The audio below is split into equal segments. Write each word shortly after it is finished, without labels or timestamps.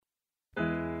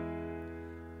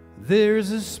There's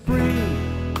a spring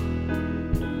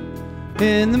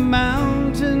in the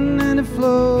mountain and it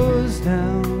flows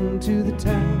down to the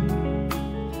town.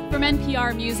 From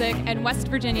NPR Music and West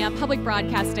Virginia Public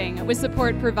Broadcasting, with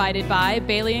support provided by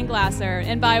Bailey and Glasser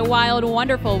and by Wild,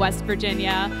 Wonderful West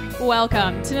Virginia,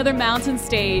 welcome to another Mountain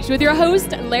Stage with your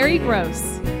host, Larry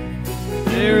Gross.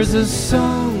 There's a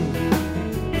song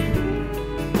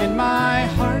in my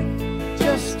heart,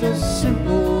 just a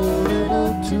simple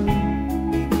little tune,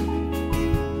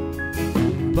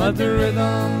 but the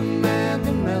rhythm and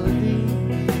the melody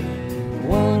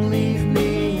won't leave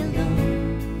me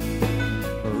alone.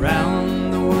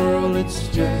 Around the world it's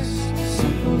just a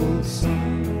simple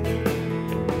song.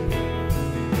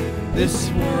 This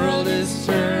world is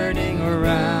turning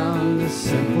around a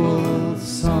simple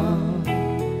song.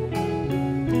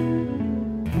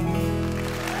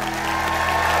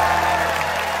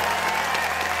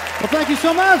 Well, thank you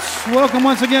so much. Welcome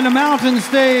once again to Mountain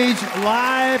Stage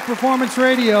Live Performance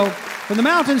Radio from the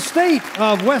Mountain State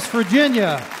of West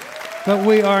Virginia. But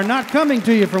we are not coming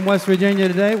to you from West Virginia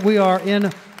today. We are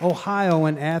in Ohio,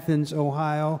 in Athens,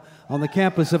 Ohio, on the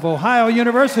campus of Ohio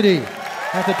University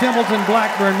at the Templeton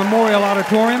Blackburn Memorial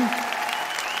Auditorium.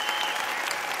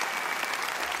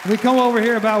 We come over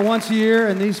here about once a year,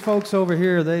 and these folks over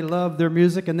here, they love their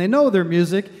music, and they know their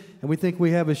music, and we think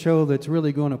we have a show that's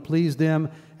really going to please them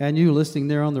and you listening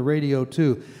there on the radio,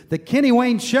 too. The Kenny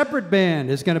Wayne Shepherd Band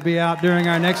is going to be out during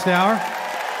our next hour.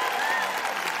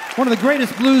 One of the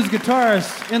greatest blues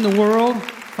guitarists in the world,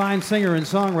 fine singer and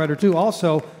songwriter, too.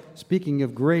 Also, speaking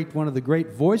of great, one of the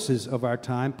great voices of our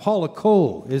time, Paula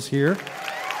Cole is here.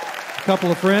 A couple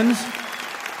of friends.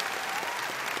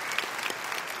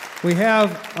 We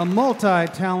have a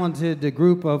multi-talented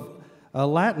group of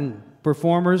Latin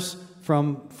performers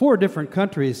from 4 different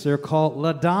countries. They're called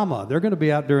La Dama. They're going to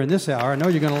be out during this hour. I know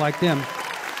you're going to like them.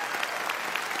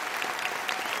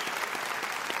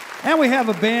 And we have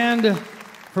a band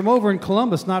from over in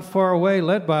Columbus, not far away,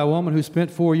 led by a woman who spent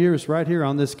 4 years right here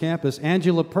on this campus,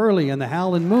 Angela Perley and the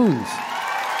Howlin' Moons.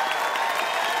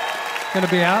 Going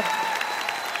to be out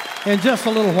in just a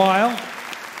little while.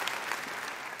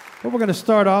 But we're going to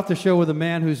start off the show with a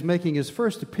man who's making his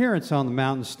first appearance on the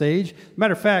Mountain Stage.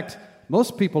 Matter of fact,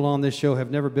 most people on this show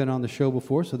have never been on the show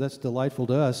before, so that's delightful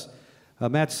to us.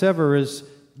 Matt Sever is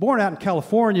born out in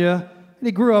California, and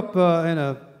he grew up in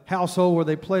a household where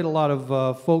they played a lot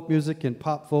of folk music and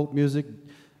pop folk music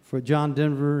for John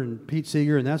Denver and Pete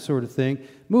Seeger and that sort of thing.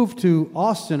 Moved to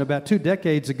Austin about 2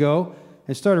 decades ago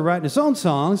and started writing his own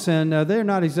songs, and they're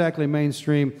not exactly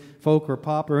mainstream folk or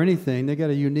pop or anything. They got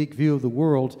a unique view of the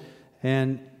world,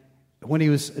 and when he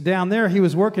was down there, he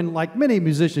was working like many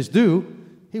musicians do.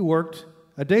 He worked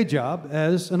a day job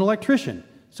as an electrician.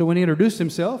 So when he introduced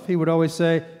himself, he would always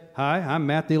say, "Hi, I'm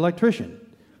Matt the electrician."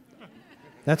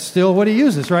 That's still what he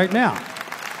uses right now.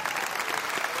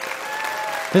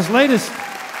 His latest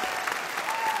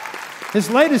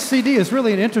CD is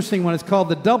really an interesting one. It's called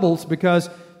The Doubles because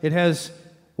it has,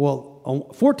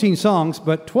 14 songs,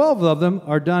 but 12 of them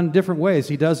are done different ways.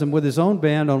 He does them with his own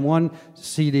band on one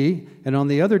CD, and on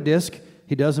the other disc,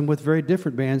 he does them with very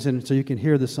different bands, and so you can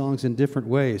hear the songs in different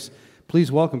ways.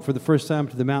 Please welcome for the first time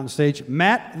to the Mountain Stage,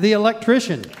 Matt the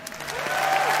Electrician.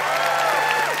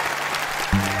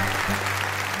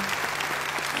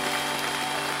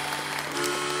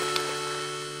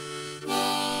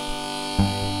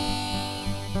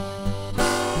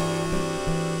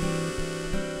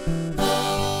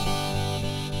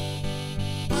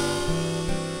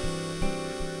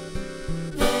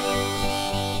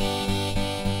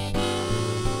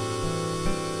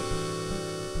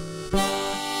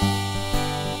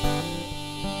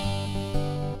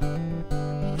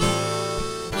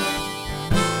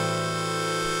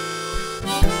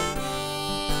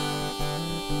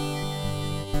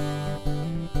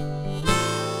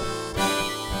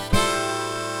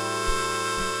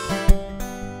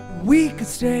 We could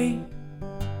stay,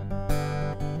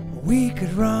 we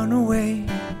could run away.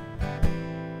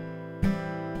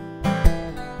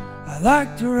 I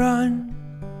like to run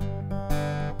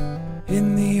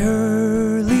in the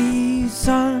early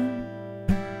sun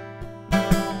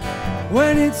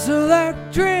when it's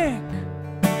electric,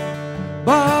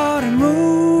 body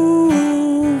moving.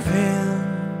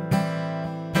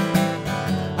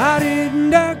 I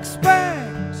didn't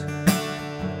expect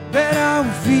that I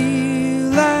would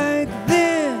feel like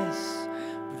this,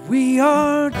 but we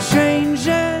are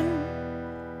changing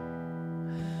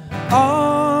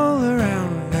all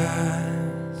around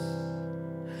us,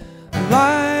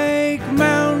 like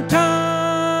mountains.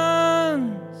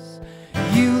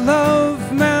 You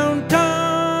love mountains,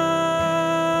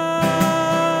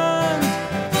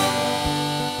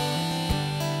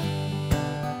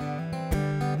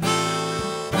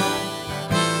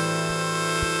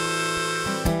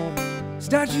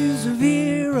 statues of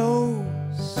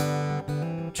heroes,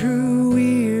 true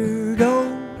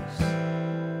weirdos,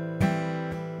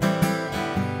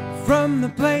 from the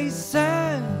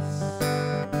places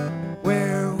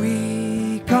where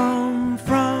we come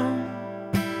from.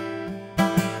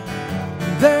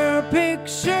 There are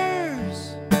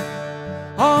pictures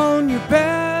on your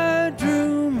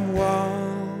bedroom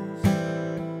walls.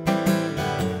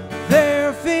 There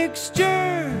are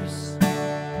fixtures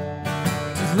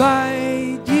to light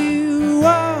you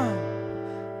up,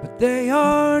 but they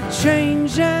are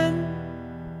changing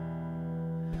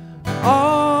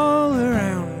all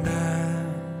around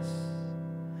us.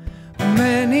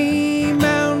 Many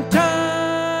mountains,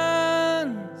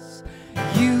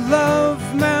 you love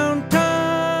mountains.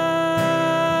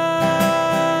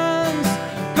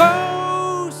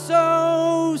 Go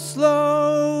so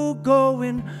slow,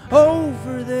 going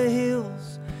over the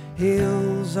hills.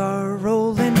 Hills are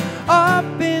rolling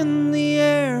up in the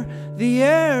air. The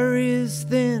air is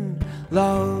thin.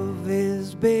 Love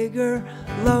is bigger.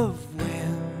 Love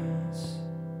wins.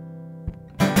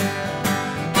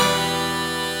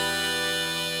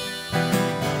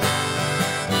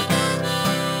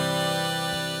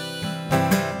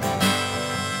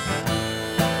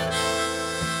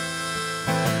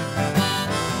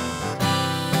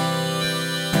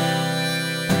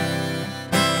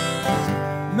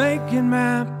 Making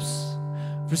maps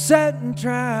for setting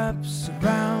traps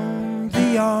around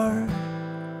the yard,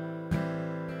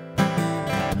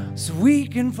 so we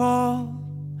can fall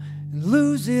and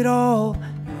lose it all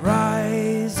and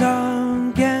rise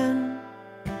again.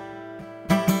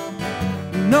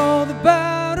 And all the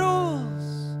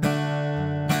battles,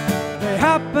 they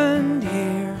happened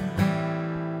here.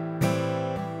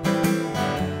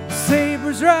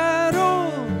 Sabers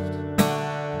rattled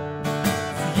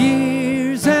for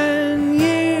years and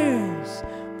years,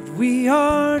 but we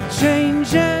are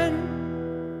changing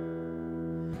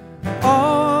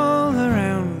all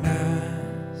around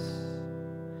us.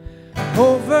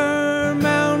 Over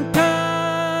mountains,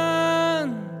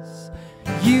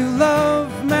 you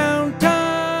love mountains.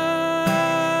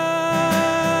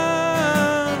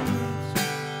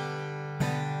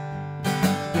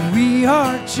 We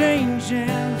are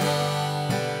changing.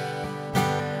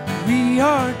 We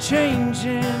are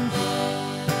changing.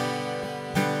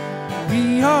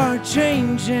 We are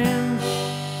changing.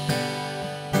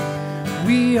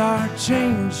 We are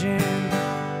changing.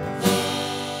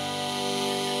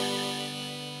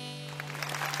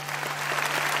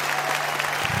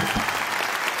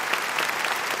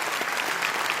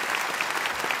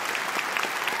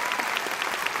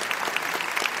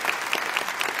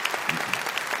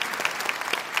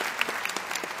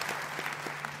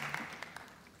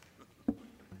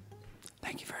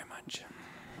 Thank you very much.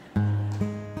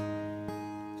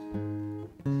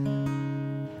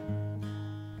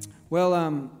 Well,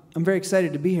 I'm very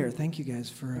excited to be here. Thank you guys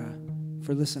for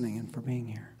listening and for being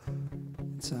here.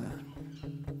 I'm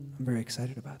very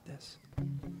excited about this.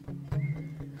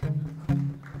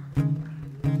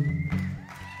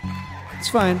 It's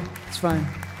fine. It's fine.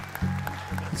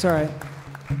 It's all right.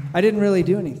 I didn't really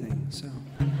do anything, so.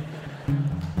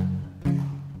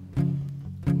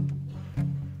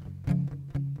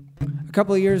 A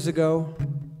couple of years ago,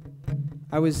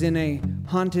 I was in a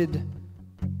haunted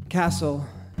castle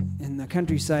in the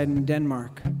countryside in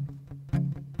Denmark,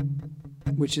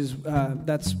 which is,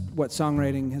 that's what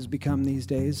songwriting has become these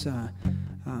days.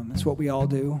 It's what we all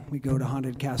do. We go to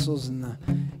haunted castles in the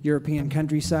European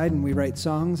countryside and we write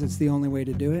songs. It's the only way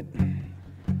to do it.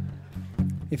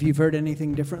 If you've heard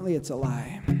anything differently, it's a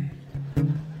lie.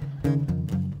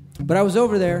 But I was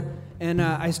over there and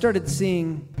I started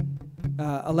seeing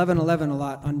 11:11 a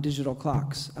lot on digital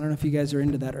clocks. I don't know if you guys are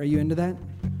into that. Are you into that?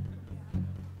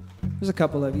 There's a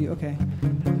couple of you. Okay.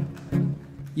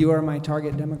 You are my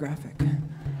target demographic.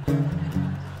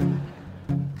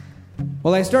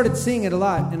 Well, I started seeing it a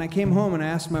lot, and I came home and I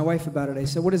asked my wife about it. I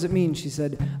said, what does it mean? She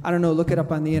said, I don't know, look it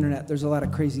up on the internet. There's a lot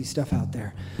of crazy stuff out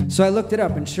there. So I looked it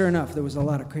up, and sure enough, there was a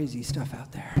lot of crazy stuff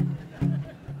out there.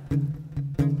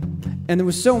 And there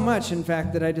was so much, in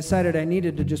fact, that I decided I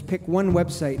needed to just pick one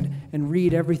website and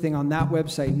read everything on that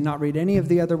website and not read any of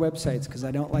the other websites because I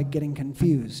don't like getting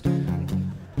confused.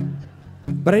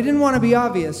 But I didn't want to be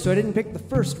obvious, so I didn't pick the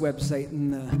first website in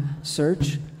the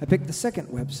search. I picked the second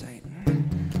website.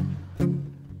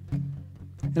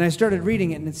 And I started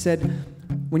reading it, and it said,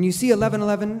 when you see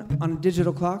 11:11 on a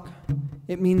digital clock,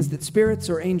 it means that spirits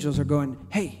or angels are going,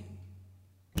 hey.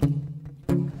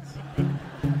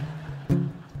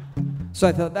 So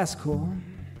I thought, that's cool.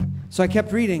 So I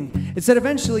kept reading. It said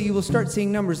eventually you will start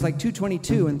seeing numbers like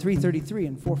 222 and 333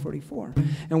 and 444.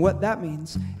 And what that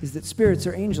means is that spirits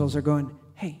or angels are going,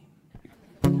 hey.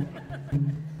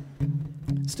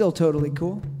 Still totally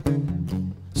cool.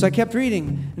 So I kept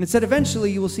reading, and it said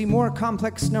eventually you will see more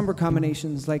complex number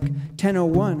combinations like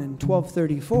 1001 and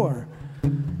 1234.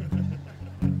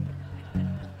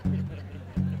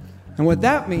 And what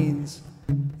that means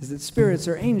is that spirits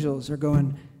or angels are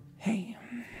going, hey.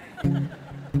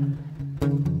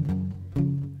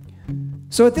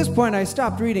 So at this point I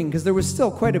stopped reading because there was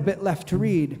still quite a bit left to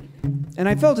read, and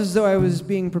I felt as though I was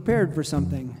being prepared for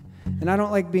something, and I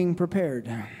don't like being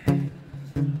prepared.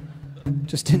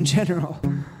 Just in general.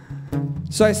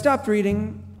 So I stopped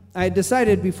reading. I had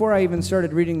decided before I even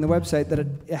started reading the website that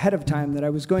ahead of time that I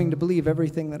was going to believe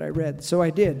everything that I read. So I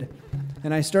did.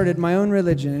 And I started my own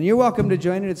religion. And you're welcome to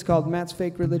join it. It's called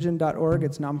mattsfakereligion.org.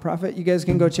 It's nonprofit. You guys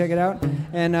can go check it out.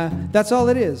 And that's all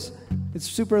it is. It's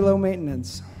super low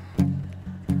maintenance.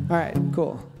 All right,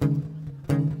 cool.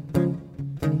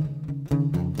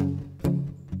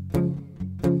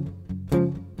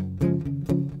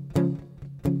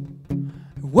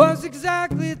 Was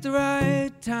exactly at the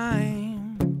right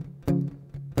time.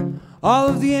 All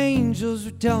of the angels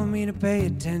were telling me to pay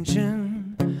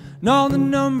attention, and all the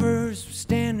numbers were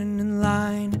standing in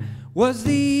line. Was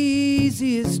the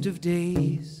easiest of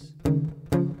days.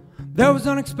 There was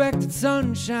unexpected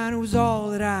sunshine, it was all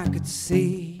that I could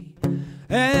see,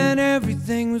 and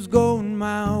everything was going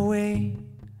my way.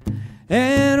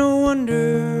 And I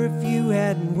wonder if you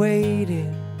hadn't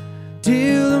waited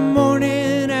till the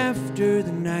morning after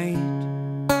the night,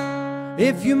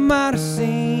 if you might have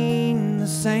seen the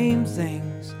same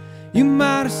things, you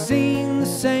might have seen the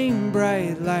same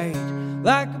bright light,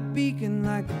 like a beacon,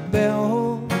 like a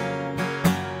bell.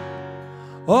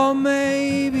 Or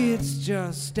maybe it's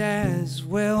just as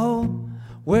well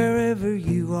wherever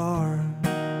you are.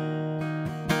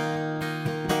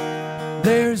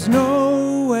 There's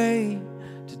no way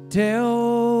to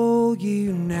tell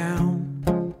you now.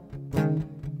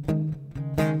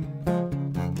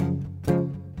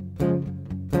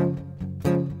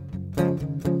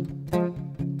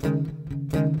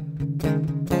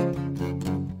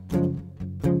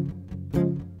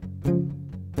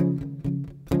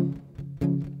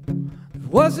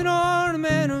 Was an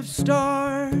ornament of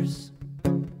stars.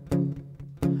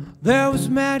 There was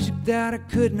magic that I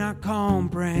could not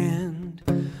comprehend.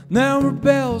 There were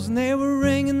bells and they were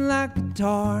ringing like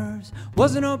guitars.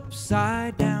 Wasn't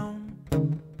upside down.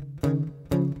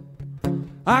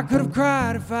 I could have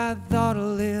cried if I thought a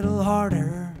little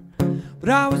harder, but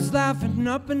I was laughing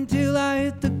up until I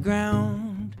hit the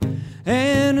ground.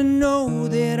 And I know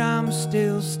that I'm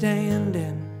still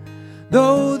standing,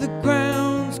 though the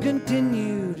grounds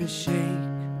continue to shake.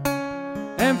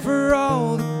 And for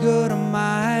all the good I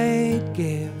might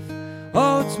give,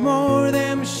 oh, it's more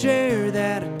than a share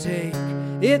that I take.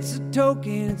 It's a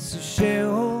token, it's a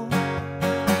shell.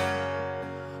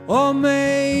 Or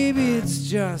maybe it's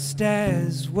just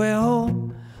as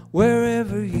well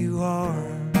wherever you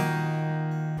are.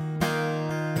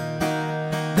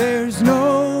 There's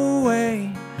no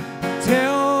way to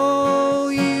tell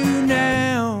you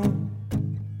now.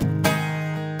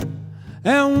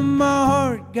 And when my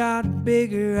heart got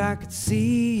bigger, I could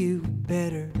see you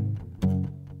better.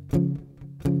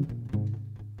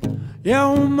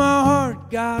 Yeah, when my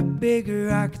heart got bigger,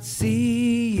 I could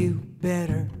see you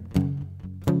better.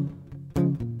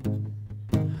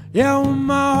 Yeah, when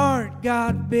my heart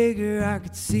got bigger, I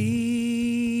could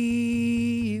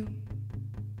see you.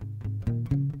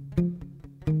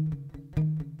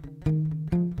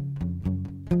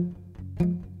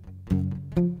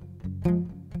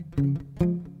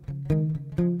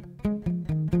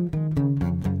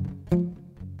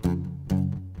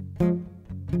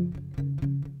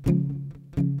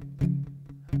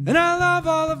 And I love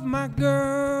all of my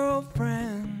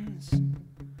girlfriends.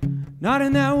 Not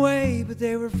in that way, but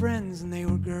they were friends and they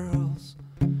were girls.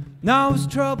 And I was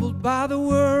troubled by the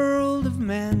world of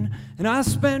men, and I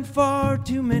spent far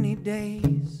too many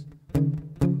days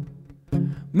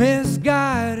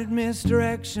misguided,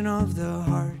 misdirection of the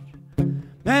heart.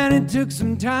 And it took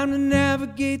some time to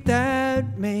navigate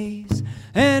that maze,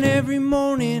 and every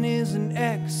morning is an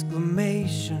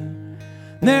exclamation.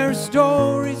 There are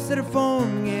stories that are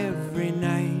forming every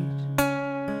night,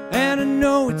 and I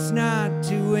know it's not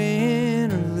to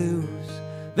win or lose.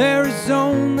 There is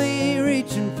only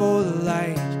reaching for the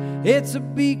light. It's a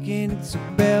beacon, it's a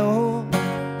bell.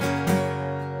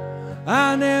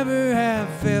 I never have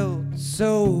felt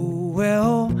so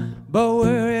well, but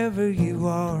wherever you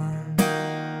are,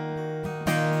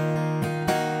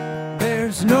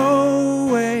 there's no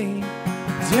way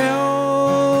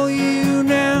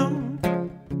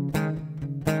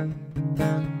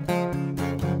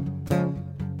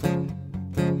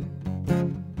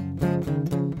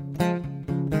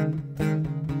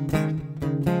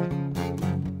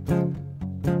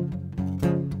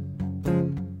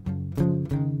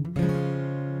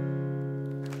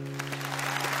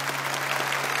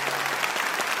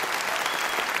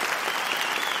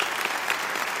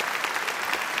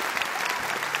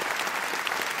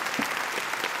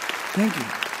Thank you.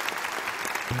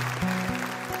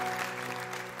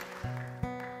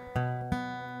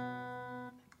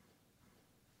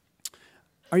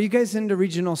 Are you guys into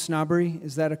regional snobbery?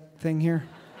 Is that a thing here?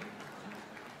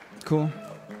 Cool.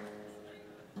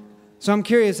 So I'm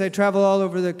curious. I travel all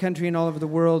over the country and all over the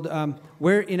world.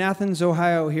 Where in Athens,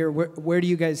 Ohio here, where do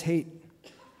you guys hate?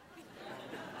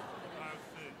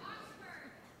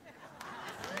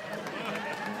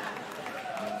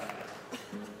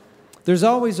 There's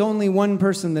always only one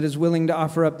person that is willing to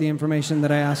offer up the information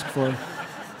that I ask for.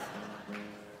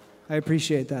 I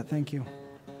appreciate that. Thank you.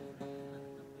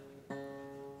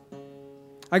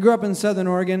 I grew up in Southern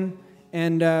Oregon,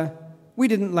 and we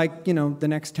didn't like, the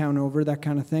next town over, that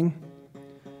kind of thing.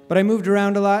 But I moved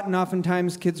around a lot, and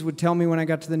oftentimes kids would tell me when I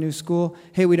got to the new school,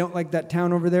 hey, we don't like that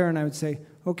town over there, and I would say,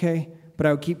 okay, but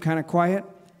I would keep kind of quiet,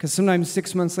 because sometimes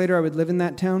 6 months later I would live in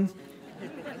that town.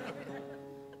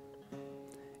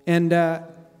 And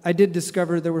I did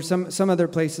discover there were some other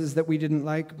places that we didn't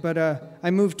like, but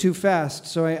I moved too fast,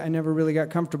 so I never really got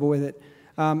comfortable with it.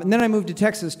 And then I moved to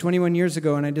Texas 21 years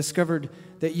ago, and I discovered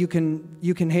that you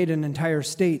can hate an entire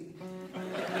state.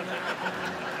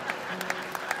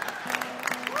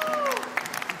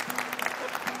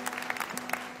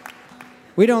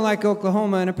 We don't like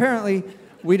Oklahoma, and apparently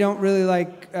we don't really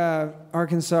like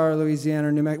Arkansas or Louisiana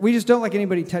or New Mexico. We just don't like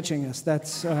anybody touching us.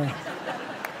 That's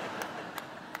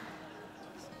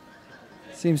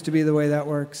seems to be the way that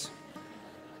works.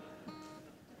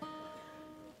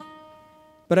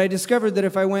 But I discovered that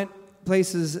if I went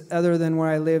places other than where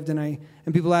I lived and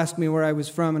people asked me where I was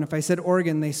from, and if I said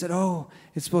Oregon, they said, oh,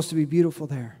 it's supposed to be beautiful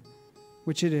there,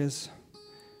 which it is.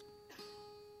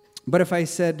 But if I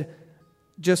said,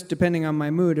 just depending on my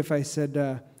mood, if I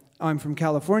said, I'm from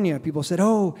California, people said,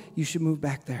 oh, you should move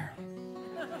back there.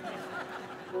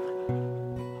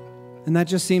 And that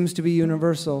just seems to be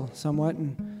universal somewhat.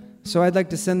 And so I'd like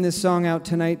to send this song out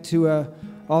tonight to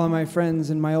all of my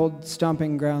friends in my old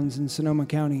stomping grounds in Sonoma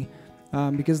County,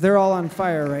 because they're all on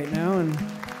fire right now. And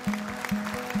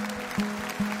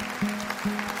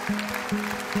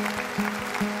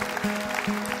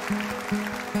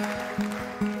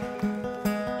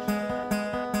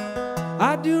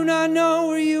I do not know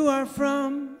where you are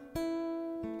from,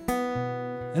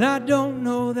 and I don't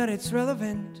know that it's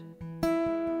relevant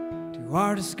to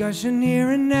our discussion here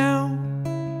and now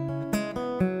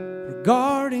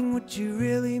regarding what you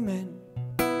really meant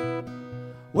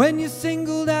when you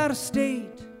singled out a state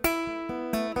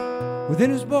within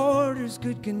whose borders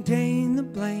could contain the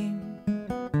blame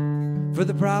for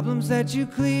the problems that you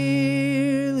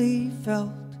clearly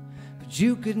felt but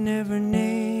you could never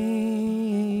name.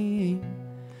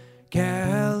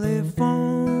 California.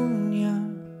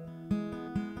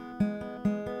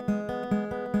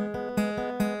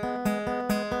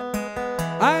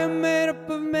 I am made up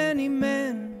of many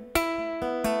men,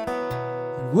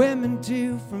 women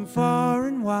too, from far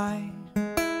and wide.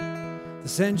 The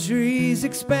centuries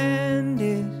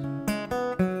expanded,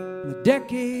 the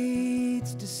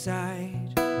decades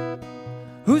decide.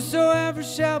 Whosoever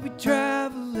shall be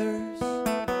travelers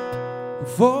who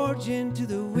forge into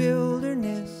the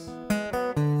wilderness,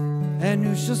 and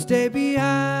who shall stay behind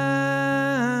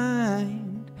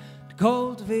to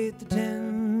cultivate the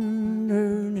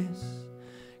tenderness.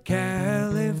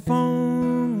 California.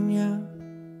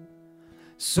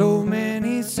 So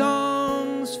many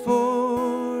songs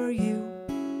for you.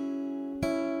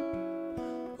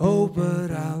 Oh,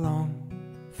 but I long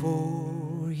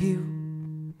for you.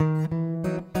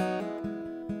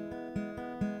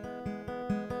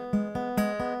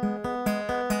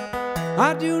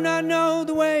 I do not know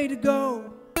the way to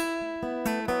go,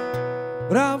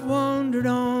 but I've wandered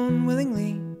on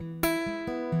willingly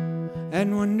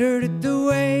and wondered at the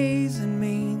ways and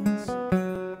means,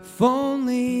 if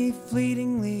only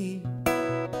fleetingly,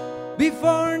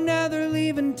 before another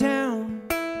leaving town,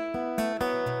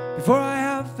 before I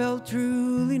have felt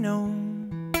truly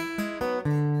known,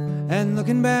 and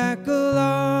looking back a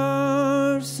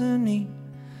larceny,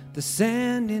 the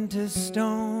sand into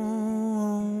stone.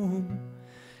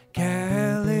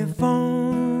 California,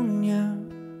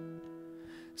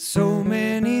 so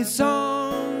many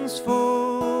songs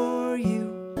for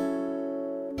you.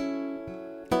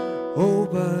 Oh,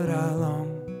 but I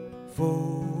long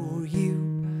for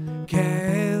you,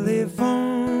 California.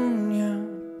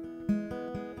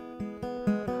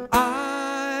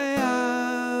 I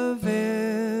have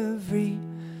every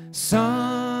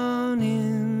sun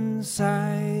inside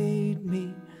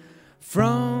me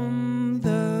from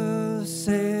the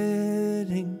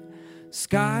setting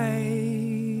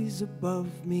skies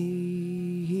above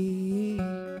me.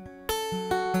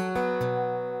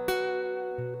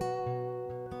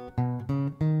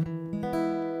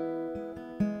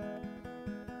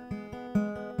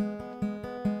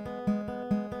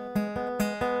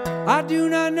 do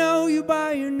not know you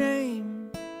by your name,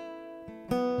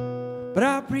 but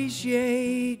I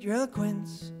appreciate your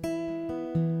eloquence,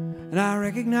 and I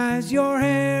recognize your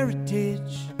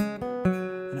heritage,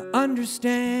 and I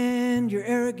understand your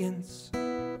arrogance.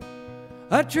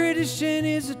 A tradition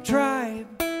is a tribe,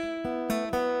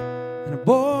 and a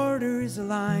border is a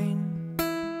line,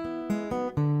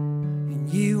 and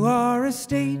you are a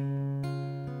state,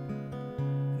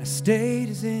 and a state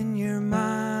is in your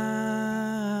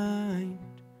mind.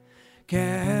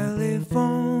 California,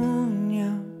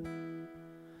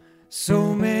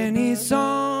 so many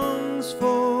songs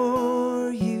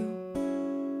for you.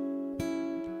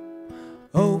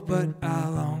 Oh, but I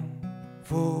long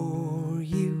for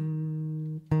you.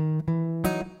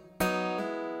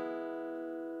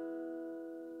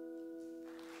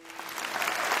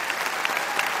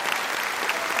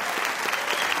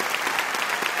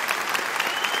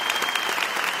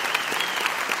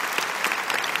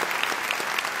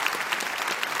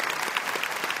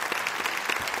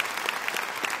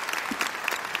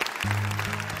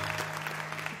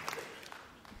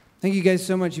 Thank you guys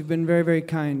so much. You've been very, very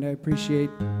kind. I appreciate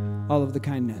all of the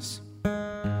kindness. I'm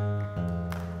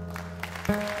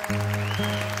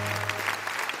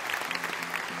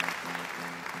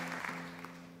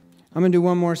going to do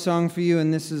one more song for you,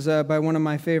 and this is by one of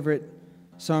my favorite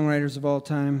songwriters of all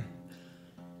time.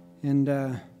 And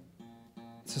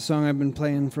it's a song I've been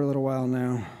playing for a little while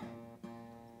now.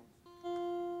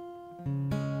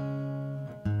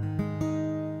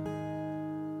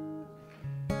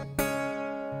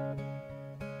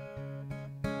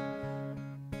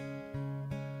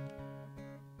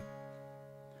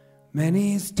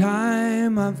 Many's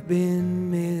time I've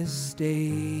been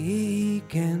mistaken,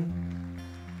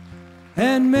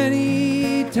 and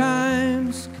many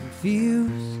times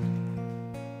confused.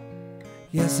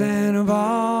 Yes, and I've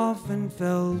often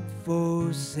felt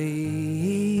forsaken,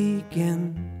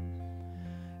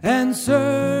 and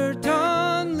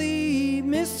certainly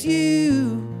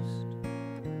misused.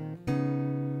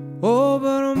 Oh,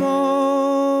 but I'm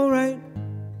all right.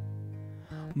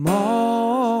 I'm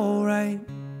all right.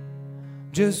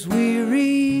 Just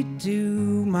weary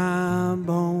to my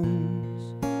bones.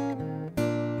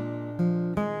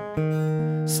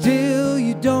 Still,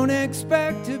 you don't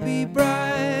expect to be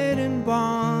bright and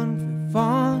fond,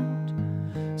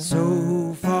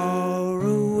 so far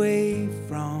away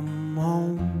from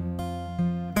home,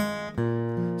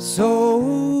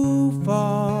 so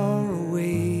far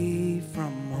away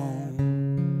from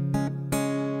home.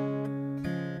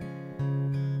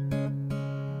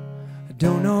 I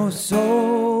don't know a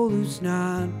soul who's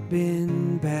not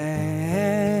been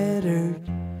battered.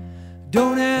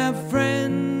 Don't have a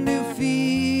friend who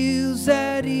feels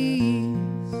at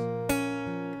ease.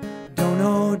 Don't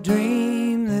know a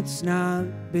dream that's not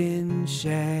been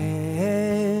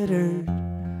shattered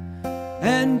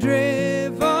and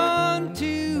driven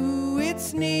to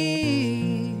its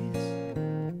knees.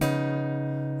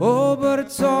 Oh, but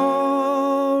it's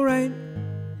all right.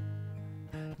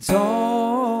 It's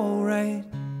all right.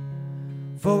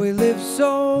 For we lived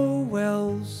so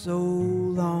well so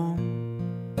long.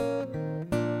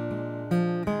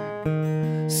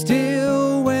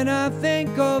 Still, when I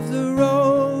think of the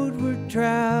road we're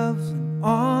traveling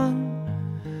on,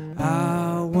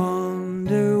 I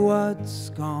wonder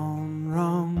what's gone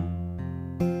wrong.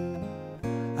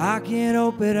 I can't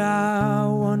help it, I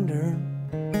wonder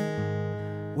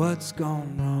what's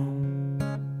gone wrong.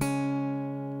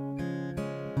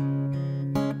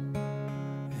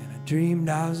 And I dreamed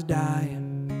I was dying.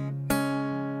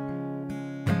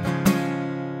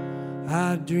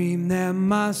 I dreamed that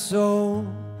my soul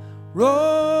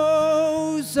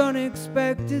rose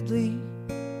unexpectedly,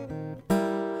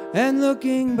 and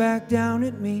looking back down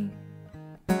at me,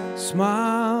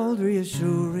 smiled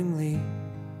reassuringly.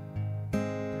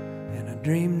 And I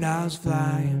dreamed I was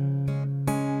flying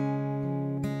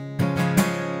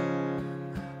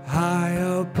high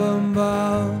up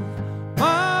above.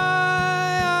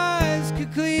 My eyes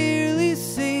could clearly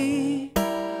see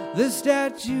the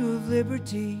Statue of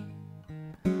Liberty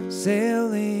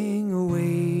sailing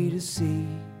away to sea.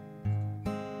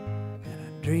 And I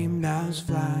dreamed I was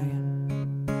flying.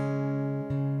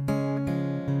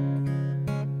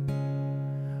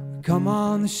 We come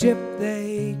on the ship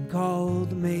they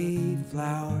called the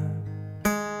Mayflower.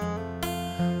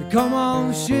 We come on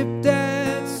the ship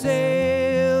that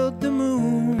sailed the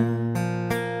moon.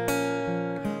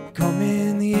 We come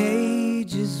in the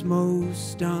age's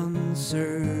most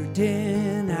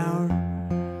uncertain hour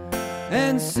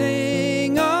and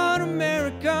sing an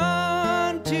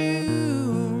American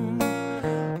tune.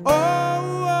 Oh,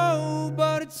 oh,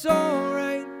 but it's all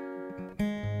right.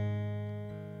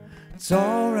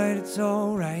 that's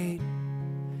alright.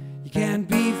 You can't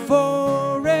be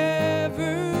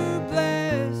forever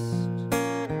blessed.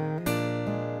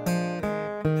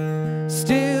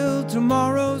 Still,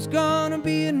 tomorrow's gonna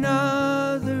be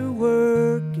another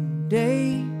working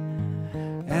day,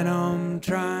 and I'm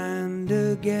trying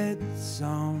to get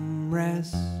some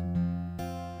rest.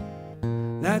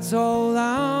 That's all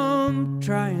I'm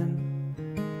trying,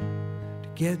 to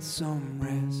get some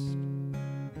rest.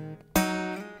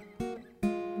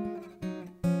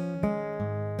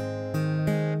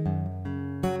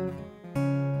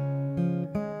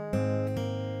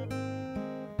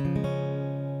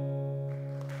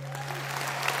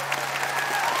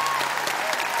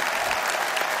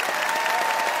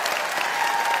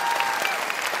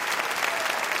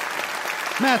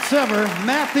 Matt Sever,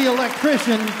 Matt the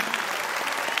Electrician.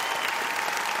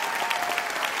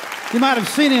 You might have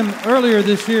seen him earlier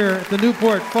this year at the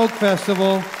Newport Folk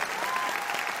Festival.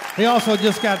 He also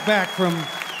just got back from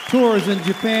tours in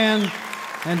Japan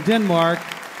and Denmark,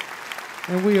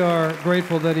 and we are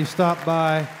grateful that he stopped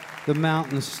by the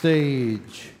Mountain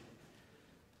Stage.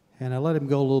 And I let him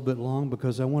go a little bit long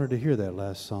because I wanted to hear that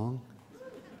last song.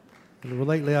 And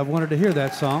lately I've wanted to hear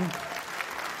that song.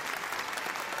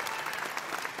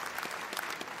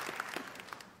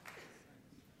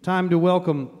 Time to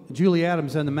welcome Julie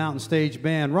Adams and the Mountain Stage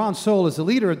Band. Ron Soul is the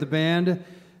leader of the band,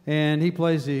 and he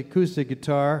plays the acoustic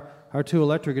guitar. Our two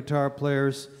electric guitar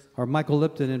players are Michael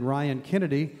Lipton and Ryan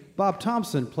Kennedy. Bob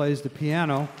Thompson plays the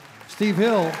piano. Steve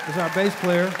Hill is our bass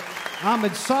player.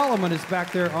 Ahmed Solomon is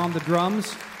back there on the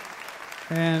drums.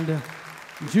 And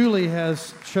Julie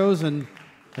has chosen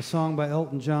a song by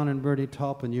Elton John and Bernie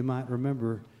Taupin you might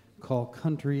remember called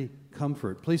Country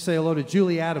Comfort. Please say hello to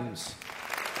Julie Adams.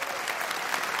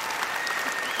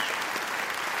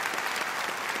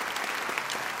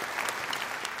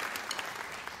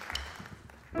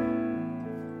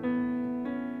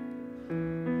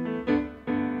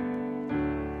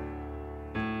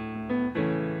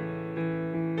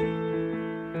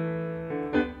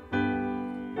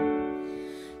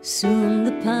 Soon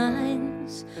the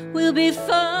pines will be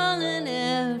falling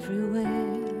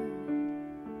everywhere.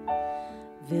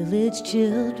 Village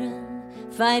children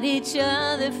fight each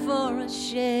other for a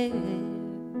share,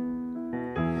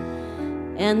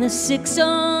 and the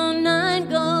 609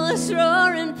 goes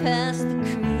roaring past the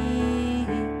creek.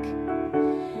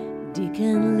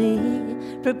 Deacon Lee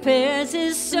prepares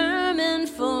his sermon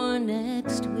for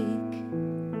next week.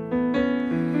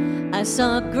 I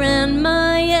saw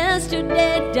Grandma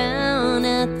yesterday down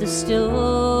at the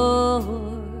store.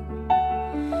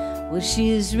 Well,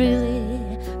 she's really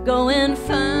going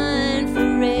fine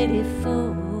for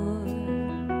 84.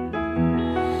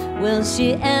 Well,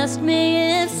 she asked me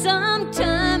if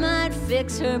sometime I'd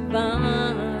fix her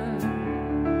barn.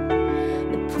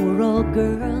 The poor old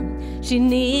girl, she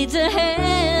needs a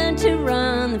hand to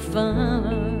run the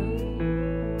farm.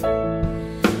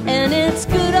 And it's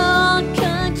good old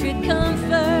country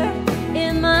comfort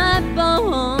in my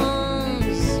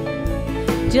bones,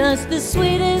 just the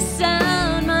sweetest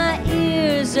sound my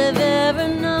ears have ever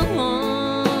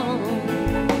known.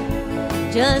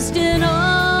 Just an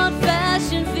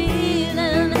old-fashioned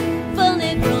feeling,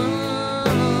 fully grown.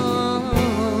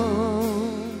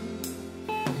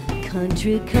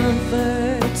 Country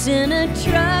comforts in a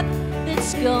truck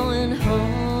that's going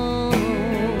home.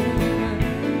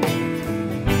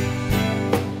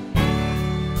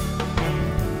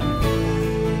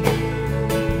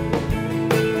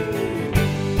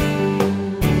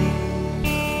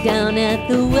 Down at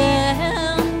the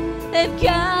well, they've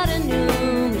got a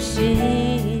new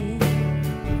machine.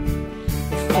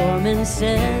 The foreman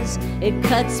says it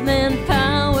cuts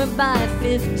manpower by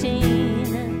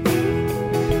 15.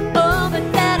 Oh,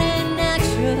 but that ain't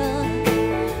natural,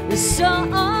 so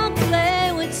old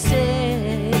Clay would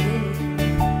say.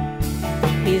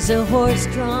 He's a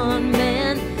horse-drawn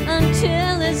man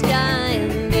until his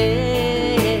dying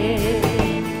day.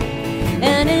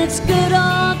 And it's good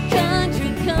old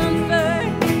country comfort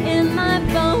in my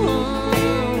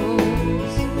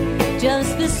bones,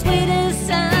 just the sweetest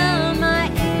sound my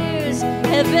ears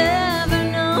have ever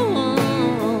known.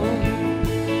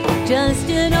 Just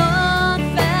an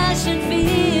old-fashioned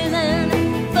feeling,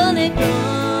 fully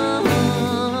grown.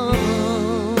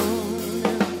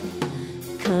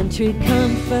 Country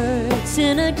comforts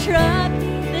in a truck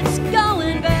that's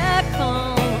going back home.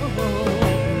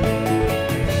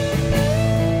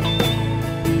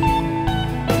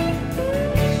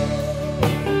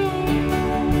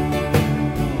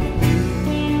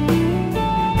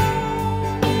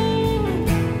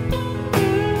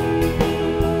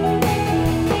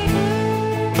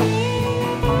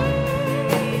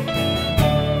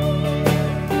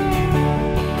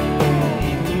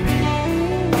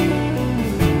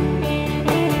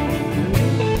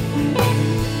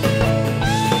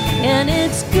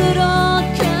 good old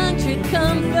country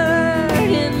comfort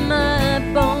in my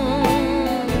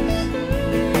bones.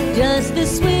 Just the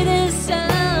sweetest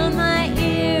sound my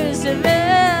ears have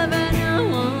ever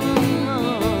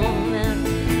known.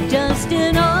 And just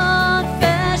an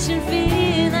old-fashioned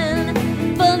feeling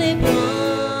fully grown.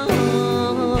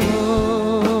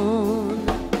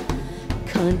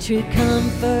 Country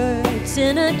comforts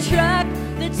in a truck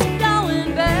that's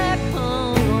going back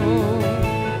home.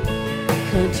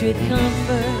 Country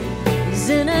comfort is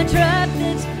in a truck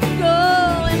that's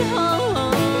going home.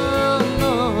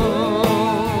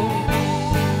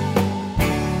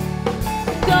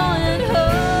 Going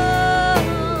home.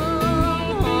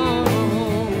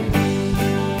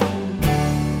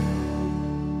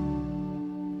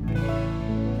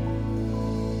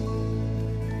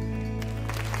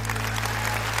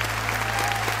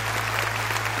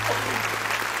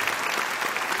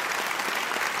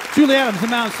 Julie Adams, the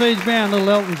Mountain Stage Band, little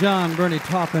Elton John, Bernie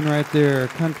Taupin right there,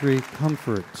 Country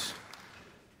Comforts.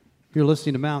 You're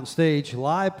listening to Mountain Stage,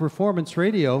 live performance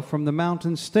radio from the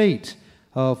Mountain State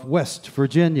of West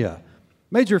Virginia.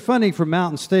 Major funding for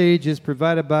Mountain Stage is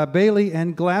provided by Bailey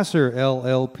and Glasser,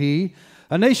 LLP,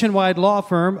 a nationwide law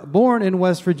firm born in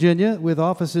West Virginia with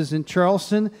offices in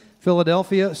Charleston,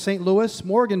 Philadelphia, St. Louis,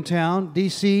 Morgantown,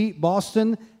 D.C.,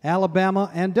 Boston, Alabama,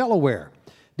 and Delaware.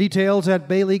 Details at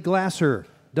BaileyGlasser.com.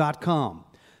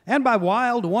 And by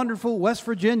Wild, Wonderful West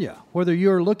Virginia. Whether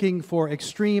you're looking for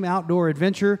extreme outdoor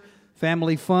adventure,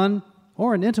 family fun,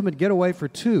 or an intimate getaway for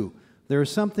two, there is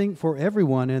something for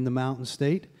everyone in the Mountain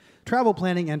State. Travel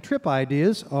planning and trip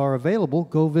ideas are available.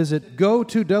 Go visit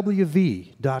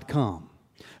go2wv.com.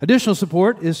 Additional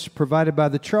support is provided by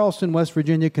the Charleston, West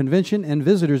Virginia Convention and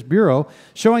Visitors Bureau,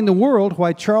 showing the world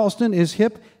why Charleston is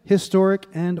hip, historic,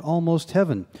 and almost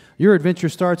heaven. Your adventure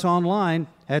starts online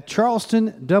at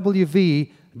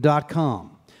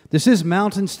charlestonwv.com. This is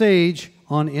Mountain Stage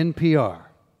on NPR.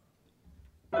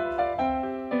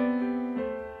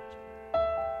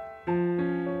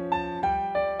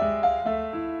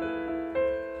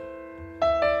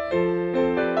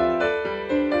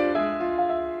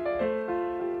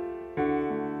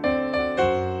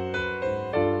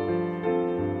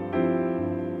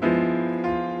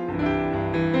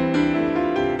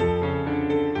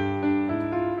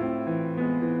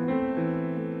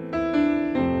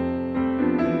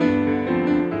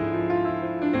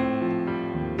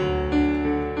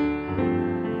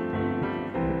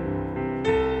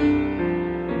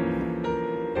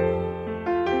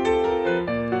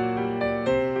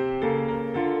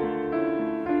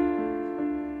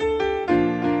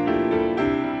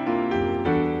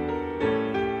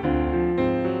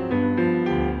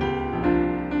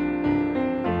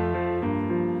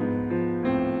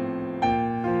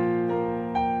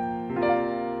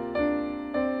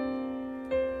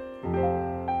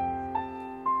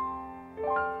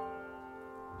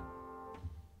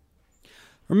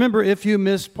 Remember, if you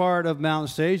missed part of Mountain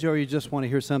Stage or you just want to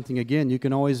hear something again, you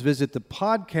can always visit the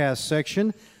podcast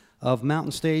section of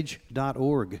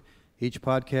mountainstage.org. Each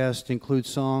podcast includes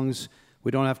songs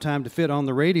we don't have time to fit on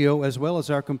the radio, as well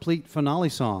as our complete finale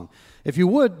song. If you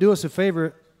would, do us a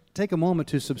favor, take a moment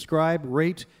to subscribe,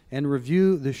 rate, and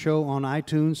review the show on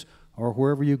iTunes or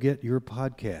wherever you get your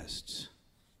podcasts.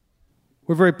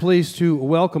 We're very pleased to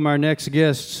welcome our next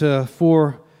guests,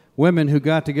 four women who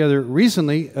got together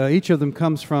recently. Each of them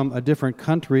comes from a different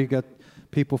country. Got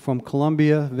people from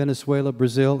Colombia, Venezuela,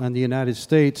 Brazil, and the United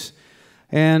States.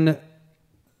 And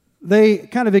they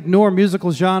kind of ignore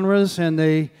musical genres, and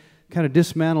they kind of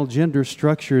dismantle gender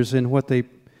structures in what they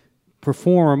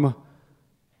perform.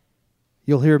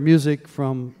 You'll hear music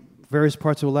from various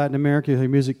parts of Latin America. You'll hear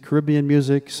music, Caribbean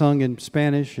music, sung in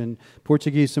Spanish and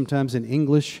Portuguese, sometimes in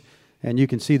English. And you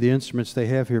can see the instruments they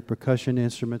have here, percussion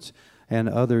instruments and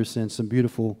others, and some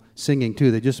beautiful singing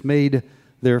too. They just made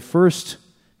their first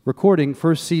recording,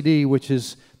 first CD, which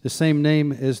is the same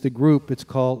name as the group. It's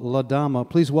called La Dama.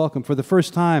 Please welcome for the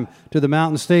first time to the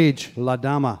Mountain Stage, La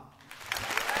Dama.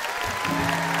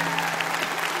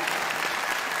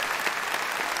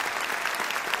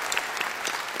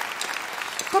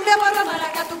 Cumbia porro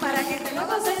maracatu para que te lo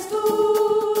goces tú.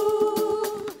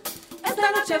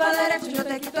 Esta noche va derecho, yo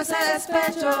te quito ese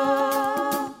despecho.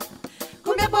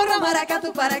 Cumbia porro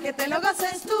maracatu para que te lo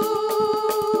goces tú.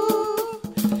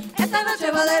 Esta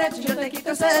noche va derecho, yo te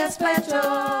quito ese despecho.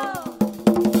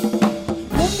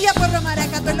 Cumbia porro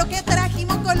maracatu es lo que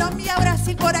trajimos. Colombia,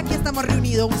 Brasil, por aquí estamos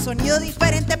reunidos. Un sonido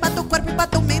diferente pa' tu cuerpo y pa'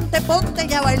 tu mente. Ponte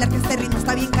ya a bailar que este ritmo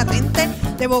está bien candente.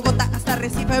 De Bogotá hasta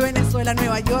Recife, Venezuela,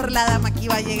 Nueva York, la dama aquí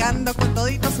va llegando con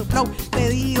todito su flow. Te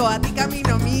digo a ti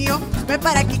camino mío, ven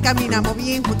para aquí, caminamos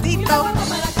bien juntito.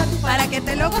 Para que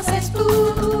te lo goces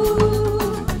tú.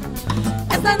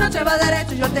 Esta noche va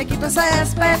derecho, yo te quito ese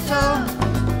despecho.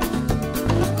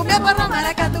 Cumbia, porro,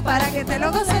 maracatu, para que te lo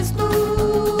goces tú.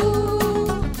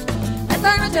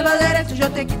 Esta noche va derecho,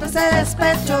 yo te quito ese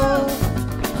despecho.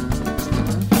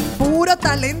 Puro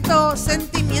talento,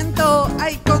 sentimiento,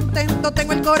 ay contento,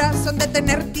 tengo el corazón de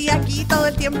tenerte aquí todo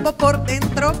el tiempo por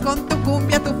dentro, con tu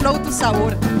cumbia, tu flow, tu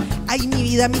sabor. Ay mi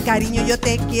vida, mi cariño, yo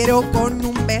te quiero con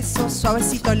un beso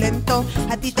suavecito, lento.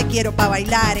 A ti te quiero pa'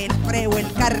 bailar el freo,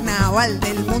 el carnaval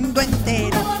del mundo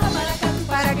entero.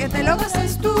 Para que te lo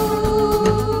goces tú.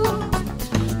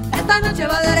 Esta noche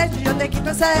va derecho, yo te quito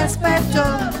ese despecho.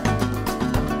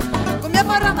 Cumbia,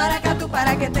 porro, maracatu,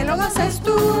 para que te lo goces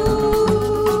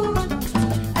tú.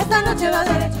 Esta noche va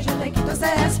derecho, yo te quito ese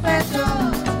despecho.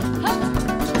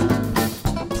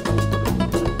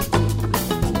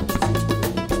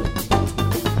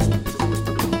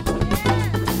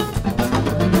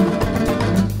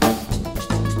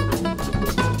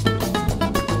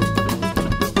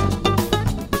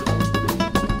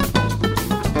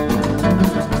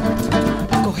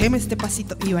 Cogeme este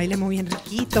pasito y bailemos bien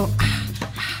riquito.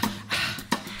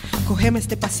 Cogeme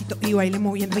este pasito y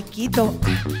bailemos bien riquito.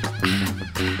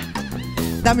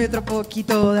 Dame otro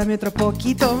poquito, dame otro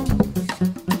poquito.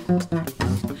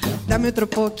 Dame otro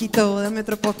poquito, dame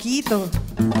otro poquito.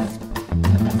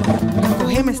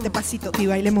 Cogeme este pasito y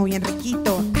bailemos bien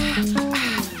riquito.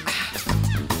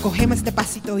 Cogeme este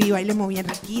pasito y bailemos bien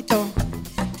riquito.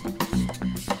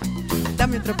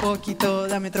 Dame otro poquito,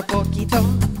 dame otro poquito.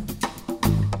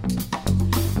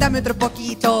 Dame otro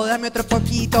poquito, dame otro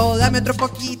poquito, dame otro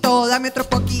poquito, dame otro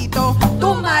poquito.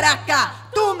 Tu maraca,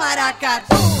 tu maraca,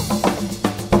 tú.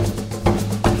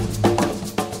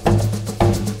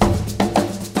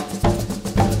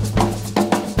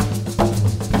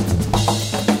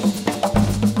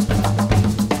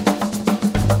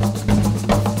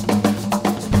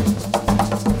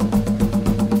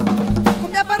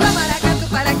 Cumbia por la maraca, tú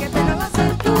para que te lo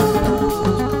goces tú.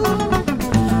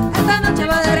 Esta noche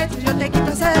va derecho, yo te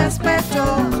quito ese despecho.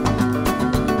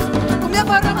 Cumbia,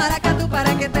 porro, maracatu,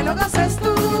 para que te lo goces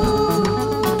tú.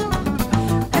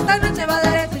 Esta noche va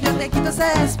derecho, yo te quito ese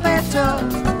despecho.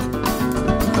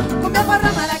 Cumbia,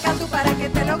 porro, maracatu, para que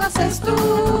te lo goces tú.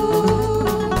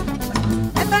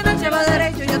 Esta noche va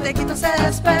derecho, yo te quito ese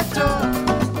despecho.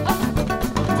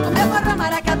 Cumbia, porro,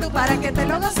 maracatu, para que te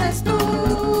lo goces tú.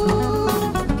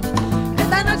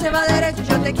 Esta noche va derecho,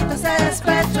 yo te quito ese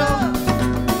despecho.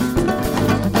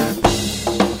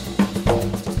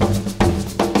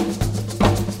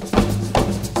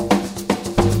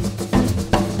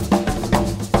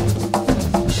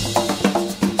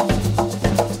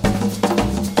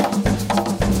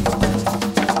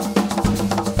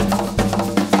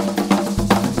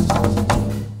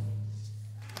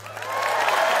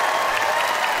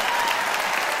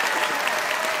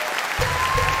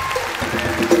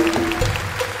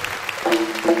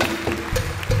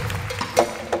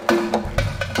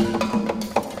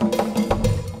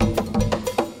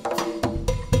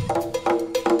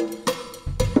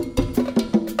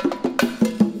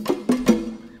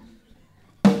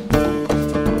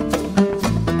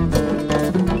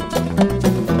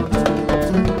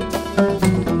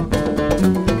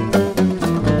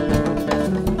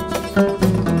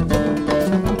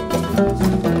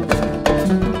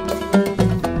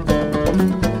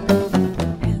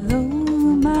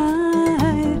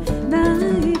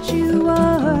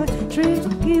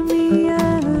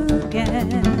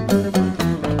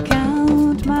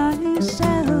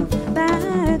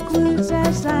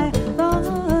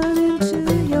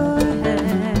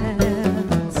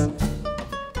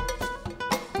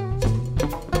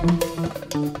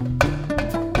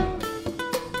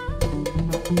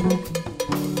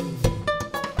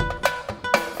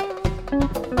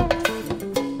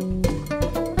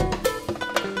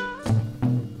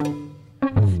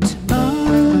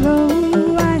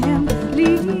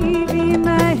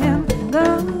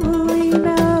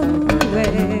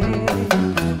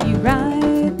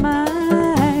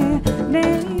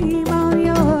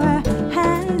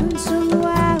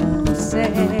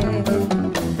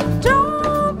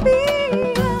 Don't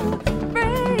be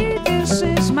afraid, this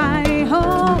is my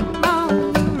home.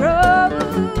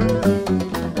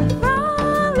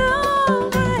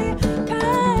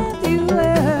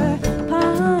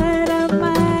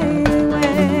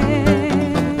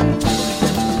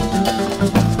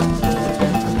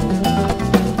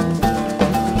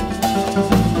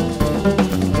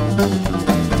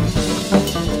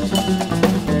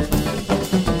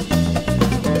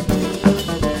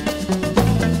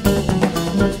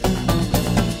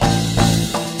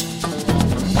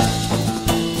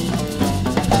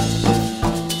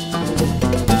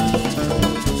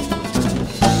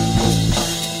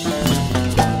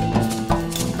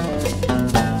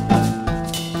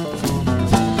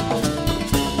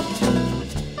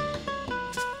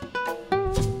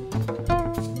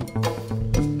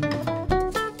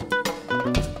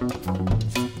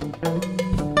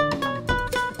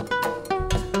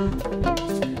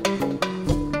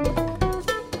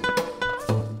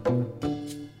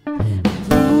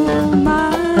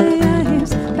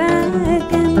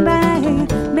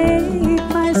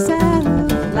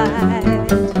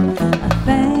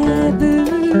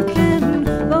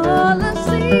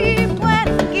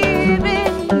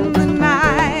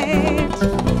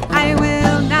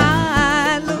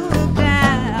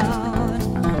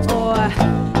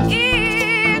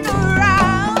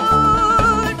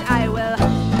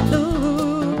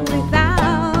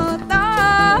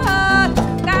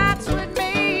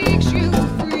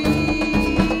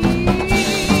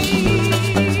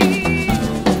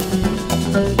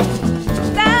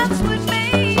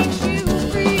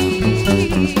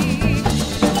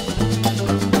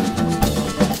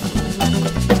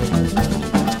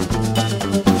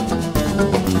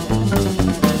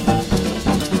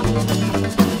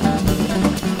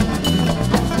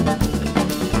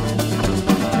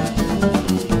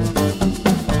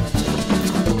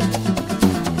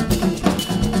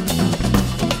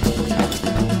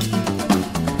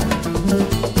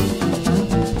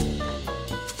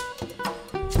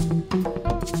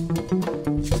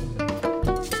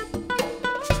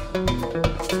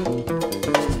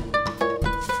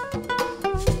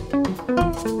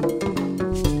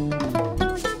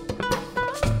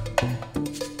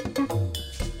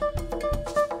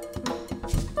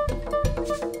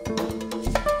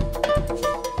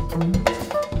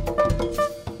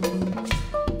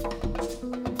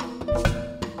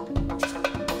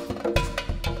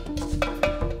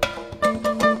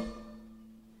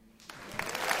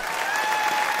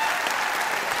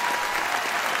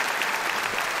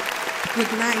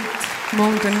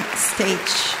 Mountain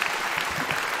Stage.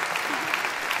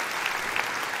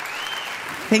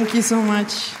 Thank you so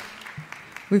much.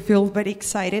 We feel very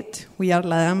excited. We are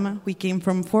La Dama. We came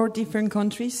from 4 different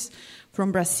countries,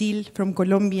 from Brazil, from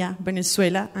Colombia,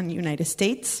 Venezuela, and United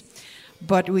States.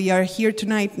 But we are here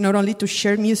tonight not only to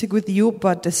share music with you,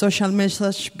 but the social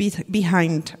message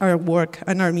behind our work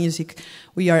and our music.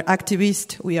 We are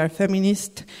activists, we are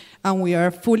feminists, and we are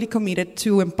fully committed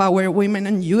to empower women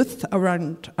and youth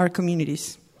around our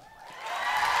communities.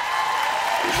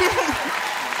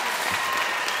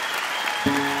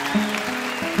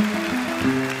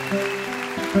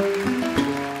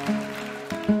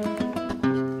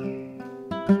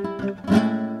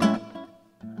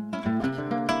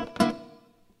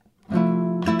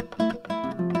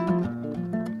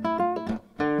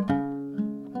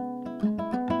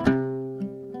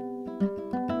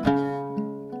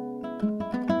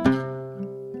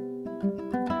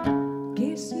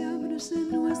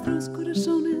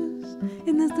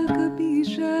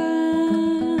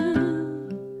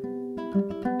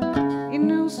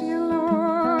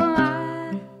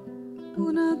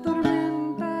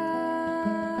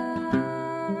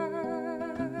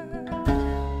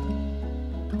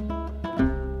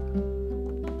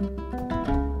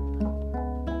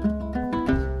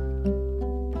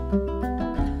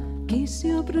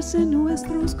 En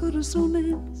nuestros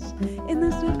corazones, en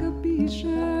esta capilla,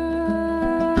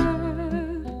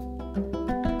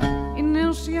 en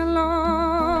el cielo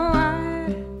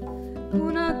hay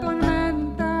una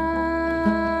tormenta.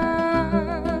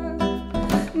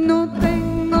 No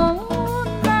tengo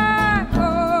una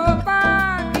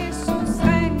copa que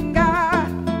sostenga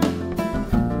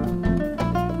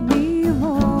mi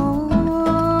amor.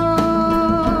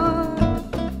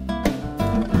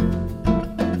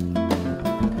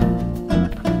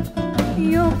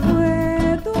 Yo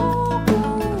puedo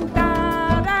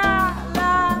contar a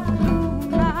la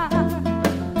luna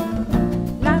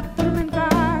la tormenta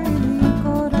en mi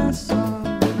corazón.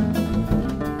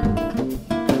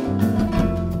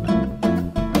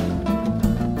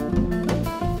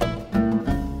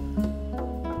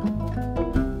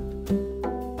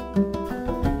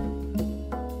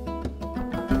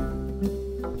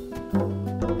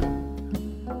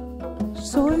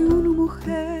 Soy una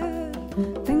mujer,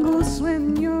 tengo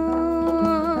sueños,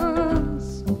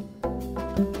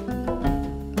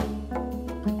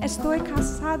 estoy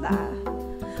casada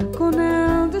con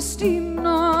el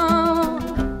destino,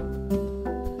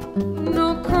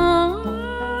 no con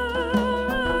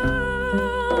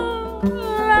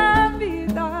la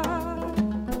vida,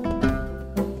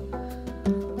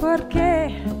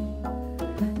 porque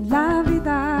la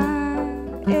vida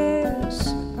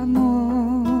es amor.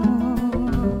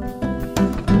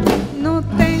 No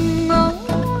tengo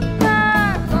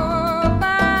una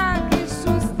copa que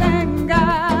sostenga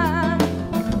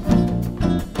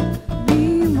mi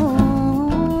amor.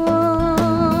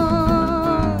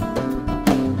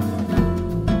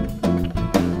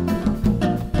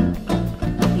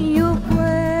 Yo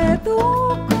puedo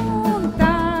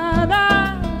contar a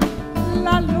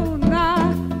la luna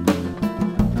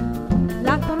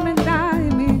la tormenta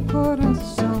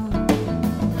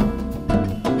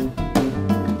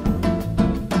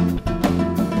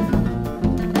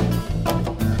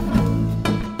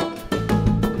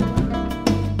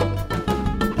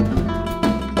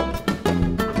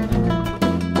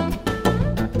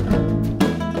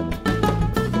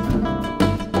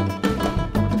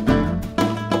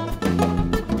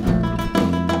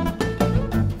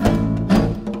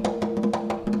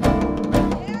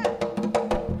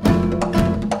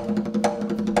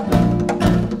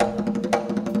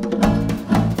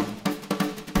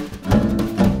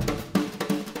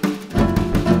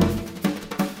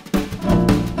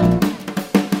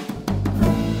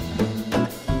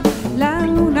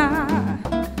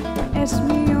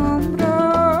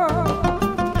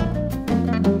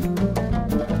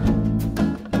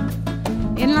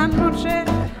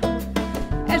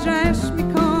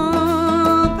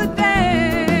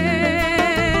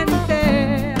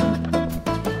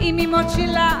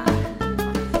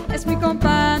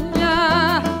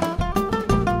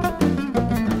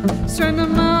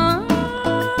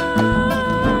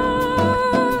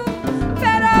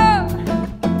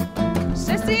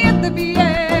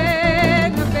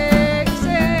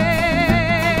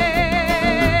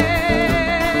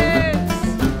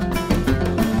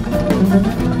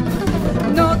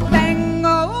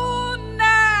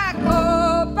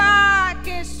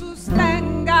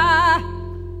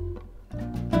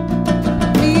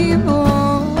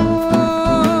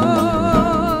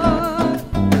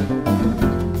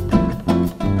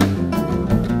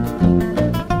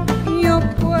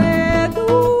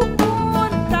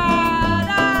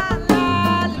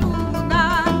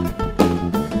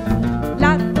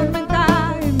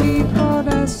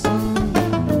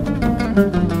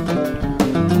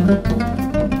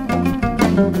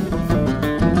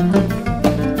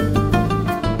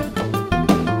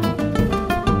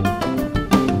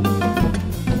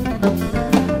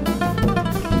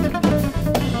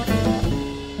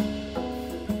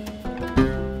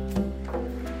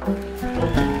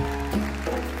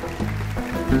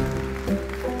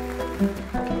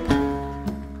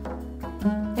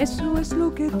Eso es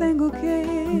lo que tengo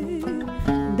que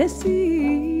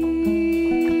decir.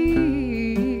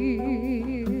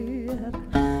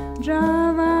 Ya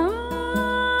va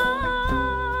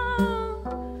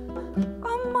a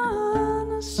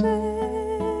amanecer.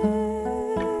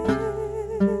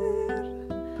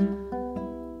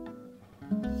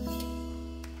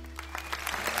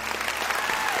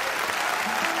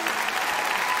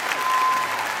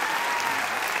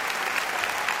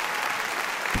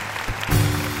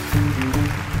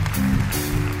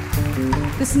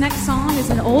 This next song is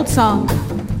an old song.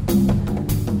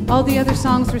 All the other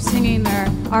songs we're singing are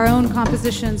our own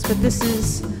compositions, but this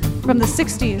is from the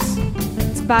 60s.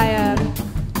 It's by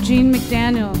Gene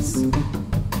McDaniels.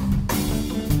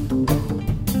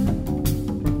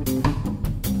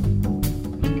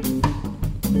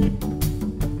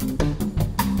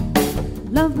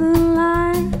 Love the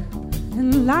line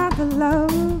and light the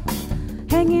love,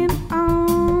 hanging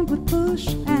on with push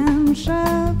and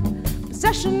shove.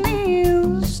 Possession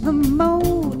is the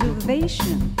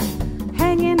motivation,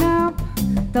 hanging up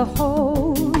the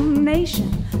whole nation.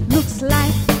 Looks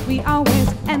like we always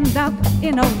end up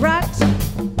in a rut,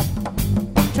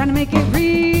 trying to make it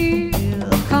real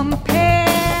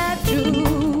compared to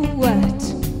what?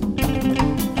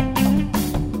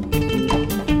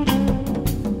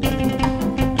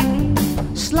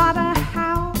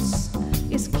 Slaughterhouse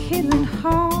is killing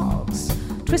hogs,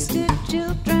 twisted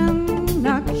children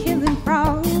are killing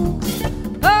frogs.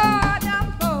 Oh,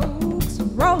 dumb folks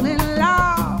rolling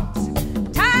logs,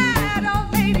 tired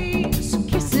old ladies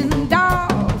kissing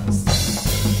dogs.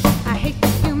 I hate the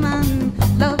human,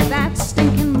 love that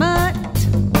stinking mutt,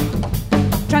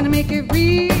 trying to make it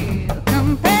real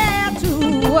compared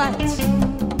to what?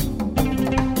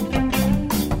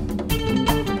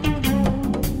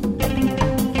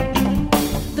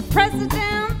 The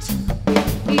president,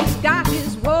 he's got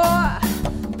his war.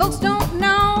 Folks don't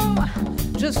know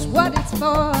just what it's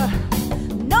for.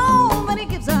 Nobody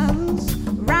gives us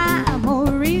rhyme or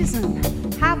reason.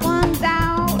 Have one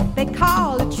doubt, they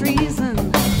call it treason.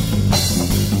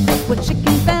 We're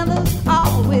chicken feathers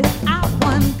all without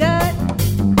one gut,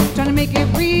 trying to make it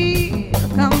real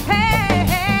compared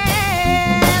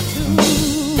to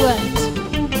what?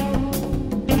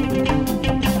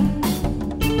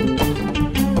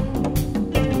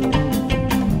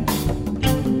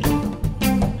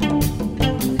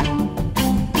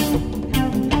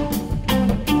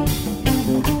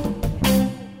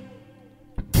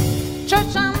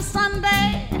 Church on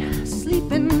Sunday,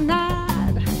 sleeping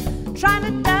night, trying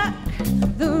to duck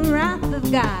the wrath of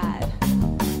God.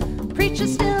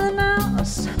 Preachers filling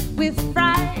us with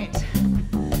fright,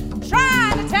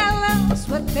 trying to tell us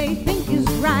what they think is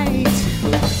right.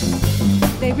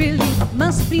 They really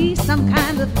must be some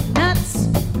kind of nuts,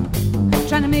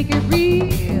 trying to make it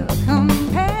real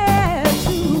compared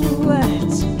to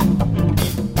what?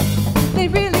 They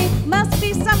really must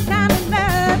be some kind of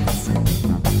nuts,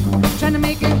 trying to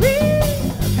make it real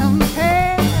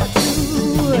compared to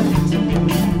what?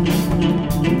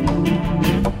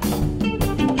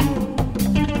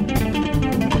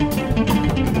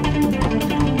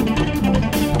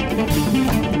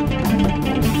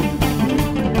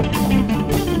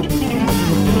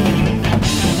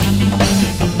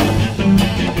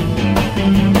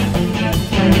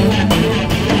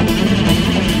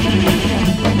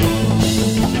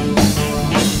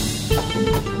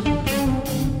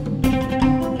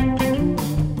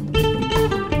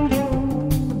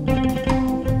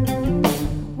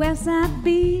 Where's that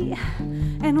bee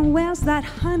and where's that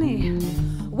honey?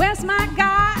 Where's my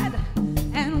God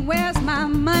and where's my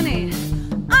money?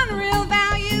 Unreal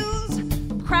values,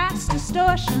 crass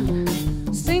distortion.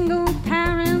 Single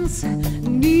parents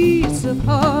need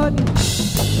support.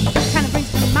 Kind of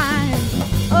brings to mind,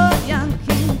 oh, young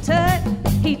King Tut,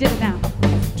 he did it now,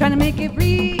 trying to make it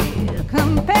real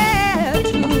compared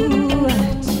to what?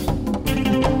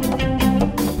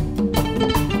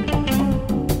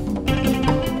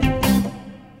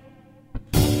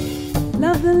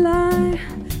 Love the lie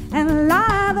and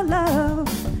lie the love,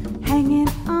 hanging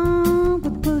on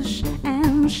the push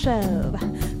and shove.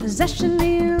 Possession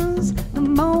is the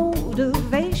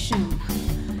motivation,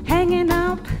 hanging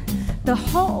up the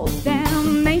whole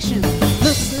damn nation.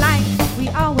 Looks like we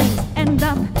always end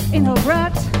up in a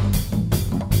rut,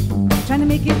 trying to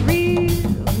make it real,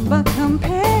 but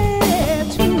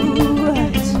compared to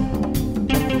what?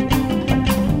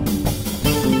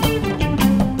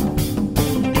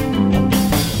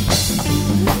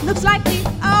 Looks like we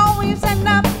always end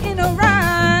up in a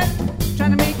rut,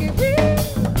 trying to make it real,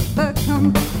 but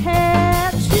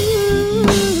compared to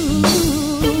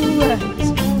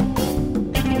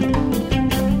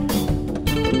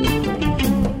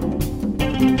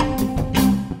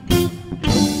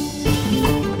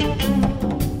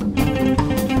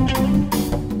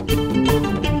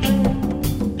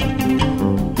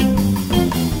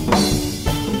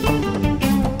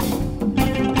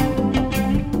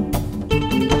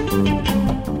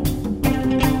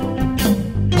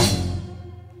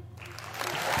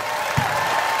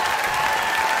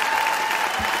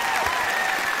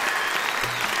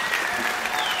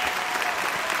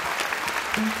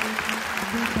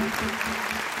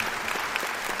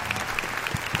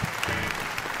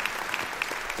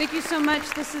Thank you so much.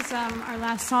 This is our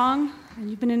last song, and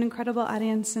you've been an incredible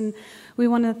audience, and we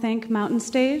want to thank Mountain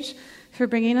Stage for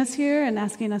bringing us here and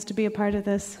asking us to be a part of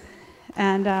this,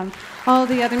 and all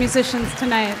the other musicians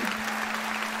tonight.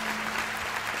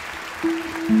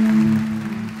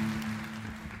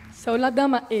 So La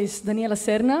Dama is Daniela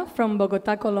Serna from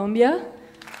Bogotá, Colombia,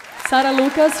 Sara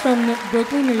Lucas from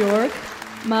Brooklyn, New York,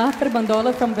 Maher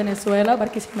Bandola from Venezuela,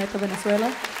 Barquisimeto,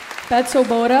 Venezuela, Pat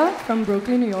Sobora from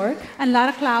Brooklyn, New York, And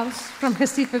Lara Klaus from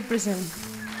Recife, Brazil.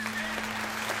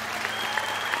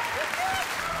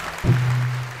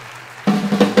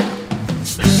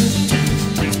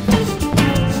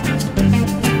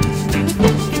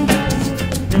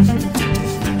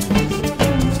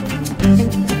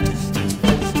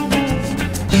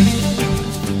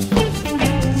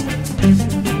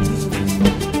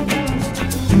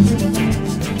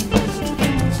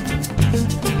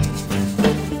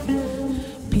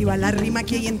 Viva la rima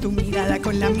que hay en tu mirada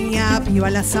con la mía, viva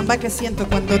la samba que siento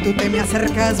cuando tú te me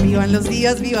acercas, vivan los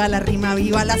días, viva la rima,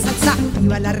 viva la salsa,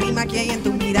 viva la rima que hay en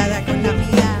tu mirada con la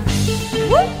mía.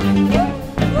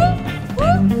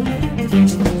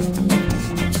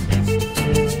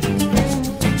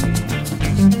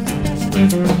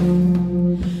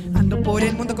 Ando por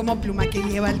el mundo como pluma que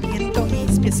lleva el viento,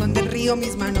 mis pies son del río,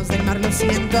 mis manos del mar, lo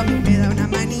siento, a mí me da una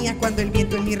manía cuando el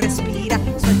viento en mí respira,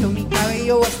 suelto mi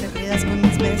cabello, vos te enredas con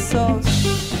mis besos.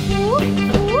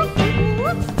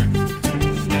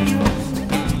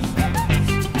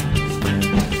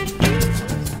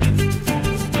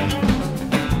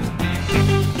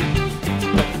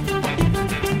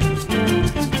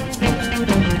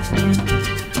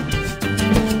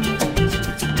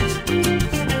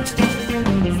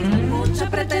 Mucha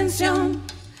pretensión,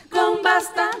 con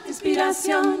bastante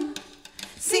inspiración,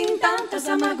 sin tantas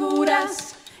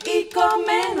amarguras y con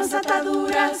menos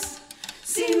ataduras.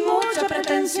 Sin mucha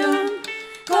pretensión,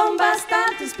 con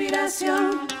bastante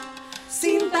inspiración,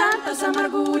 sin tantas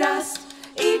amarguras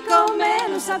y con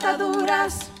menos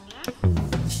ataduras.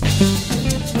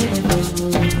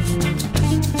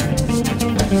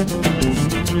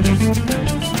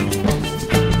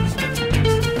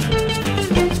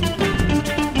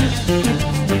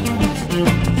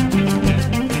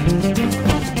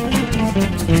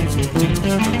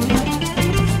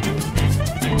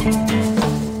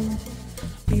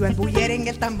 Viva el bullerengue,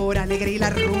 el tambor alegre y la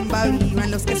rumba,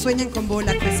 vivan los que sueñan con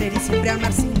volar, crecer y siempre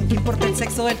amar sin que importe el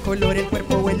sexo, el color, el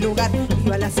cuerpo o el lugar.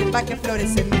 Viva la selva que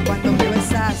florece en mí cuando me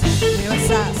besas, me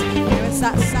besas, me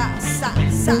besas, sas,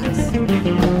 sas, sas.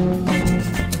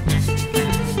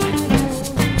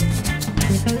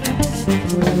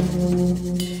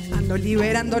 Ando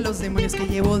liberando los demonios que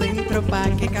llevo dentro pa'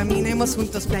 que caminemos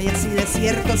juntos playas y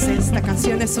desiertos. Esta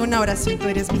canción es una oración, tú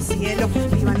eres mi cielo.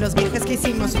 Vivan los viajes que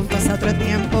hicimos juntos a otro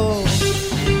tiempo.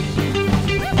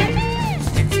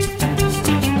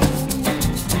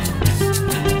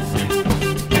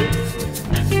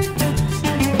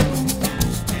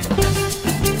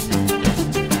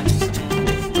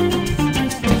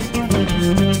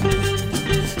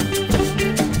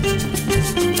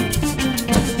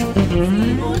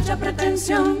 Mucha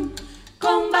pretensión,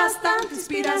 con bastante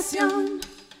inspiración,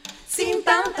 sin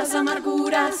tantas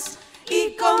amarguras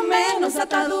y con menos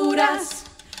ataduras.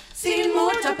 Sin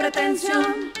mucha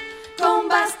pretensión, con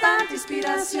bastante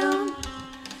inspiración,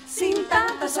 sin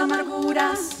tantas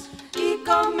amarguras y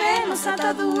con menos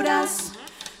ataduras.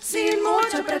 Sin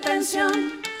mucha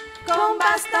pretensión, con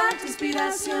bastante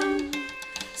inspiración,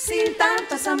 sin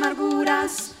tantas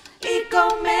amarguras y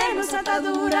con menos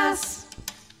ataduras.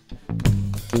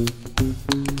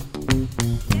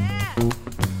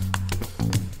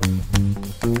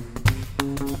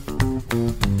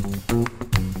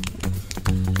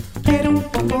 Quiero un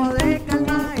poco de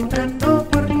calma entrando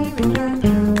por mi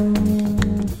ventana.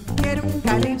 Quiero un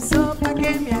calipso pa'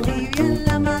 que me alivie en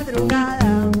la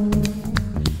madrugada.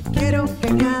 Quiero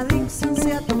que mi adicción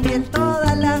sea tu piel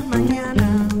todas las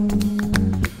mañanas.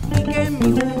 Y que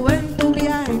mi juventud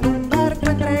viaje en un barco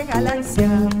entre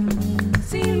galaxias.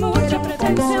 Sin mucha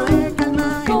pretensión, de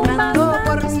calma con entrando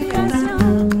por bastante mi ventana.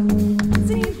 inspiración,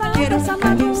 sin Quiero tantas un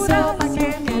calipso amarguras pa' que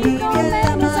me y con alivie en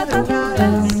la menos madrugada.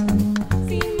 ataduras.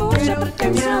 Sin mucha Quiero que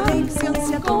mi pretensión, adicción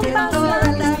sea tu con piel todas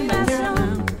bastante las inspiración,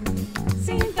 mañanas.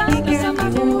 sin Y que tantas mi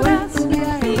amarguras juventud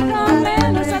viaje y en un con barco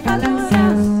menos entre ataduras.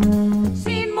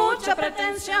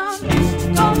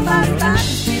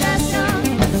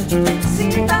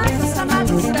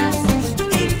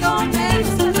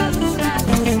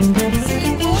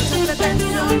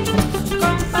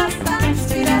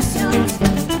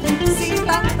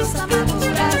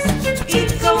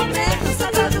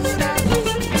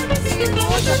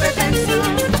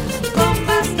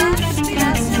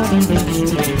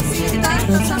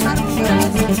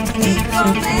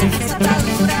 menos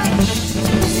ataduras,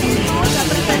 sin mucha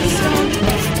pretensión,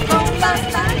 con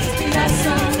bastante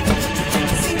inspiración,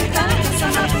 sin tantas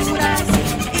amaduras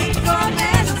y con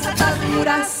menos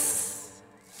ataduras.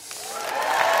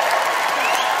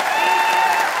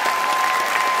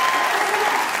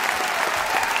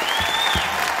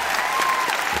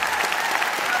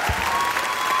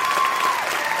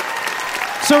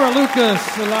 Sarah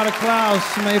Lucas, Elada Klaus,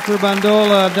 Mayfer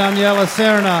Bandola, Daniela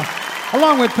Serna,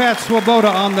 along with Pat Swoboda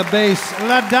on the bass.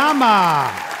 La Dama.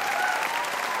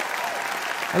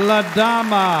 La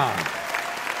Dama.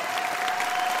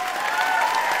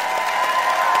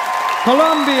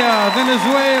 Colombia,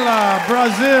 Venezuela,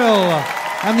 Brazil,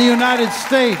 and the United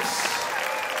States.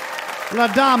 La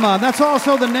Dama. That's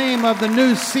also the name of the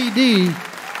new CD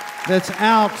that's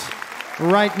out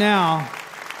right now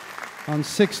on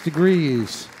 6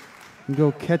 Degrees. You can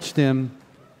go catch them.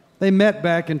 They met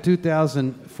back in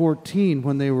 2014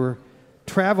 when they were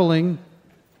traveling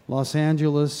Los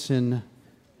Angeles and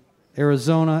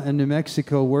Arizona and New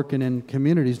Mexico, working in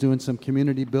communities, doing some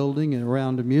community building and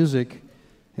around music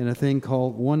in a thing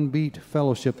called One Beat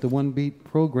Fellowship, the One Beat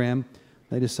program.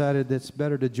 They decided it's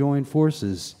better to join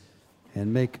forces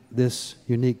and make this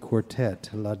unique quartet,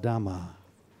 La Dama.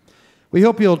 We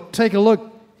hope you'll take a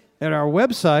look at our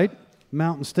website,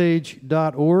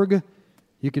 mountainstage.org.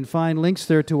 You can find links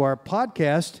there to our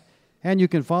podcast, and you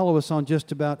can follow us on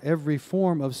just about every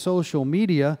form of social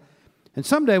media. And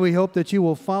someday we hope that you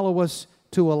will follow us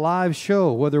to a live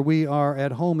show, whether we are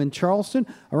at home in Charleston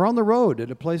or on the road at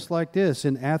a place like this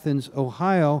in Athens,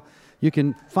 Ohio. You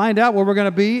can find out where we're going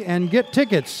to be and get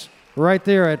tickets right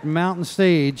there at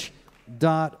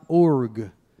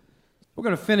mountainstage.org. We're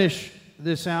going to finish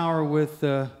this hour with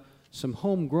some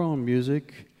homegrown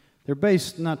music. They're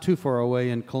based not too far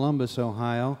away in Columbus,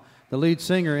 Ohio. The lead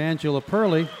singer, Angela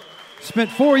Perley,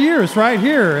 spent 4 years right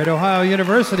here at Ohio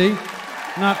University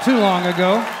not too long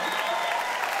ago.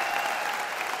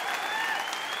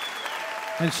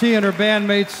 And she and her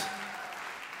bandmates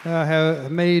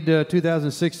have made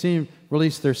 2016,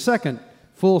 released their second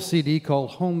full CD called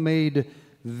Homemade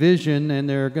Vision, and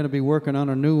they're going to be working on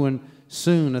a new one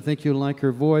soon. I think you'll like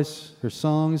her voice, her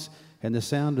songs, and the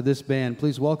sound of this band.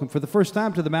 Please welcome for the first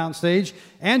time to the Mountain Stage,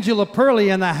 Angela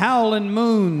Perley and the Howlin'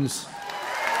 Moons.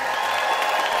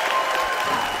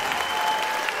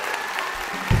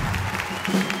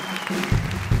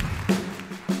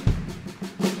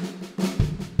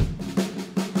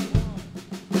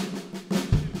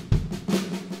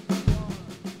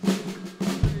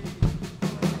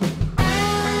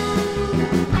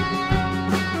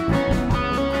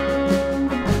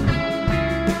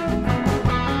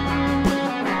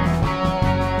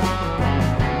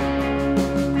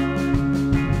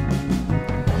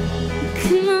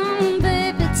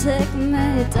 Take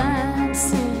me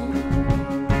dancing.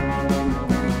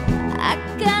 I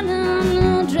got a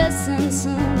new dress and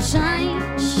some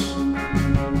change.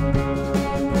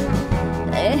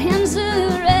 The hands are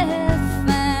rough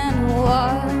and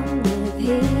warm with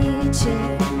heat.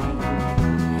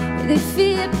 They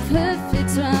fit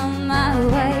perfect round my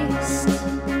waist.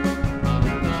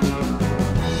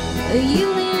 You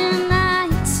and I,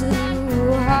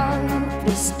 two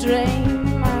hopeless strangers.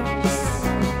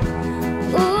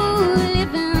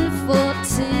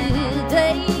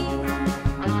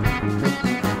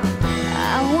 I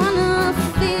wanna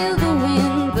feel the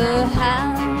wind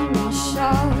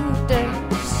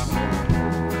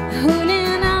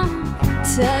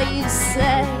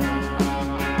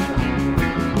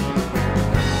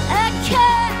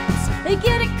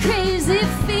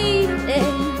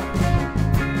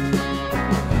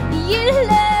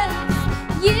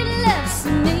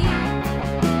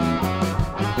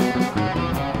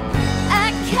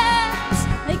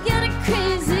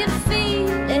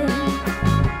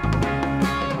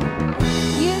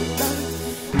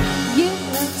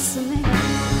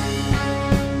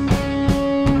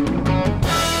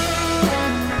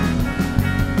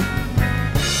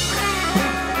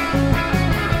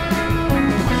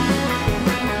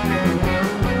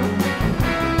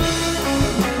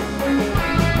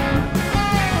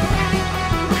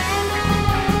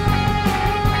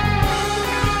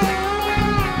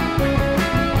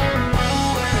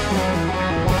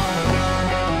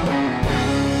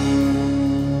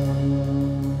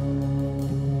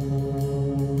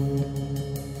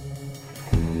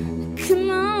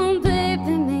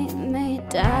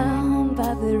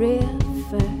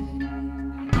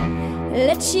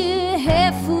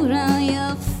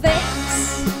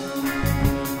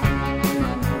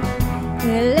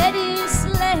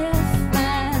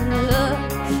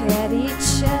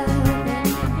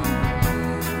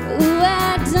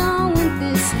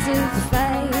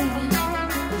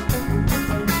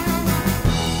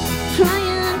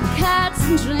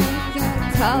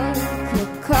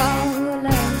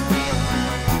Coca-Cola,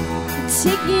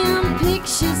 taking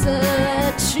pictures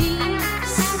of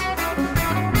trees,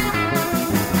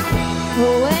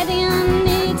 wedding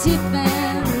native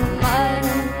and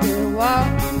muddy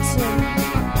water.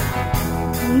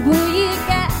 Boy, you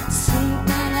got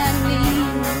something I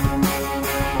need.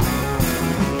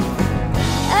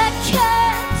 I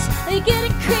can't get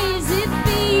a crazy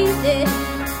feeling.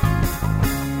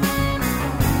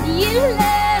 You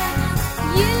love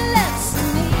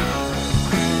me.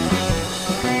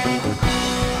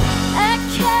 I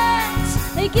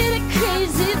can't get a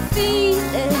crazy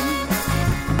feeling.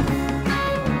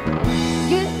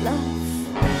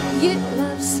 You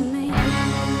loves me,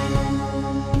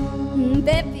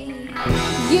 baby.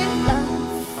 You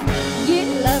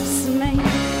loves me.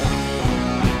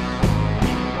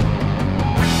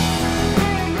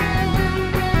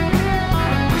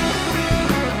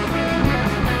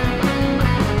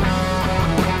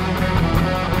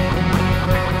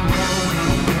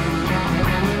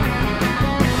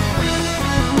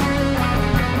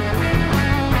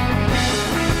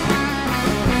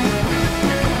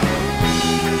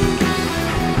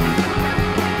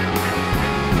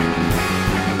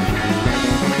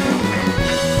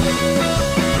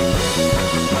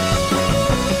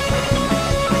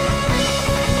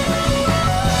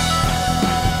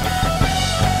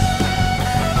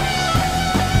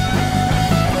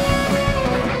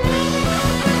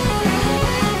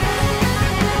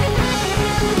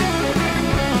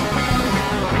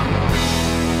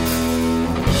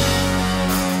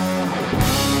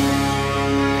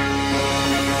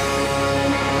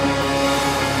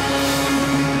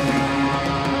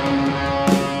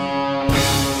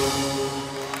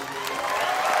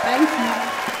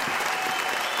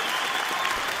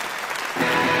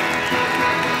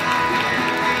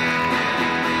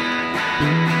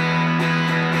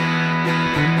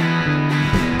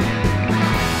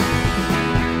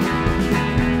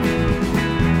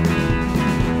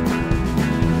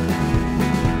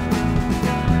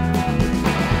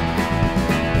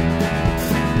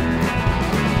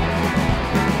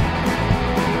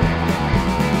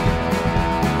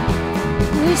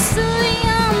 We saw a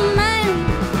young man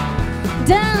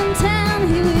downtown.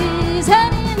 He was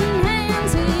holding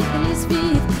hands with his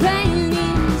big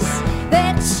cronies.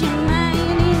 That's your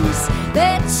mine is,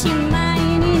 that's your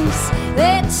mine is,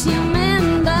 that's your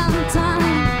man downtown.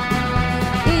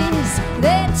 Is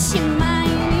that's your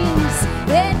mine is,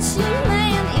 that's your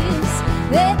man is,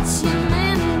 that's your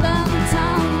man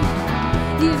downtown.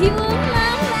 If you were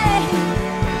my man,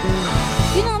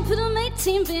 you don't put on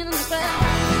 18 pin on the ground.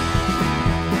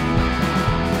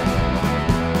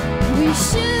 We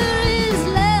sure is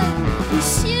love, we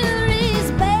sure is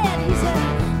bad. He's a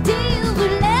deal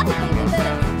with love, baby,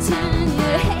 better turn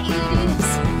your haters.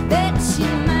 That's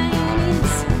your mine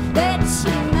is, that's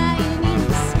your mine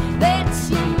is, that's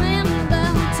your man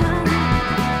downtown.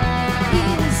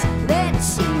 Is that's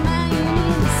your mine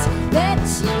is,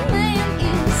 that's your man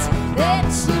is,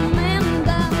 that's your man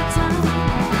downtown.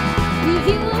 If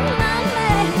you were my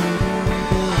man,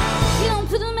 you don't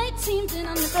put them 18 pin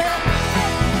on the ground.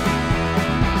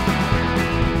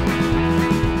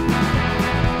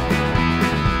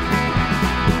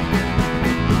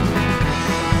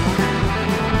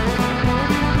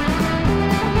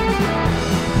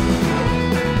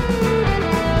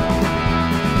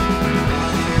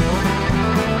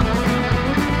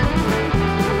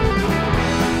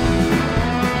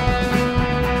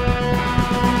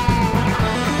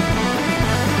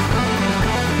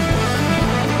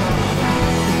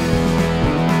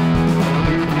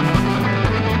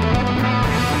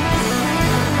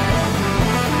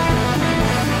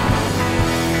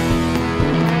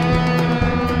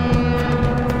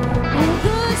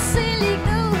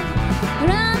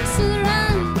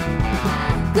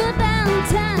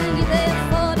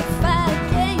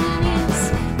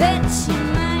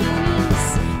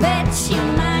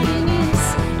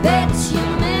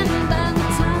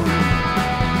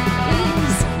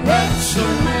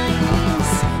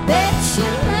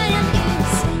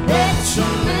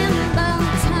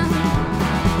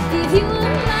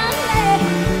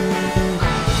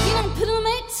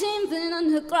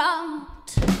 Ground.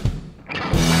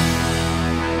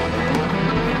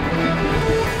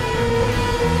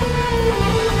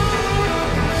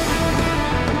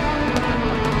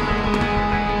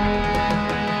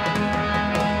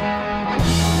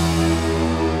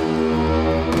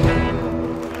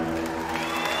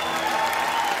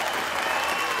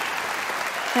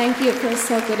 Thank you. It feels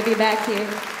so good to be back here.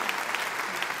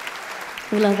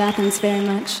 We love Athens very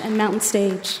much and Mountain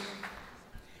Stage.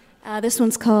 This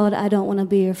one's called I Don't Want to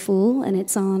Be Your Fool, and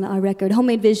it's on our record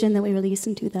Homemade Vision that we released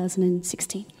in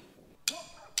 2016.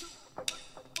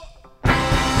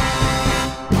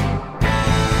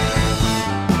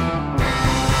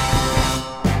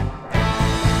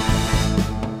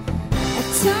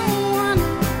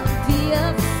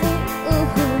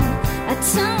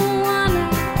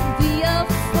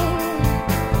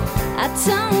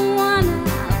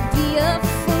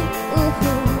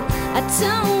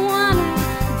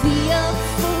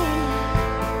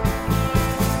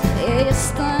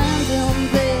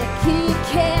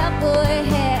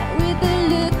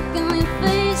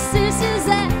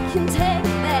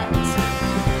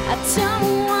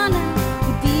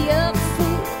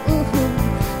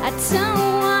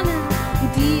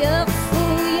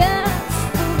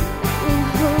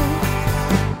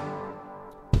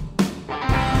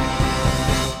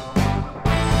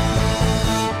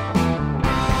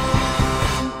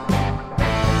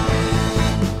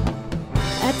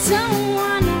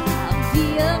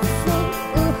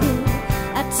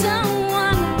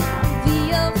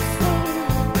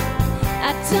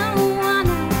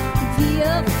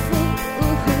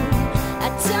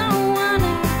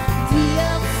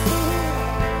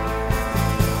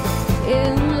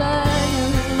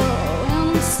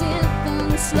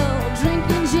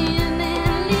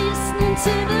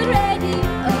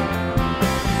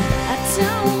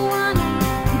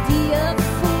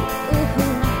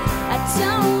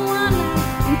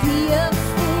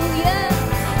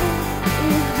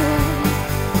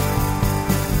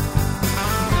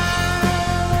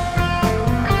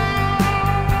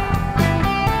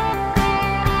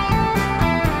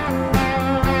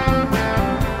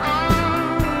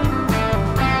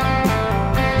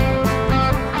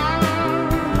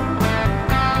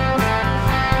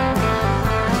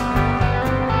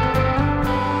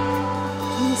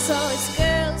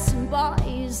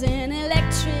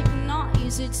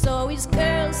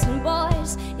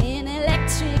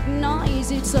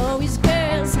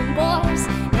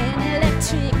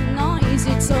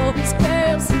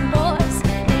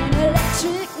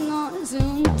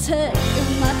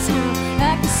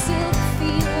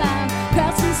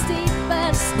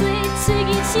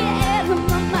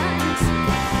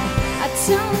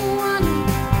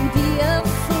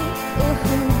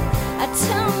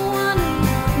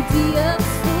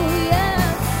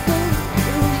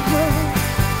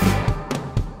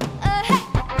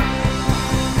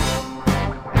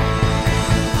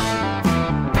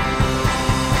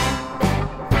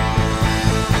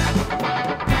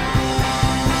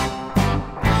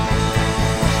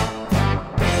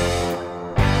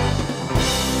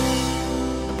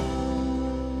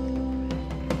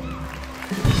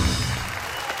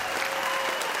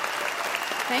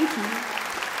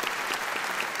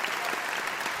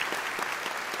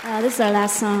 This is our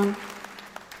last song,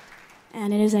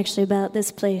 and it is actually about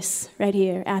this place right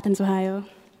here, Athens, Ohio,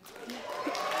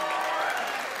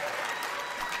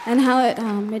 and how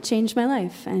it changed my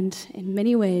life, and in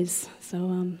many ways.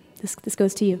 So this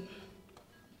goes to you.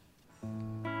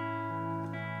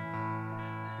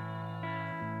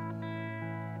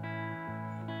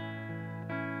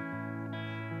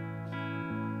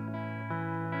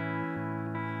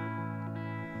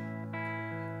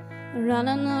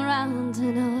 Running around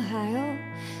in Ohio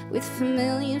with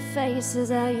familiar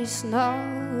faces I used to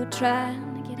know,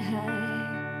 trying to get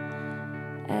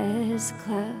high as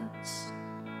clouds.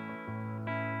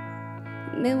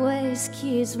 Midway's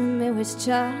kids with Midway's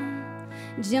charm,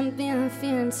 jumping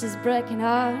fences, breaking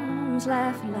arms,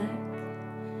 laughing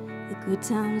like the good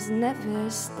times never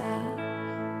stop.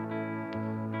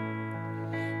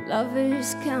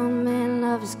 Lovers come and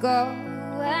lovers go,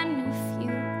 I knew a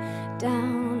few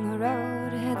down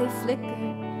road, how they flicker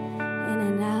in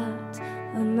and out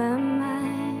of my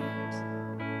mind.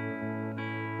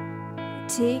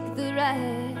 Take the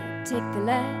right, take the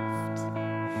left,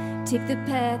 take the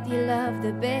path you love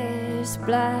the best,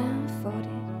 blindfolded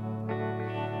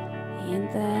in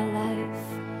their life.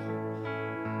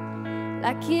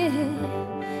 Like a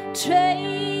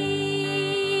train,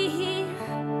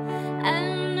 I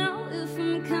know if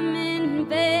I'm coming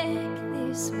back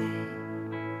this way.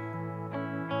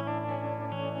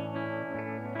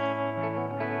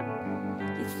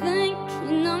 Think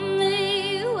you know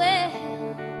me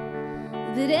well,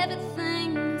 but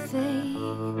everything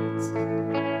fades.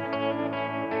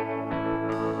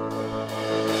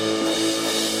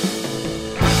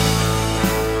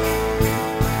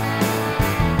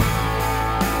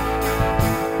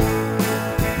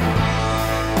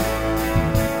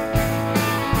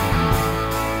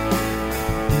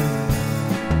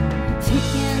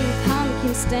 Picking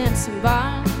pumpkins, dancing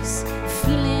bars,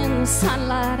 feeling the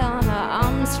sunlight on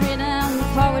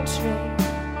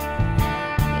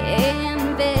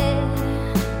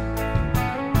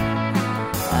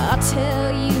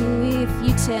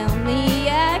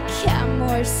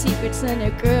secrets and a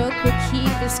girl could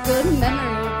keep this good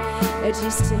memory of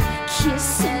just a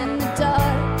kiss in the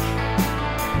dark,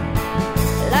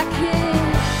 like a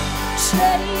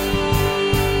train.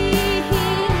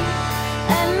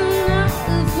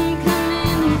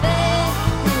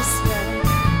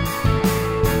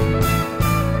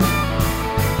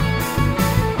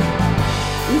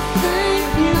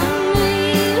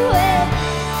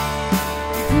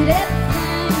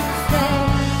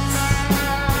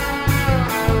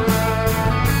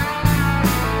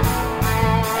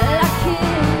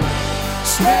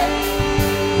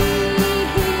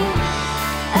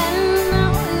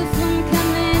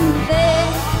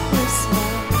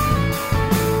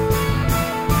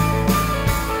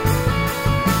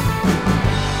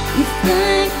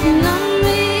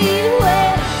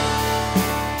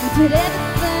 But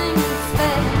everything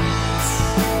fades.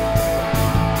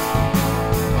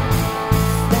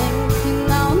 Thinking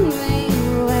on me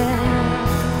well.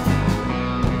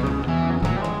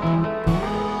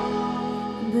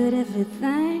 But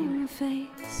everything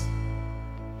fades.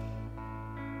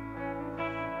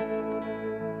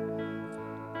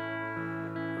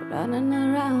 Running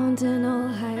around in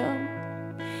Ohio,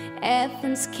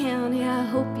 Athens County, I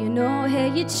hope you know how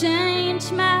you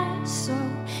changed my soul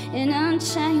and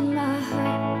unchained my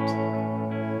heart.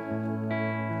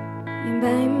 You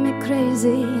made me crazy,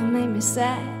 you made me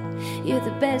sad. You're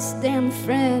the best damn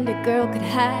friend a girl could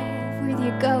have, with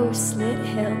your ghost-lit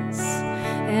hills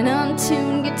and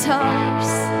untuned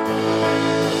guitars,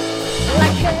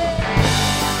 like a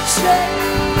train.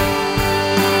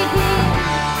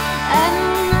 I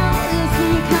don't know if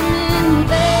I'm coming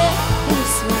back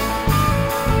this way.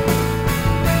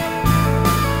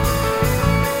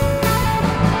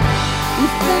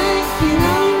 You're thinking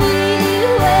on me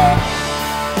well,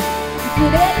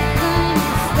 but everything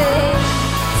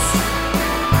fades.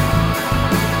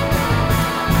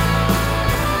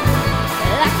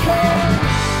 Like a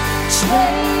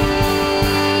train.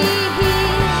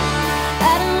 I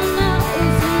don't know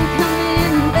if I'm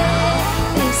coming back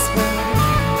this way.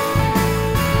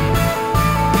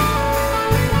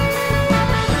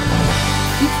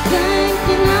 You're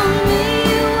thinking on me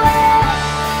well,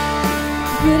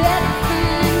 but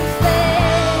everything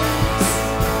fades.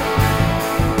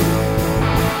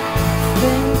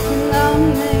 Thinking on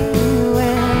me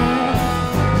well,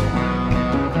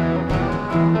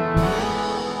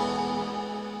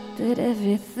 but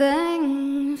everything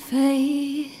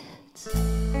fades.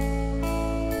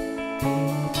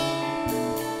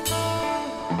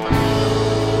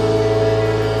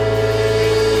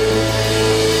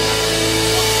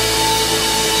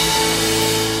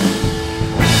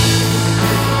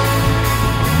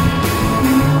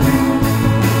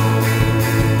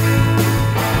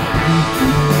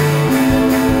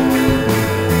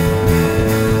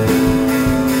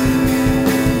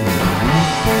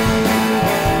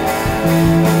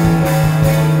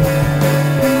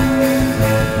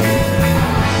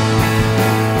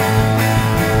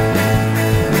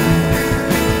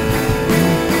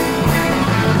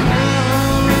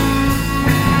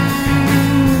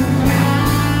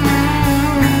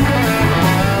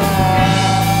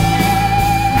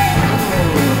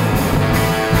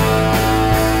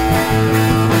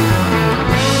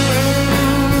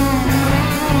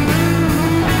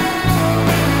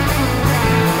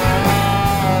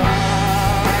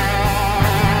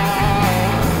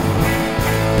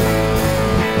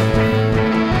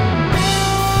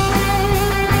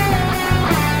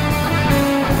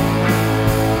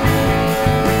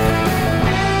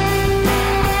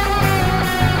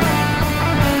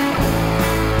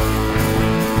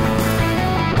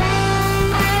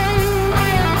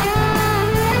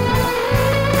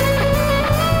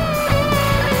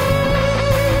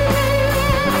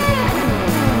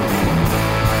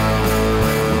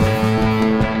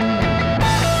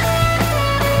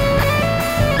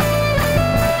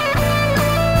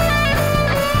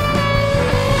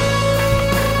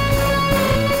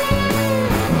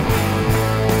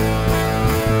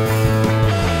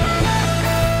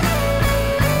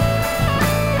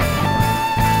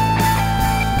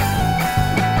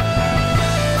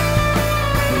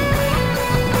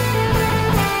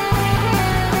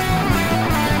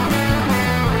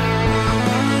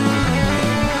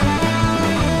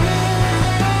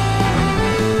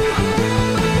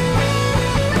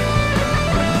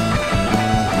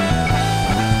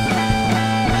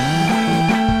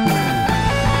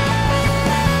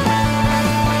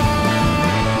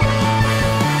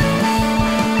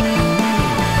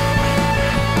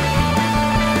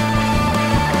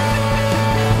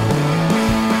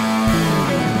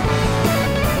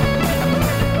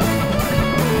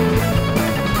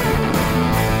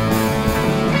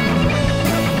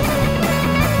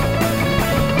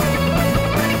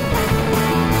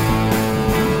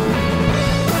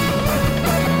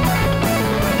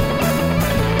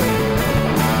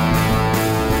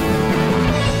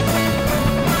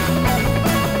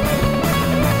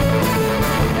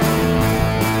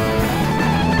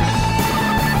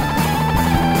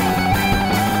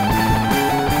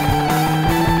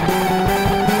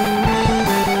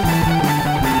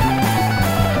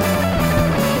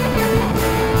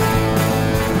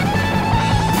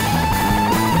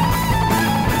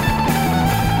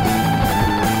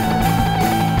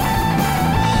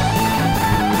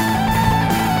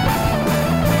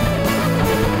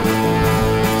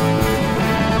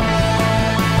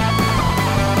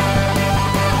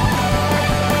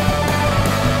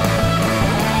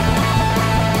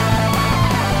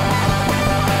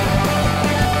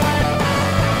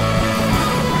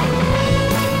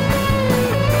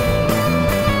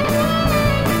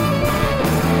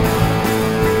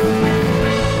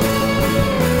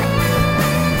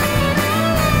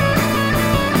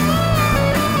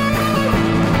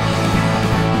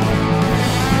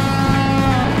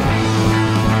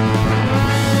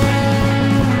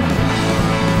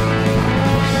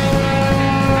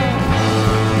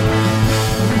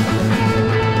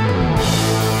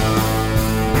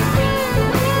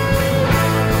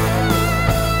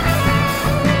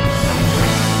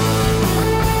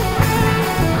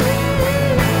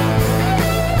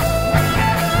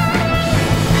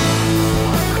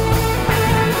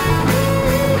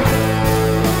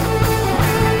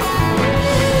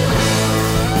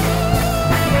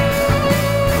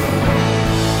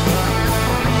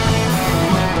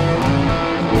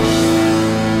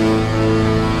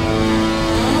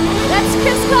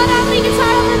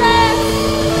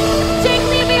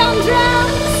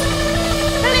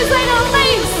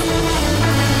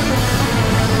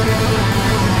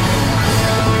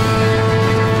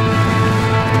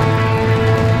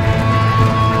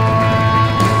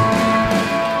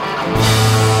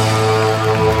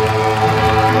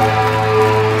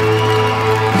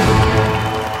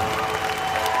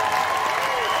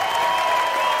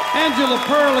 Angela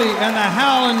Perley and the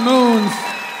Howlin' Moons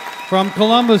from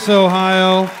Columbus,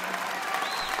 Ohio.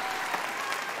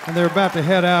 And they're about to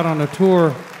head out on a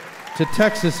tour to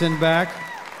Texas and back.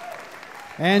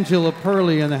 Angela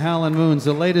Perley and the Howlin' Moons.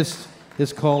 The latest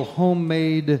is called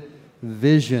Homemade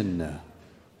Vision.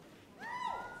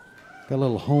 Got a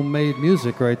little homemade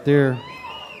music right there.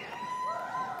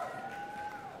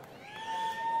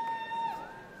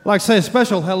 I'd like to say a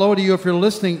special hello to you if you're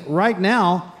listening right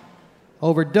now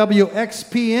over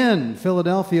WXPN,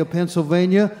 Philadelphia,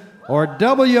 Pennsylvania, or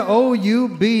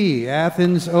WOUB,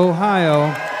 Athens,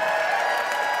 Ohio.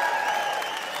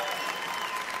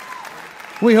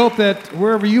 We hope that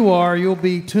wherever you are, you'll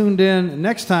be tuned in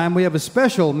next time. We have a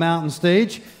special Mountain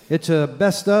Stage. It's a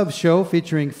best of show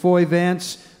featuring Foy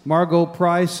Vance, Margot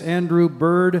Price, Andrew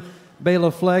Bird, Bela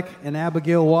Fleck, and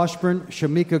Abigail Washburn,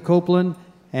 Shamika Copeland,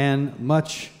 and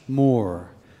much more.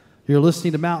 You're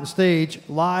listening to Mountain Stage,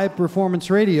 live performance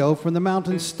radio from the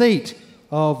Mountain State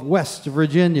of West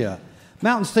Virginia.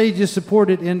 Mountain Stage is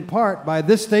supported in part by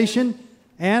this station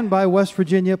and by West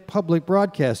Virginia Public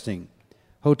Broadcasting.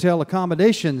 Hotel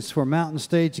accommodations for Mountain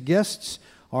Stage guests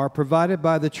are provided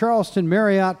by the Charleston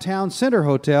Marriott Town Center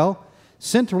Hotel,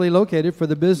 centrally located for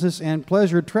the business and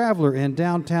pleasure traveler in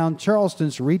downtown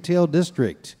Charleston's retail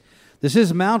district. This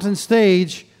is Mountain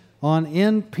Stage on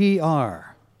NPR.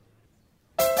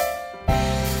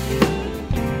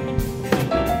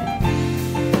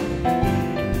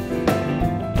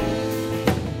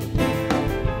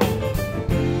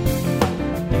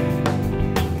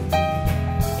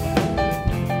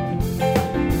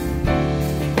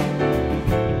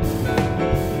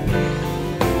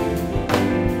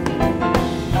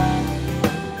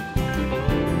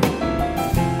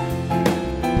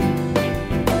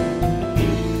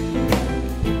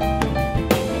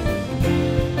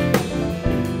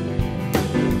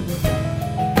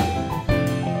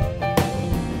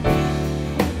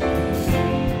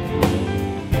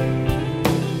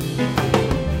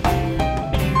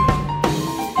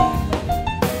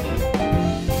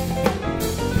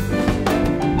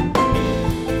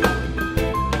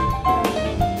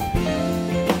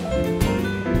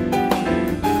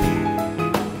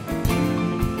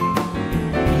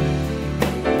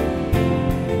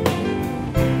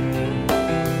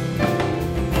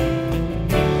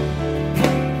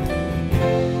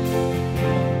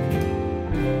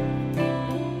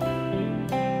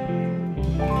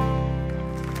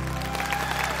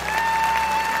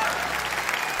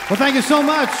 Well, thank you so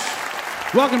much.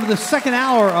 Welcome to the second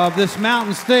hour of this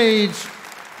Mountain Stage,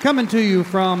 coming to you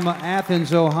from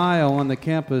Athens, Ohio, on the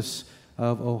campus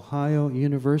of Ohio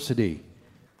University.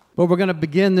 But we're going to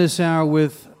begin this hour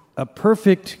with a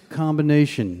perfect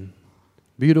combination.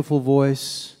 Beautiful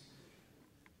voice,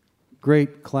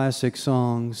 great classic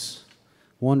songs,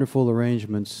 wonderful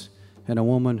arrangements, and a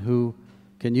woman who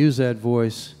can use that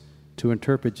voice to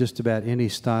interpret just about any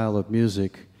style of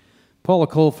music. Paula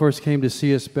Cole first came to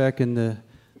see us back in the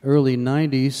early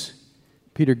 90s.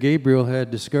 Peter Gabriel had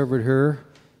discovered her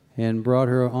and brought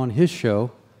her on his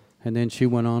show, and then she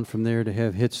went on from there to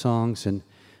have hit songs, and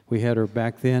we had her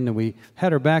back then, and we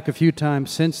had her back a few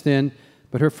times since then,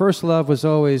 but her first love was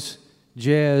always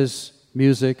jazz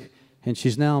music, and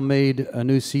she's now made a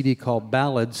new CD called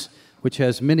Ballads, which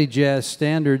has many jazz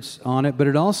standards on it, but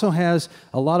it also has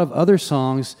a lot of other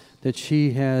songs that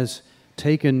she has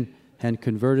taken and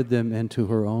converted them into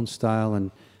her own style.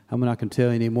 And I'm not going to tell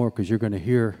you anymore because you're going to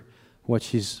hear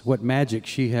what magic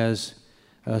she has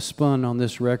spun on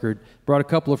this record. Brought a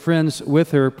couple of friends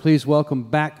with her. Please welcome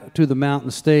back to the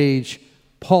Mountain Stage,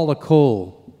 Paula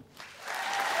Cole.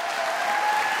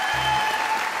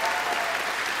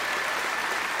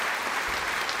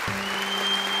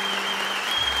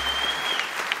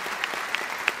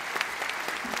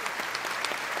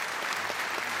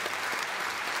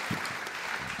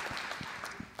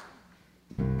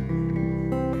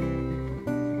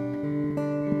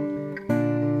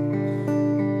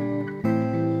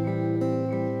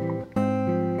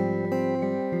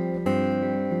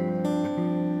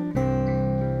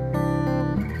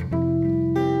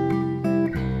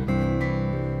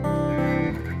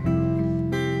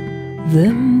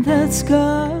 Them that's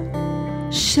got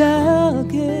shall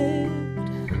get,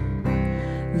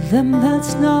 them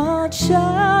that's not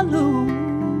shall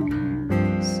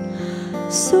lose.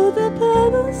 So the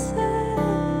Bible said,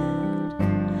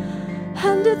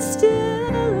 and it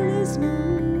still is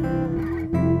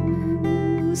news.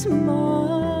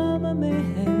 Mama may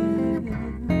have,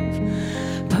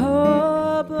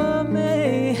 Papa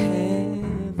may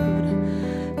have,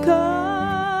 but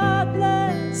God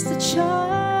bless the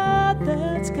child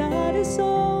that's got his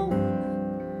own,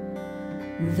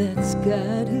 that's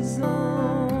got his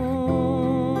own.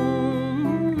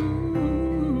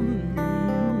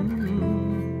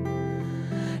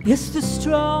 Yes, the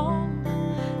strong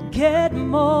get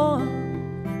more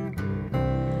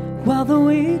while the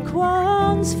weak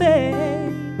ones fade.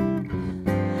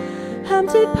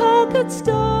 Empty pockets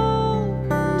don't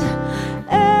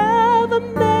ever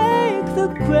make the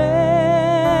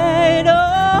great.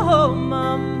 Oh,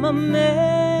 Mama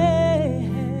may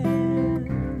have,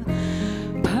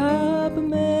 Papa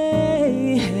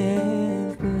may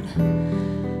have, but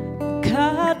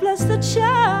God bless the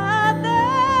child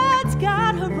that's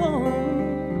got her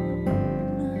own,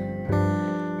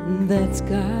 that's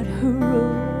got her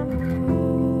own.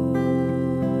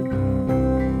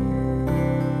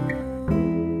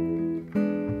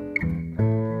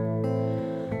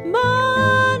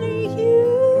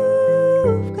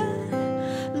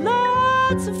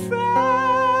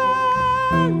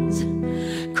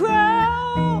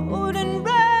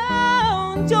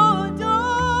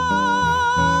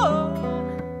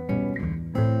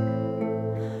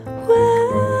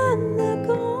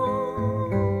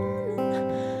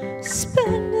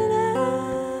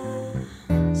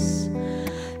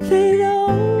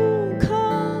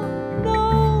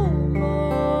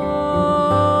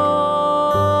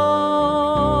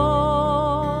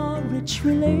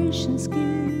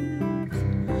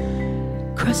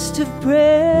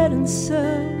 Bread and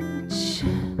such,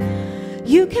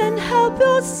 you can help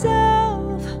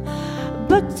yourself,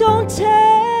 but don't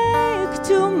take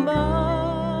too much.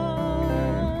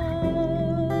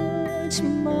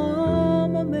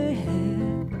 Mama may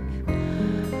have,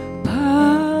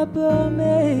 Papa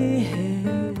may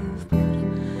have,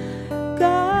 but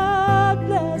God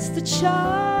bless the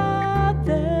child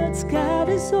that's got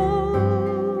his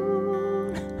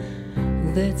own,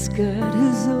 that's got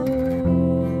his own.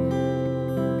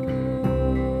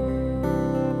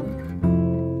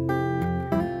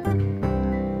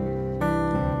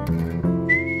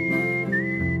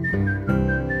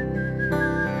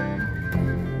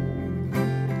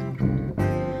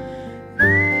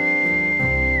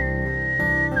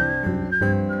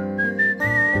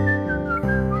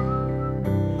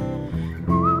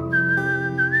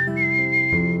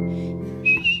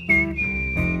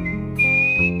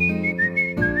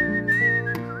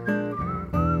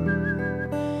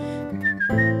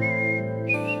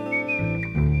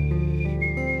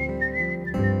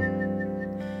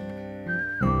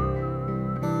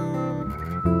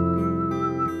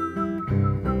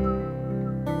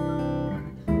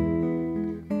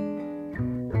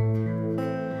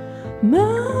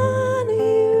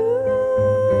 Money,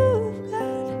 you've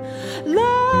got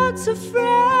lots of friends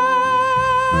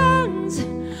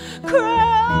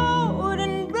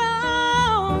crowding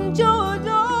round your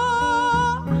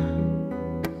door.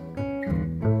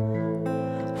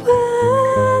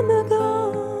 When they're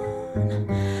gone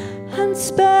and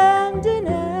spending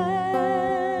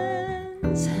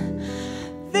ends,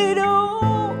 they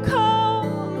don't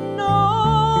come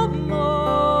no more.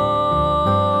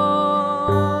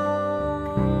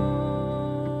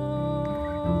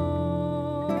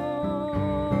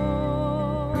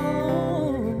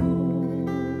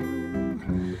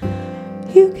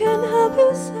 You can help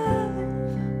yourself,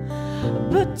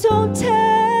 but don't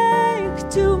take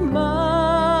too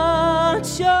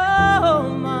much. Oh,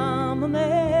 Mama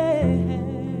may have,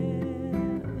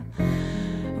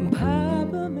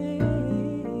 Papa may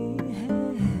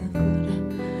have,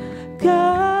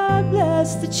 God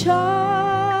bless the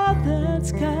child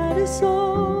that's got his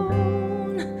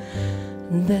own,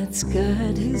 that's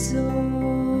got his own.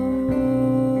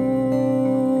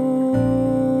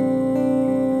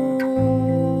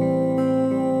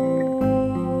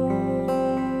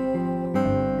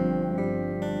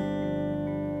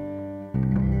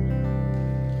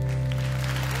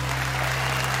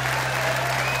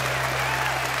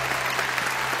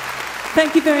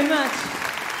 Thank you very much.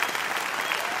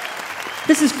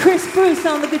 This is Chris Bruce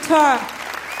on the guitar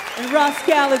and Ross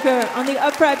Gallagher on the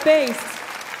upright bass.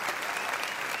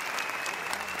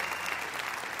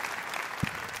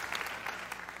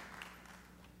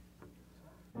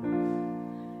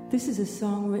 This is a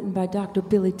song written by Dr.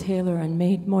 Billy Taylor and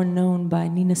made more known by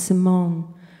Nina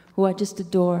Simone, who I just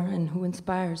adore and who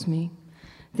inspires me.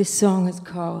 This song is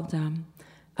called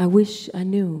I Wish I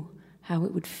Knew How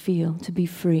It Would Feel to Be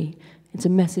Free. It's a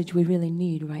message we really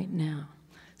need right now.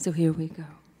 So here we go.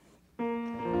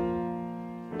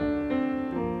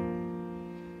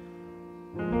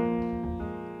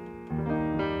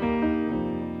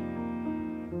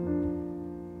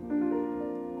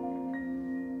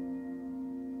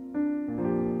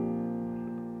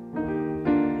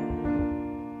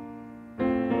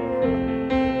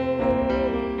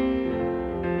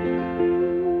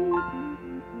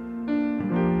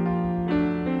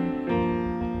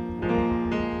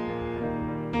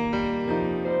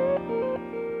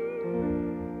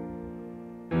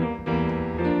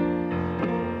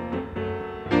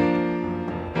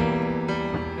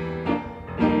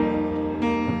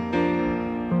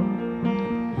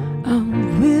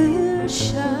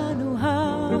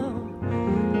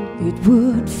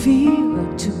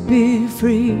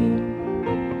 free.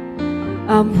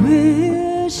 I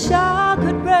wish I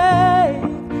could break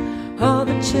all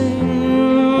the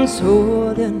chains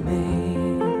holding me.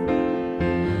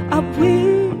 I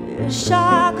wish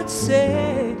I could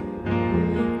say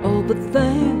all the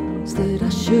things that I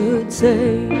should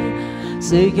say.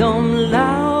 Say them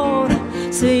loud,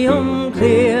 say them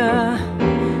clear,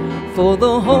 for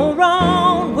the whole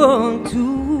round world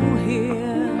to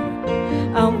hear.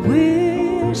 I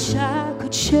wish I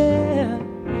could share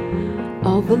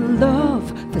all the love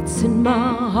that's in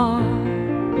my heart.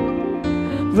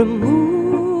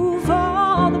 Remove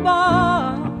all the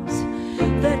bars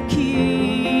that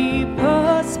keep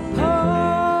us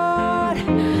apart.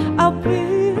 I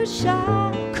wish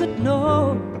I could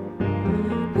know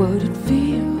what it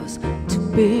feels to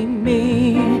be me.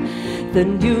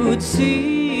 Then you'd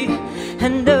see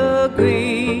and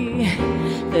agree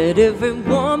that every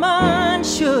woman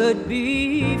should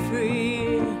be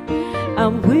free. I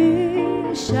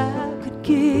wish I could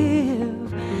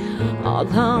give all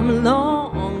I'm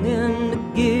longing to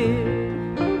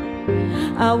give.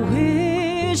 I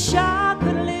wish I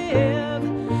could live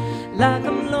like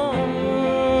I'm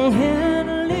longing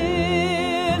to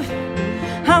live.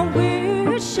 I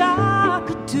wish I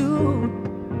could do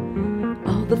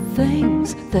all the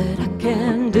things that I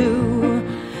can do,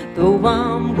 though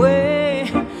I'm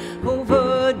way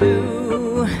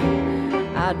overdue.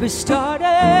 I'd be starting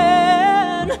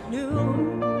anew.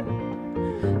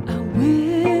 I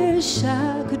wish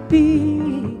I could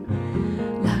be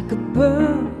like a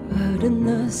bird in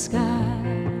the sky.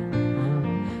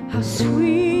 How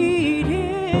sweet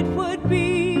it would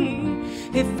be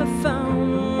if I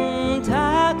found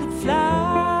I could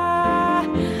fly.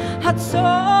 I'd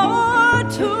soar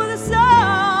to the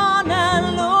sun and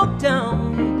look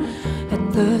down at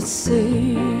the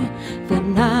sea.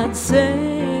 Then I'd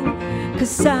sing,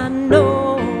 'cause I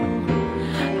know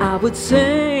I would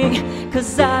sing,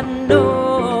 'cause I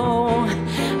know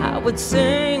I would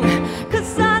sing,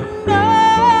 'cause I know.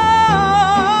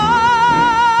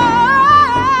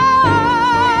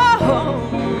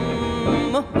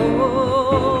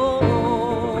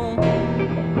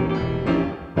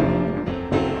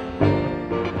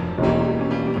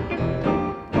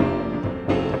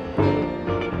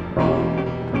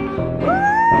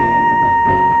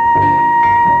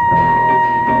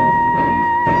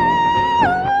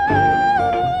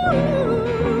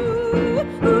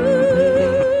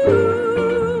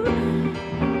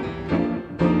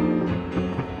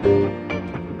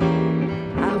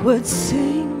 Would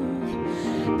sing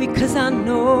because I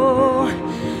know,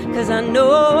 'cause I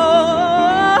know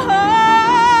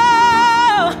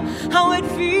how it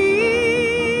feels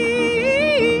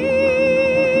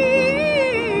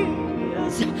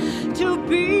to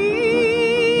be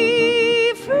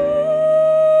free.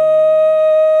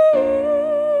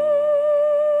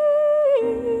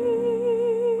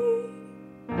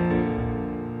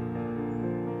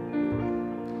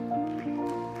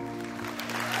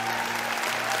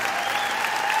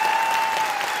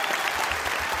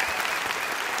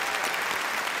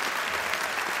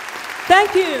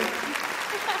 Thank you.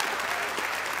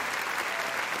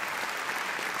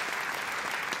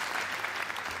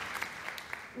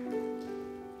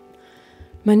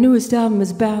 My newest album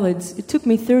is Ballads. It took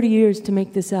me 30 years to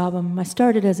make this album. I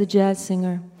started as a jazz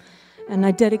singer, and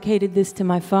I dedicated this to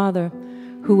my father,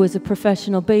 who was a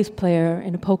professional bass player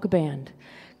in a polka band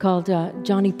called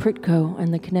Johnny Pritko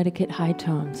and the Connecticut High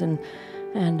Tones. And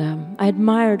I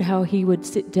admired how he would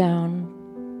sit down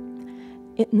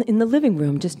in the living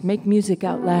room, just make music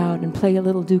out loud and play a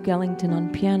little Duke Ellington on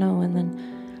piano and then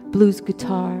blues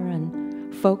guitar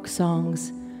and folk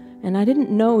songs. And I didn't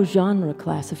know genre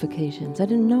classifications. I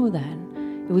didn't know that.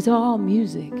 It was all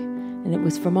music, and it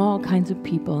was from all kinds of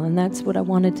people. And that's what I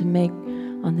wanted to make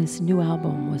on this new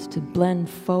album, was to blend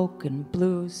folk and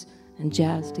blues and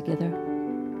jazz together.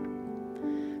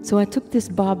 So I took this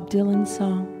Bob Dylan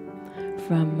song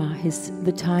from his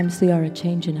The Times They Are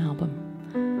A-Changin' album.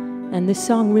 And this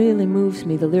song really moves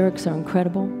me. The lyrics are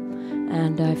incredible,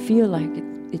 and I feel like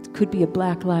it could be a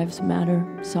Black Lives Matter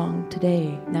song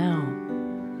today, now.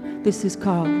 This is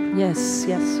called Yes,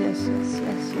 Yes, Yes, Yes,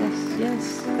 Yes, Yes,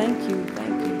 Yes. Thank you,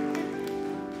 thank you.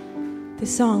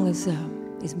 This song is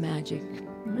magic,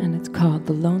 and it's called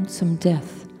The Lonesome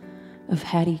Death of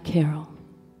Hattie Carroll.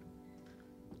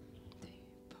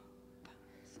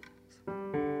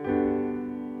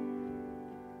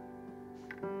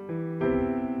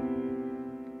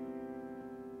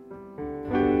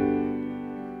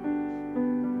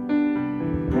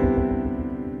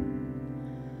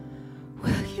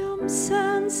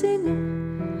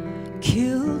 Singer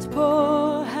killed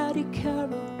poor Hattie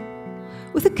Carroll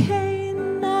with a cane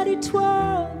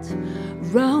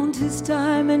around his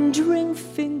diamond ring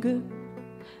finger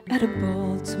at a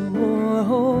Baltimore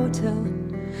hotel.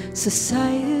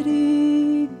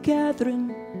 Society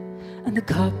gathering, and the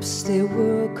cops they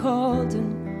were called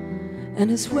in, and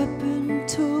his weapon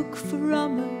took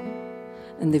from him,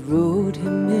 and they rode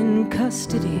him in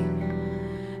custody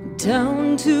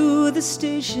down to the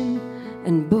station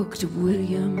and booked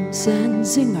Williams and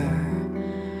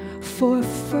Zinger for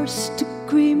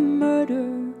first-degree murder.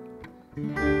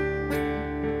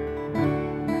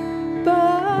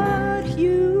 But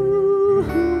you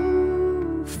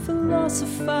who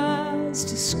philosophize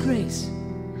disgrace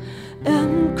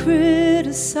and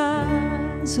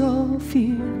criticize all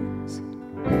fears,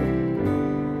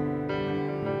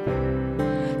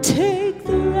 take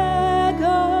the rag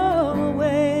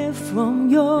away from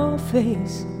your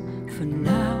face, for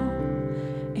now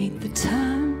ain't the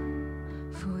time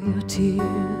for your tears.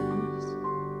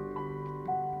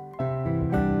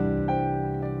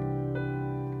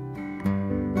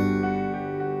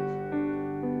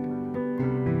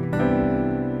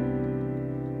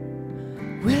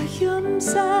 William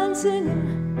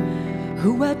Sansinger,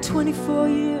 who at 24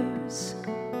 years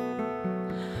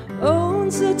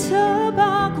owns a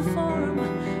tobacco farm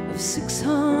of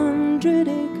 600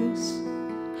 acres,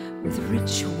 with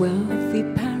rich, wealthy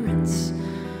parents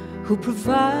who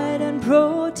provide and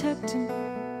protect him,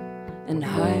 and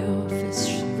high office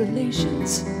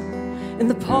relations in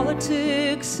the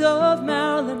politics of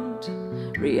Maryland,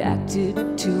 reacted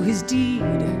to his deed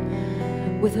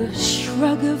with a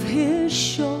shrug of his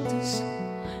shoulders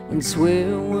and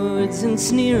swear words and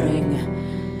sneering,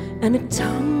 and a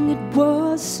tongue it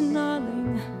was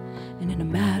snarling, and in a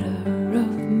matter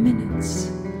of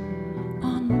minutes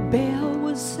on bail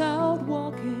was out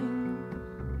walking.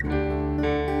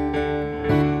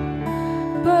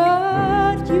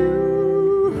 But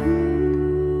you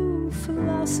who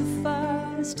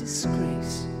philosophize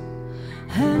disgrace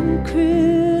and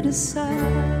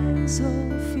criticize all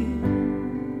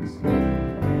fears,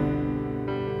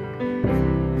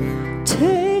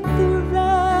 take the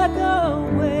rag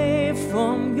away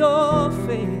from your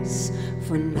face,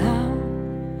 for now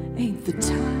ain't the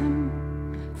time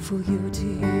for your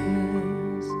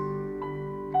tears.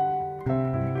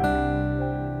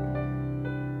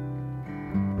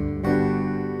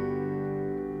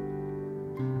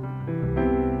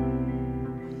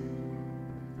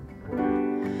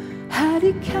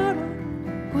 Hattie Carroll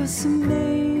was a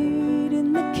maid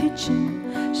in the kitchen.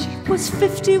 She was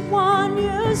 51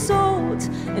 years old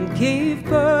and gave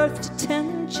birth to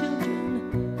 10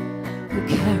 children, who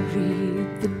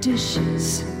carried the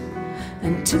dishes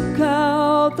and took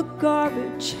out the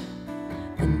garbage,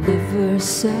 and never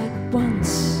sat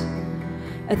once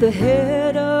at the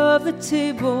head of the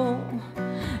table,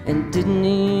 and didn't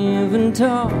even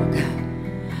talk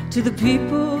to the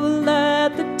people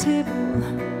at the table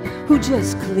who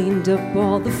just cleaned up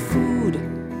all the food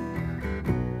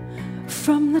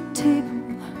from the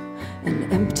table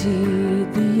and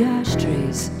emptied the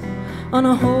ashtrays on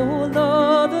a whole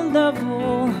other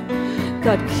level.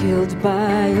 Got killed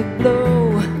by a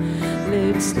blow,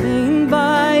 laid slain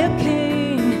by a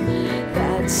cane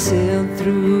that sailed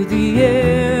through the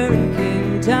air and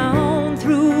came down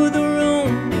through the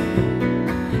room,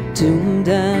 doomed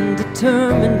and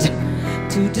determined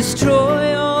to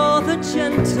destroy all the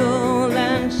gentle,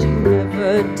 and she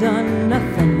never done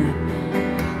nothing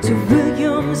to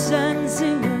Williams and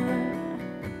Zinger.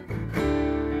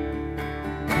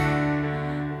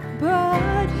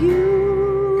 But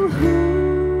you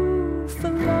who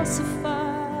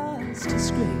philosophize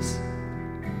disgrace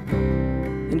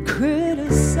and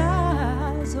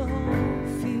criticize all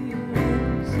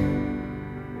fears,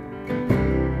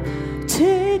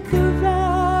 take the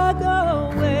rag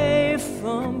away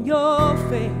from your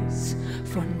face,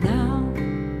 for now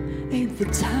ain't the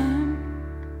time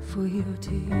for your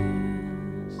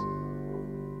tears.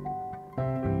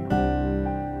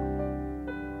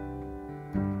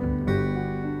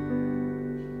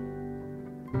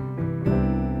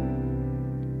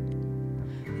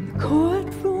 In the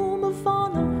courtroom of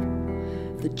honor,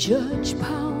 the judge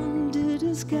pounded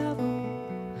his gavel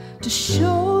to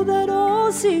show that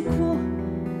all's equal,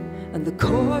 and the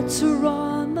courts are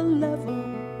on the level,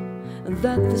 and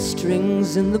that the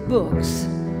strings in the books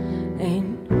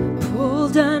ain't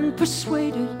pulled and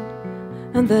persuaded,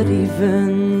 and that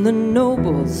even the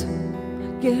nobles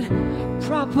get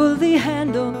properly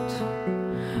handled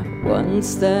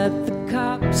once that the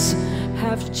cops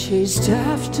have chased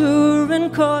after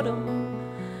and caught 'em,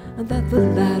 and that the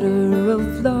ladder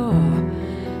of law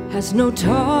has no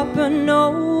top and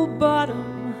no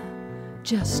bottom,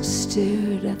 just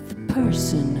stared at the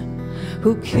person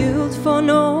who killed for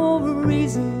no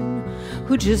reason,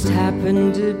 who just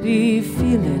happened to be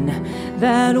feeling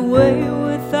that way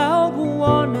without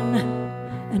warning.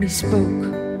 And he spoke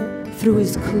through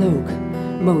his cloak,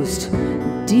 most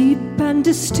deep and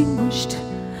distinguished,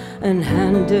 and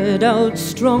handed out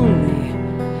strongly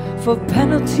for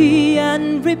penalty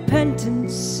and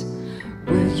repentance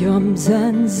William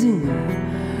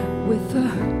Zanzinger with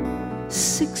a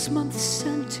 6-month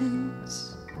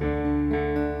sentence.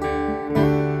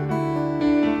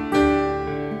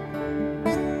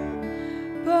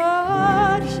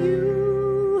 But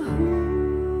you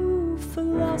who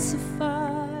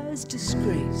philosophize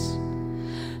disgrace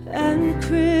and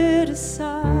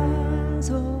criticize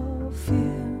all fears,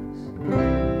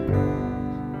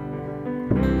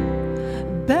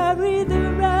 bury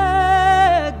the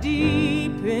rag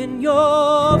deep in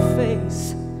your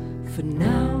face, for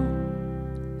now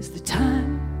is the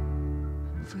time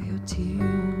for your tears.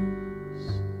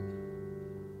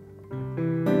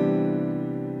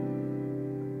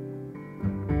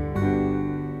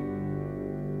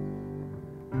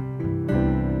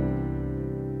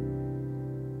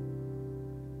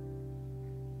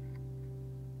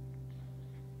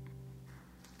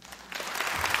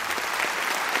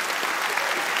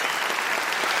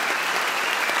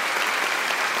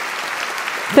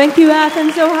 Thank you,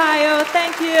 Athens, Ohio.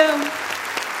 Thank you.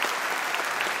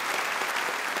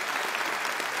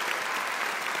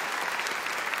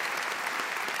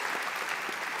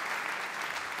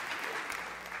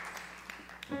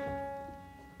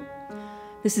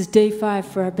 This is day 5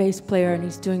 for our bass player, and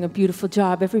he's doing a beautiful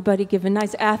job. Everybody give a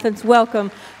nice Athens welcome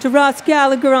to Ross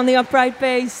Gallagher on the upright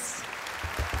bass.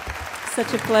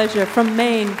 Such a pleasure, from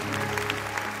Maine.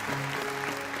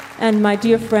 And my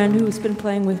dear friend who has been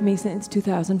playing with me since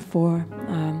 2004.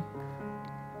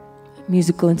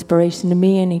 Musical inspiration to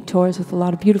me, and he tours with a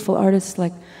lot of beautiful artists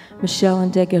like Michelle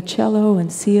Ndegeocello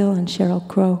and Seal and Sheryl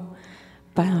Crow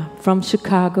from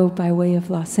Chicago by way of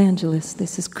Los Angeles.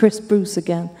 This is Chris Bruce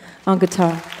again on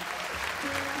guitar.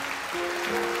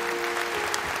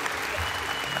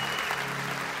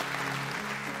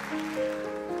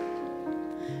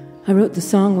 I wrote the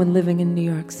song when living in New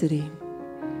York City.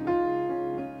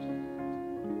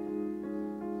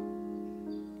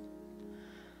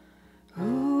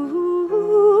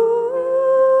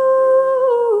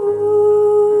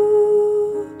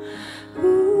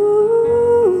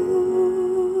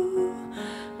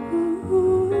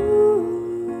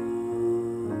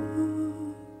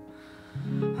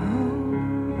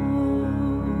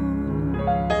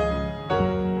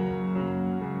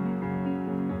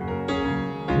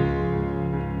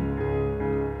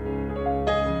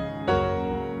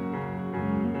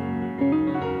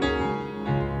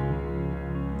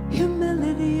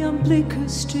 Bleecker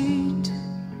Street,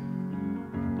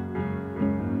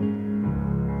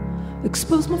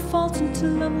 expose my faults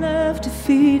until I'm left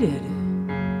defeated.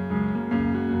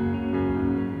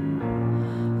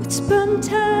 It's been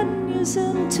 10 years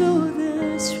into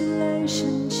this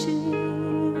relationship.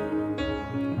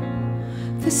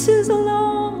 This is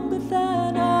longer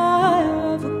than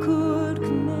I ever could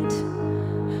commit,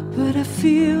 but I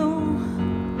feel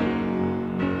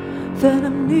that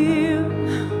I'm near.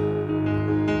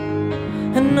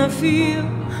 And I feel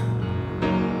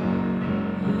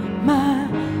my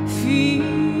fear.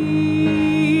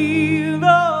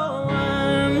 Oh,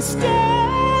 I'm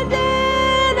standing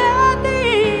at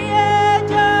the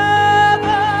edge of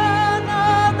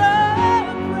another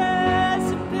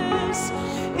precipice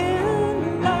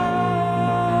in life.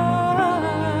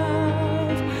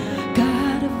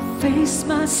 Gotta face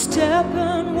my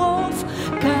stubborn wolf.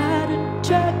 Gotta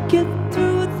drag it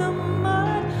through the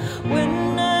mud.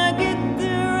 When I get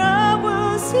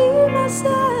see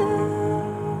myself,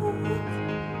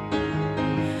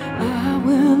 I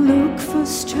will look for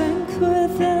strength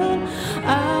within.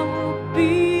 I will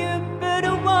be a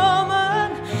better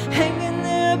woman. Hang in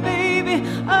there, baby.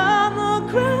 I'm a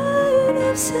grain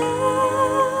of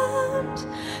sand,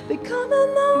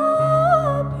 becoming a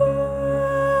pearl.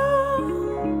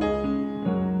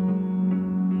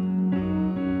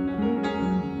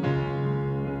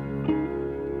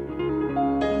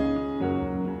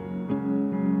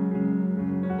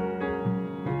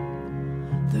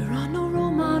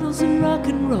 In rock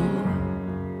and roll,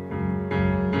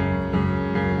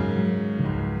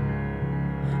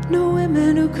 no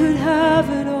women who could have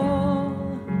it all.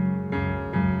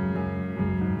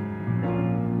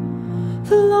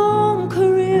 The long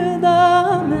career,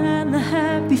 the man, the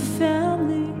happy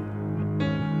family,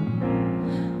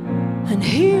 and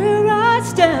here I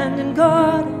stand and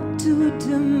God to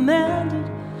demand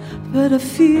it, but I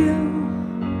feel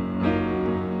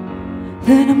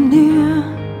that I'm near,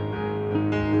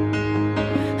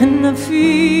 and I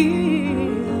feel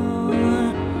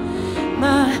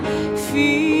my fear.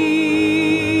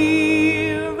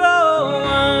 Oh,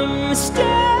 I'm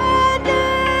standing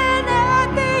at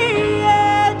the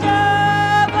edge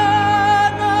of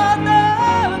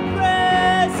another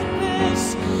precipice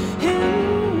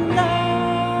in life.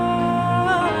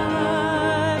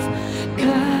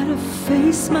 Gotta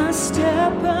face my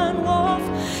step-on wolf,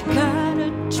 gotta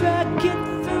track it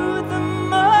through the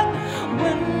mud.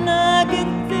 When I get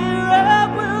there, I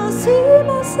will see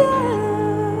myself.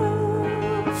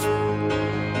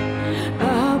 I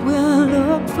will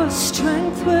look for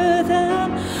strength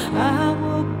within. I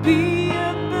will be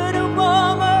a better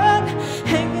woman,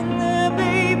 hanging there,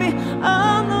 baby,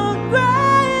 on the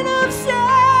grain of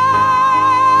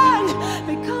sand,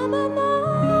 becoming a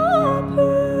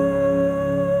pearl.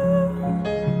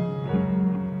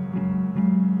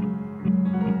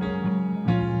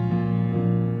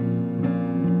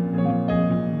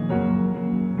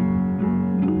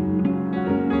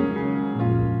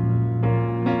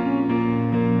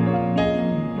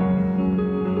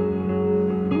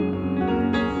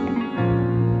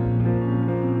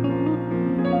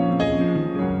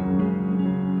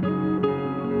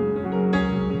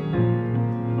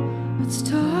 It's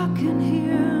dark in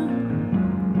here,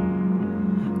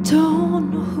 don't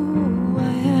know who I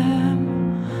am.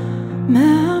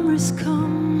 Memories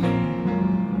come,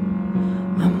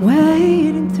 I'm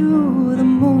wading through the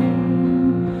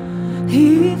moon.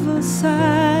 Evil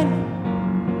side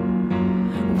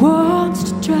wants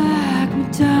to drag me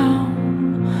down.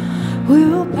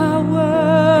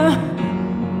 Willpower,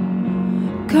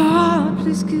 God,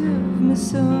 please give me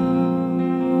some.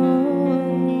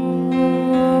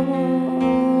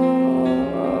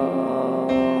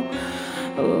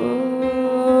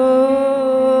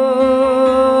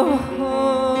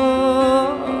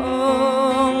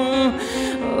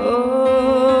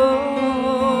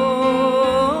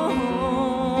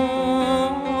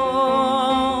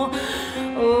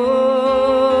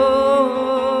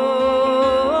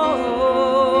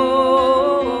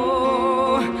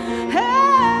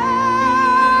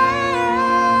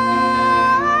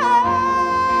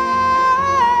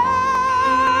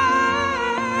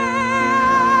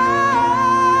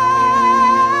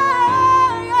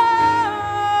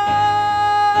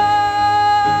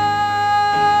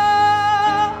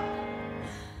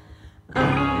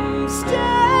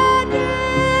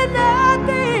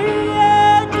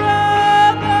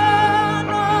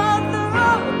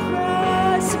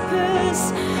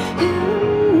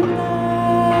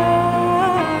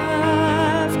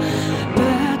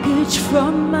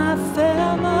 From my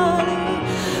family,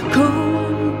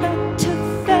 going back to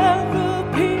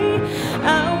therapy. I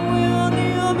will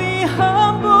kneel, be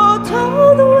humbled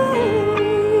all the way.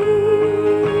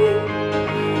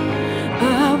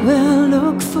 I will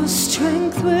look for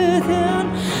strength within.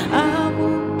 I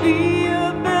will be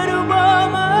a better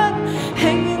woman,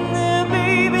 hanging there,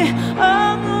 baby,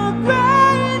 on the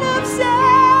grain of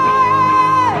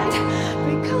sand,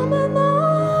 becoming a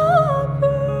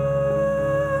pearl.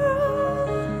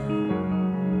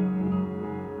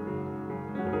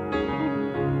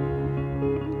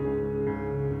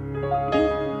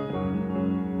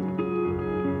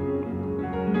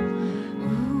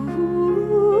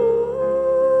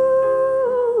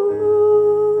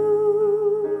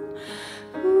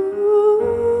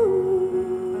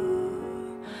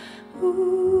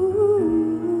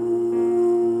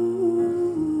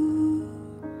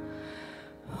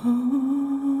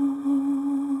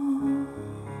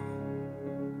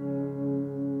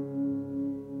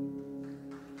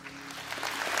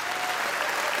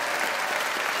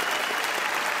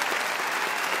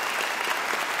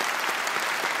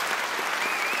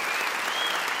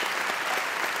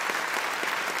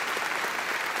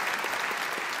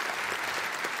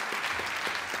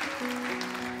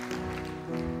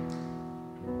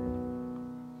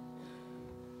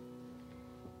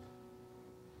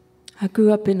 I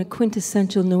grew up in a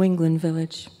quintessential New England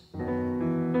village,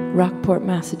 Rockport,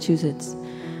 Massachusetts.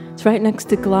 It's right next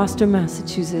to Gloucester,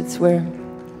 Massachusetts, where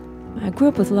I grew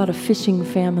up with a lot of fishing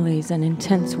families and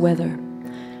intense weather.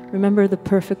 Remember the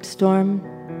perfect storm?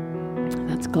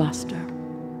 That's Gloucester.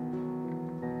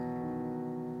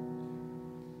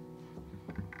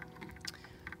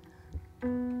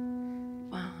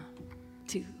 One,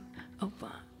 two, oh,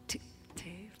 1, 2,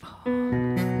 3,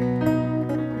 4.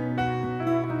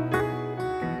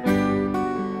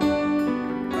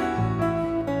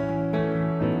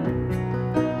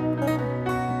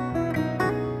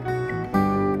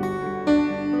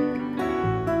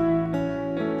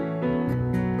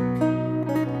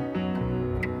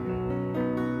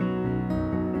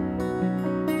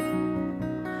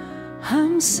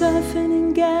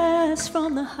 siphoning gas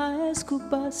from the high school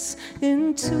bus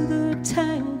into the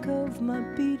tank of my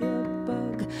beat-up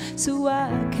bug, so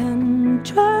I can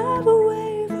drive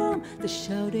away from the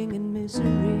shouting and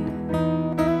misery.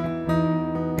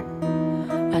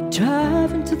 I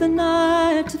drive into the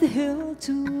night, to the hill,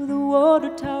 to the water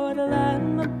tower, to lie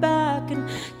on my back and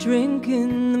drink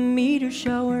in the meter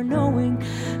shower, knowing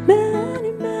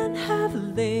many men have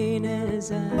lain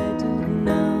as I do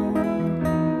now.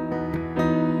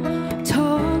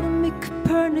 Ptolemy,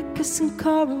 Copernicus, and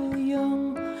Carl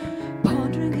Jung,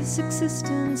 pondering his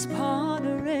existence,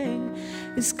 pondering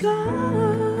is God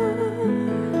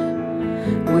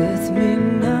with me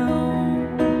now.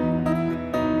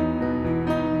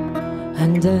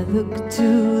 And I look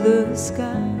to the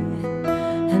sky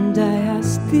and I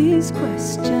ask these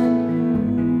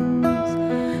questions.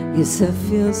 Yes, I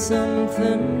feel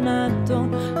something I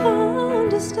don't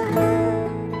understand.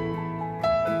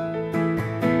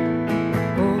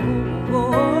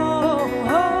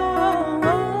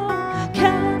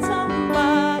 Can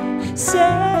somebody say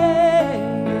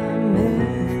amen?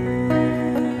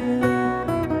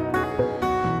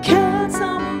 Can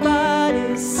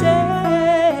somebody say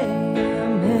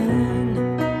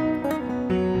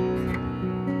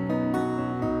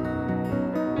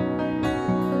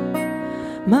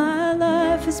my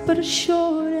life is but a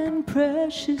short and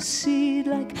precious seed,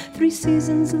 like 3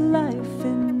 seasons of life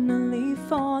in a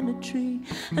leaf on a tree.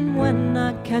 And when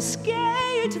I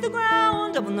cascade to the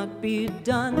ground, I will not be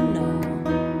done, no.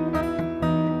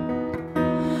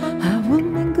 I will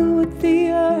mingle with the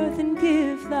earth and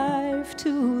give life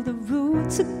to the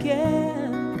roots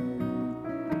again.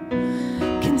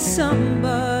 Can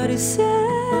somebody say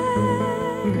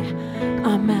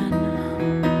amen?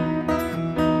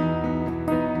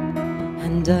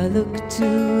 And I look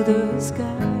to the sky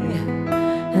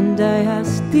and I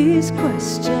ask these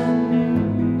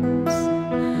questions.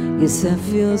 Yes, I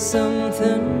feel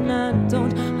something I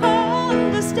don't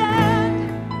understand.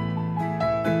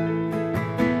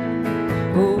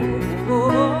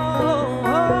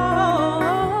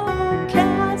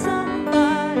 Can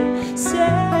somebody say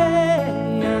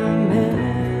amen?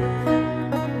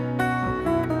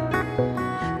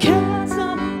 Can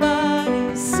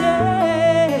somebody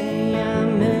say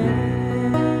amen?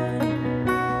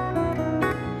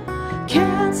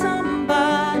 Can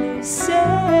somebody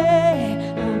say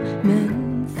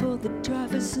amen for the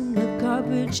drivers in the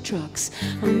garbage trucks?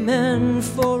 Amen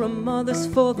for our mothers,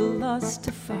 for the lost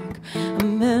to fuck.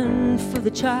 Amen for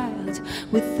the child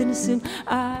with innocent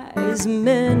eyes.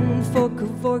 Amen for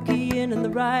Kevorkian and the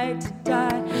right to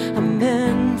die.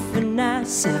 Amen for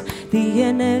NASA, the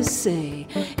NSA.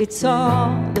 It's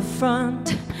all the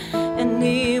front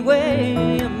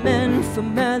anyway. Amen for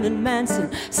Marilyn Manson,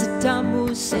 Saddam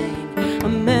Hussein.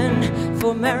 Amen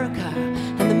for America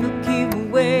and the Milky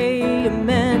Way.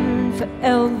 Amen for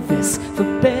Elvis, for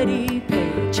Betty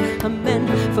Page. Amen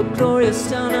for Gloria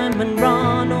Steinem and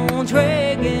Ronald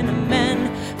Reagan. Amen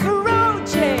for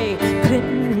O.J.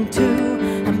 Clinton too.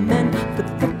 Amen for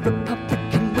the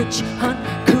Republican witch hunt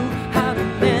coup.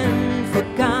 Amen for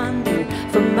Gandhi,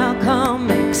 for Malcolm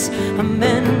X.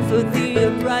 Amen for the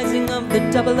uprising of the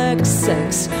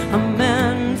XX.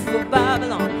 Amen for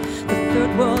Babylon, the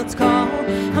third world's call.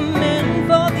 Amen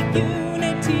for the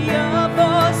unity of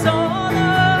us all.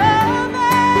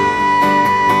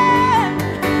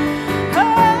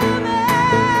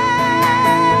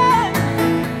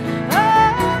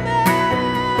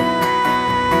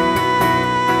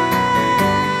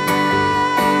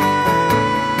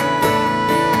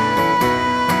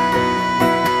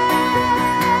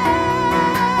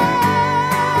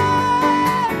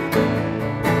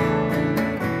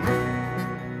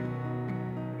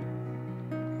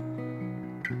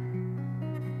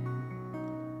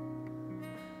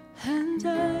 And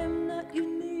I'm not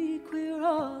unique, we're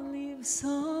all leaves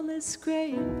on this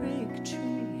great big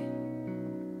tree.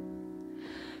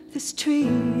 This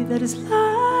tree that is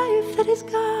life, that is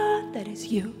God, that is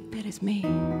you, that is me.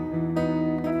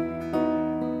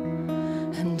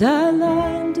 And I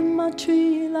lie under my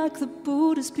tree like the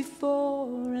Buddhas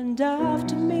before and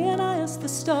after me, and I ask the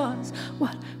stars,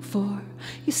 what for?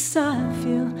 Yes, I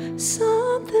feel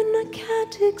something I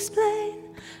can't explain.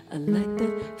 I like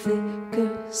that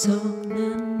flickers on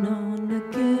and on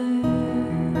again.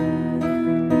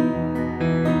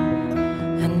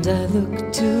 And I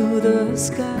look to the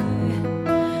sky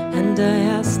and I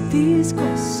ask these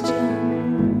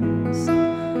questions.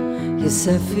 Yes,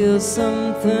 I feel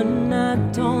something I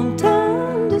don't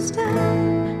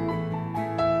understand.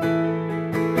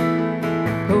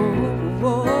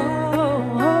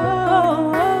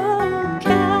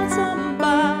 Can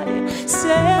somebody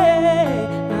say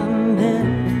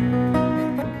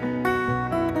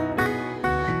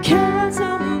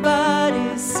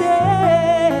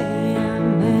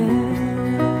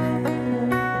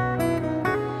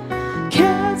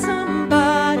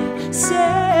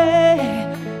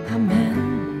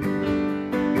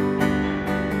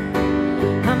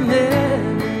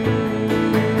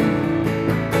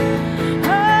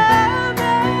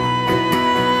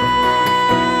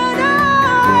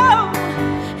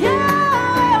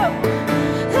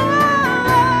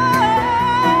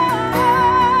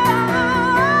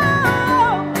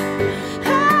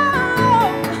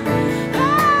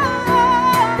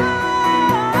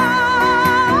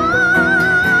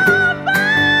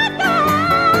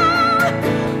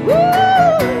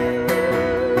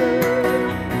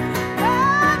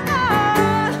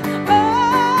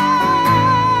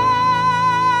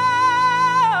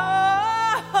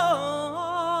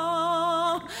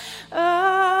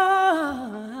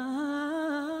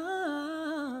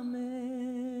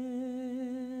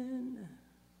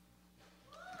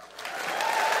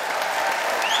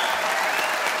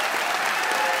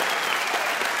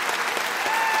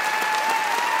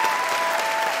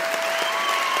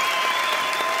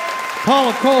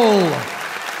Paula Cole,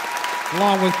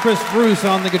 along with Chris Bruce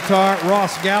on the guitar,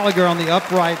 Ross Gallagher on the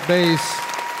upright bass.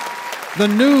 The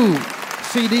new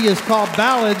CD is called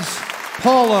Ballads,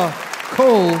 Paula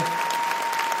Cole,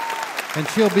 and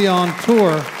she'll be on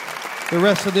tour the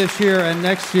rest of this year and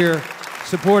next year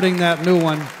supporting that new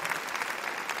one.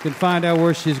 You can find out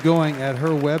where she's going at her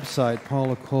website,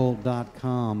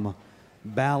 paulacole.com.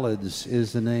 Ballads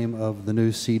is the name of the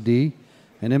new CD.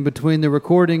 And in between the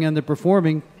recording and the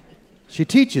performing, she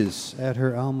teaches at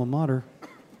her alma mater,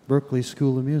 Berklee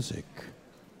School of Music.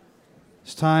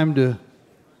 It's time to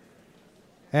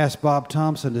ask Bob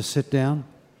Thompson to sit down.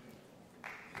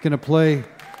 He's going to play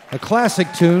a classic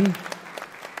tune,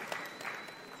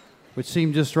 which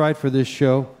seemed just right for this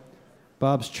show.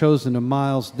 Bob's chosen a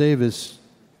Miles Davis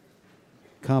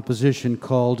composition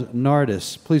called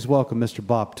Nardis. Please welcome Mr.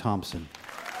 Bob Thompson.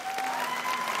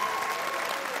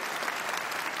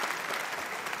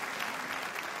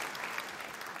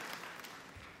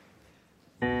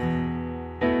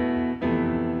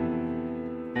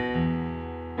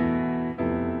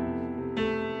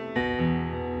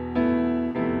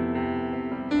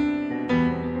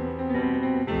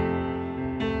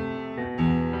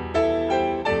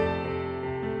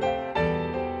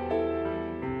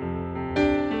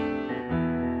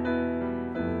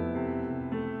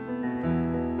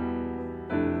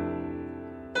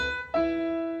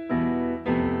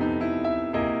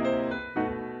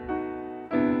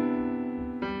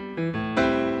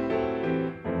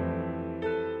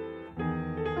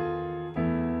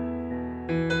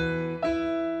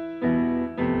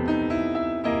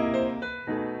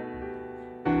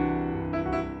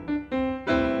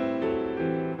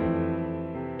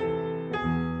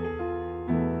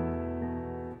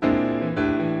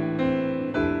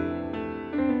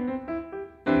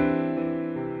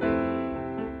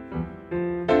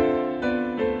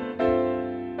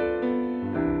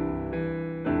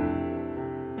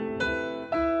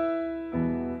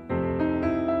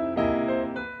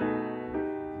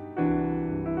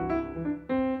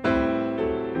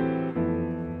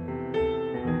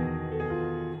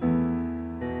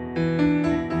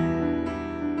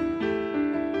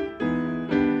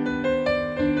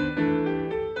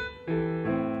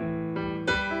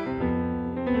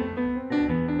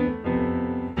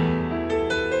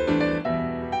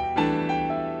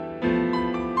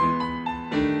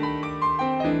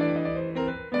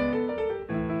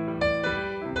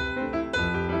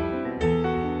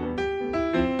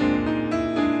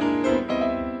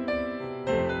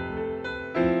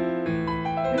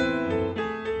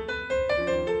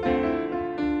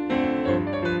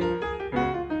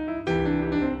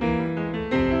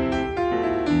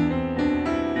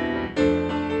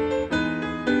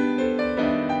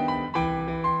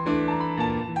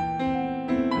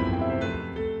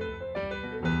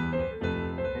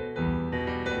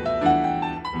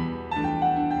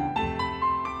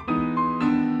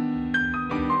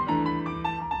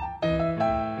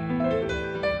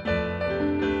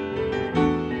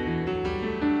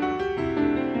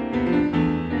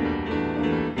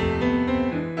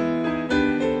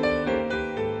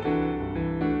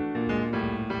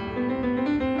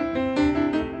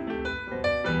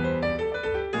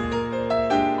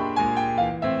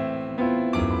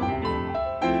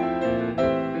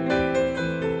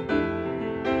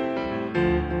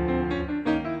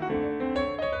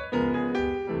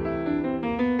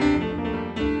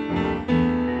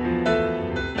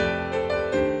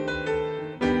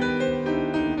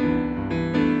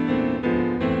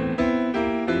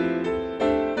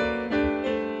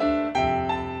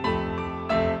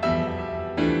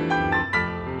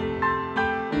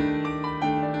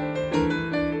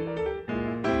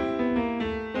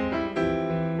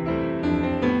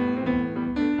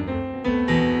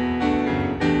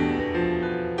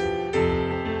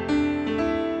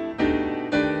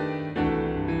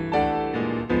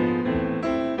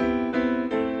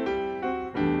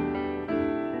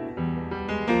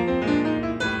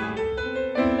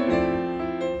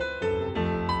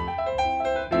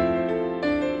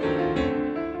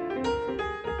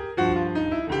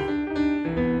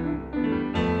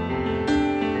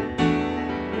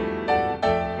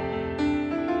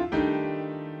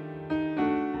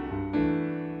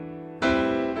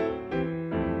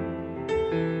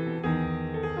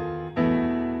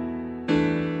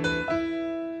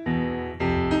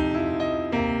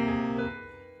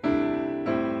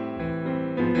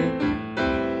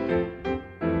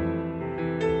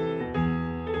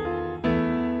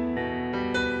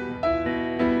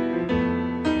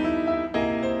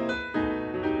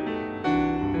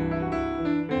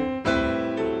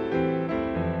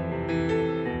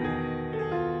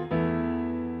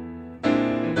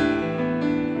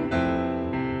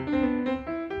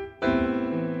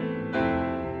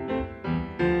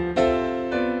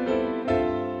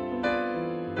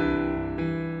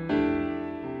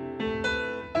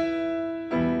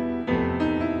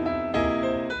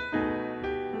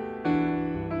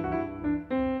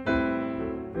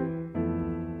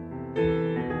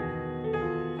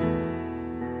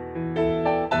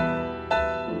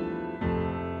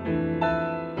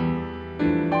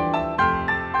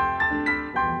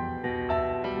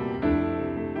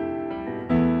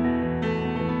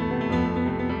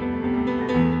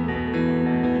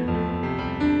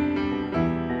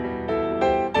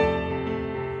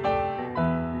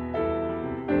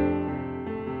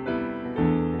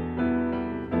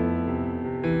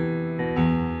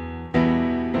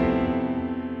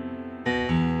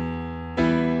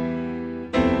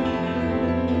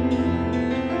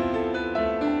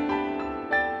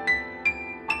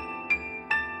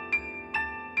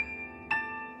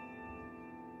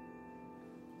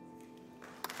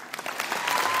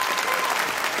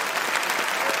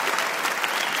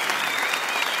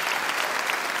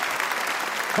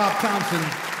 Pop Thompson,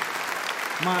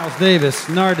 Miles Davis,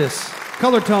 Nardis.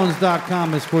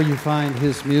 Colortones.com is where you find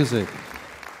his music.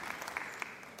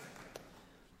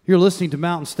 You're listening to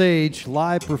Mountain Stage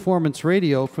live performance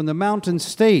radio from the Mountain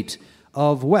State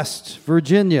of West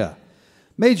Virginia.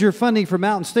 Major funding for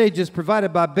Mountain Stage is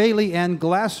provided by Bailey and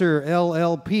Glasser,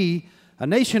 LLP, a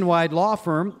nationwide law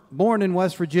firm born in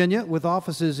West Virginia with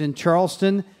offices in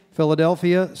Charleston,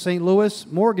 Philadelphia, St. Louis,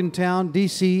 Morgantown,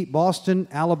 D.C., Boston,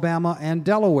 Alabama, and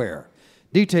Delaware.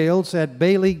 Details at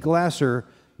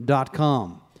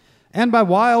baileyglasser.com. And by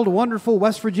Wild, Wonderful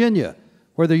West Virginia.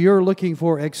 Whether you're looking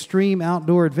for extreme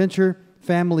outdoor adventure,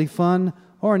 family fun,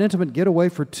 or an intimate getaway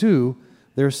for two,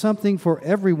 there's something for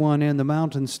everyone in the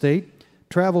Mountain State.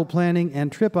 Travel planning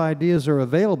and trip ideas are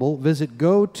available. Visit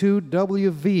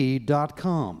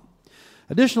go2wv.com.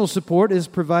 Additional support is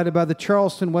provided by the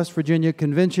Charleston, West Virginia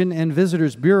Convention and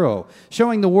Visitors Bureau,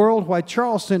 showing the world why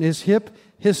Charleston is hip,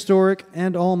 historic,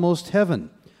 and almost heaven.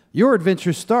 Your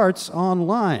adventure starts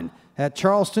online at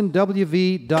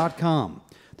charlestonwv.com.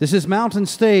 This is Mountain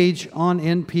Stage on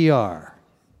NPR.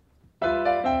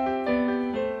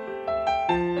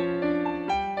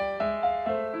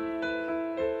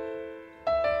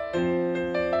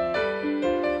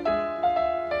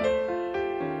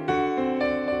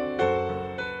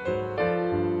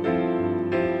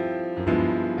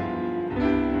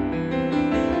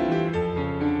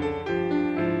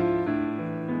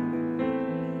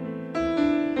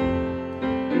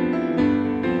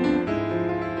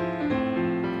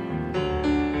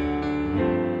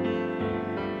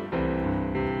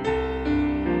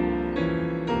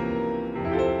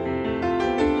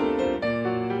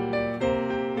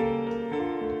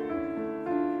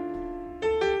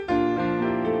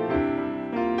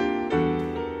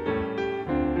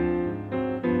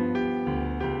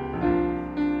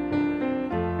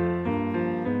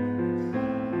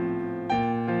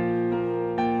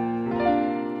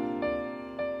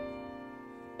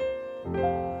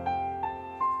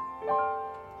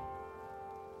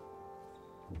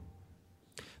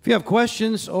 If you have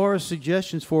questions or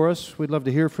suggestions for us, we'd love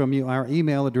to hear from you. Our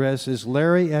email address is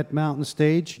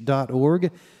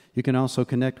larry@mountainstage.org. You can also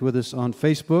connect with us on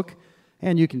Facebook,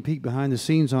 and you can peek behind the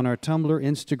scenes on our Tumblr,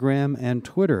 Instagram, and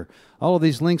Twitter. All of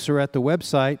these links are at the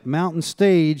website,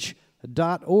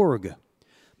 mountainstage.org.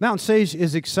 Mountain Stage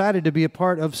is excited to be a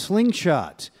part of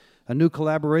Slingshot, a new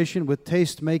collaboration with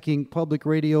taste-making public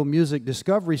radio music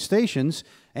discovery stations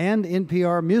and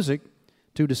NPR Music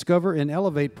to discover and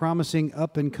elevate promising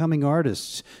up-and-coming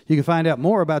artists. You can find out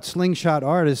more about Slingshot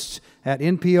artists at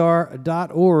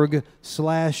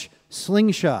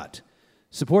npr.org/slingshot.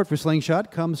 Support for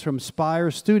Slingshot comes from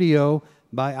Spire Studio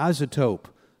by Isotope.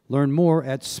 Learn more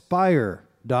at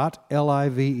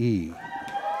spire.live.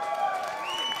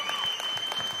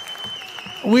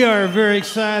 We are very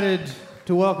excited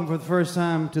to welcome for the first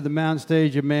time to the Mountain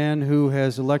Stage a man who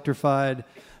has electrified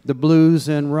the blues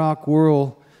and rock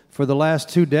world for the last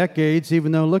 2 decades,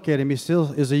 even though, look at him, he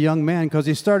still is a young man, because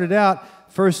he started out,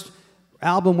 first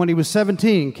album when he was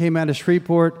 17, came out of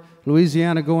Shreveport,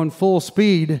 Louisiana, going full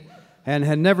speed, and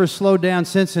had never slowed down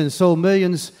since and sold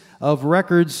millions of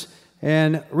records.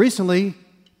 And recently,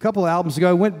 a couple albums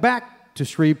ago, went back to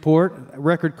Shreveport, a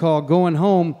record called Going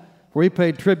Home, where he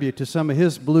paid tribute to some of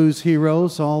his blues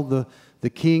heroes, all the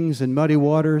Kings and Muddy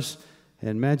Waters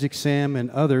and Magic Sam and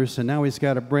others. And now he's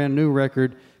got a brand new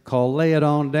record called Lay It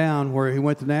On Down, where he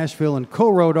went to Nashville and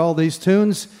co-wrote all these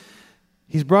tunes.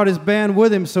 He's brought his band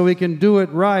with him so he can do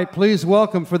it right. Please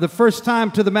welcome for the first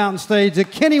time to the Mountain Stage, the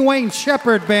Kenny Wayne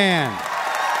Shepherd Band.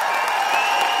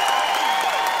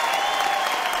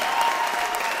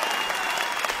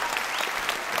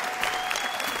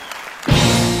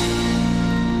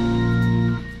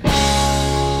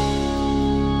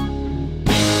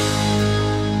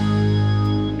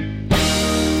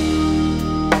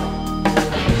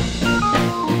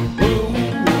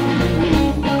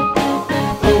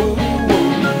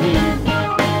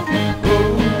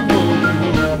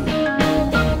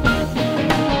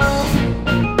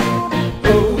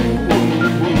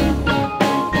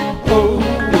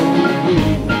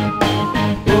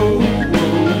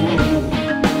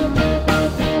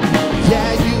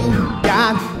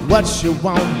 What you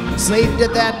want, slave to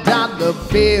that dollar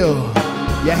bill.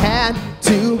 You had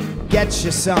to get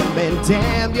you something,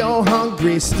 damn, you're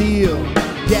hungry still.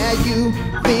 Yeah, you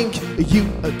think you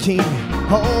a king,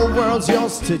 whole world's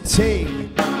yours to take.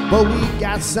 But we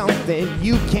got something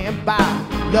you can't buy,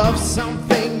 love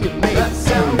something you make. That's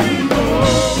how we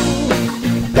roll,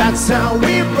 that's how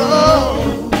we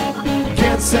roll.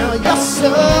 Can't sell your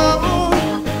soul,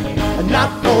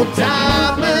 not for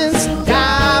diamonds,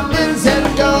 diamonds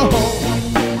and gold.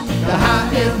 The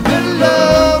high and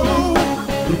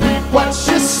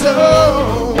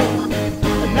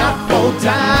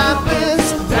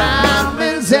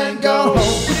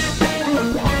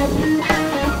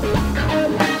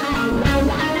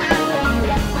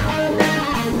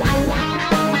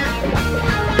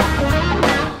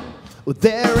Well,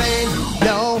 there ain't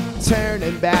no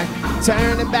turning back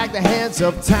the hands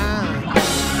of time.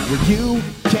 Well, you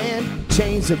can't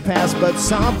change the past, but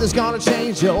something's gonna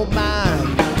change your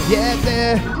mind. Yeah,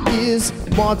 there is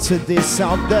more to this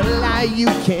song, the lie you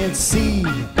can't see.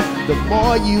 The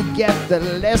more you get, the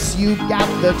less you got.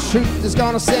 The truth is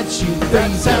gonna set you free.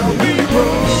 That's how we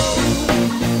roll.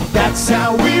 That's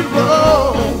how we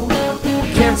roll.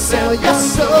 Can't sell your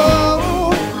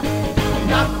soul,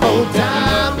 not for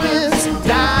diamonds,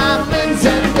 diamonds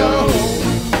and gold.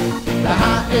 The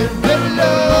high and the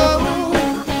low,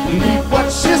 reap what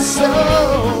you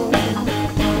sow,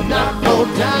 not for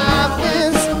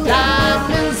diamonds,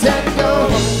 diamonds and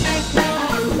gold.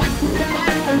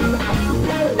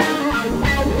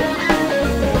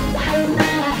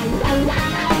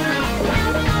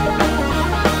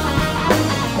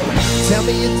 Tell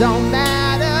me you don't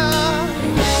matter,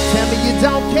 tell me you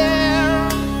don't care.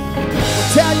 Well,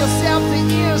 tell yourself the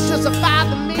years justify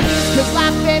the means, 'cause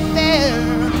life ain't fair.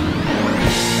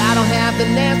 I don't have the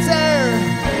answer,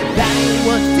 that ain't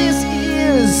what this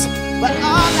is. But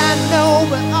all I know,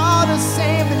 we're all the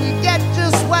same, and you get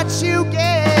just what you get.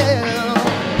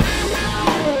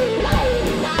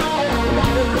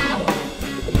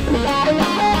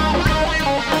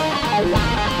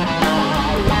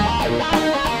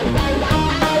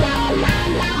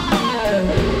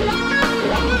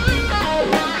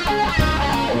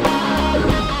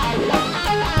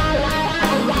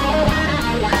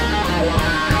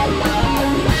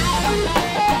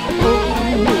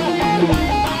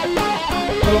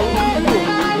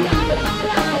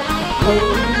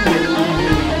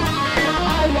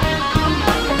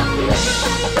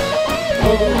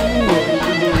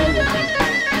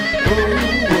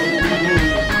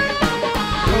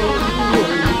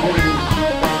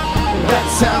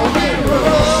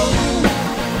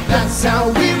 That's how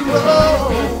we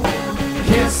roll.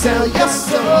 Can't sell your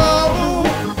soul,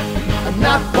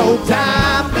 not for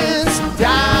diamonds,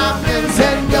 diamonds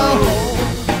and gold.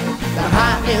 The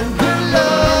high and the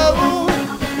low,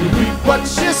 you reap what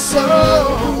you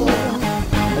sow,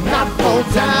 not for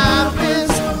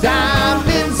diamonds,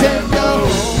 diamonds and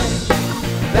gold.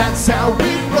 That's how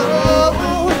we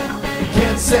roll. You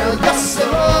can't sell your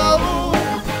soul,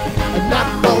 not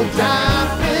for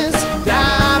diamonds,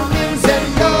 diamonds and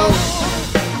gold.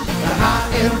 The high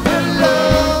and the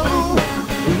low,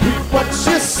 you reap what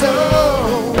you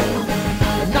sow,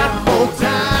 not for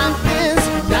diamonds,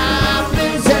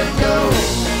 diamonds and gold.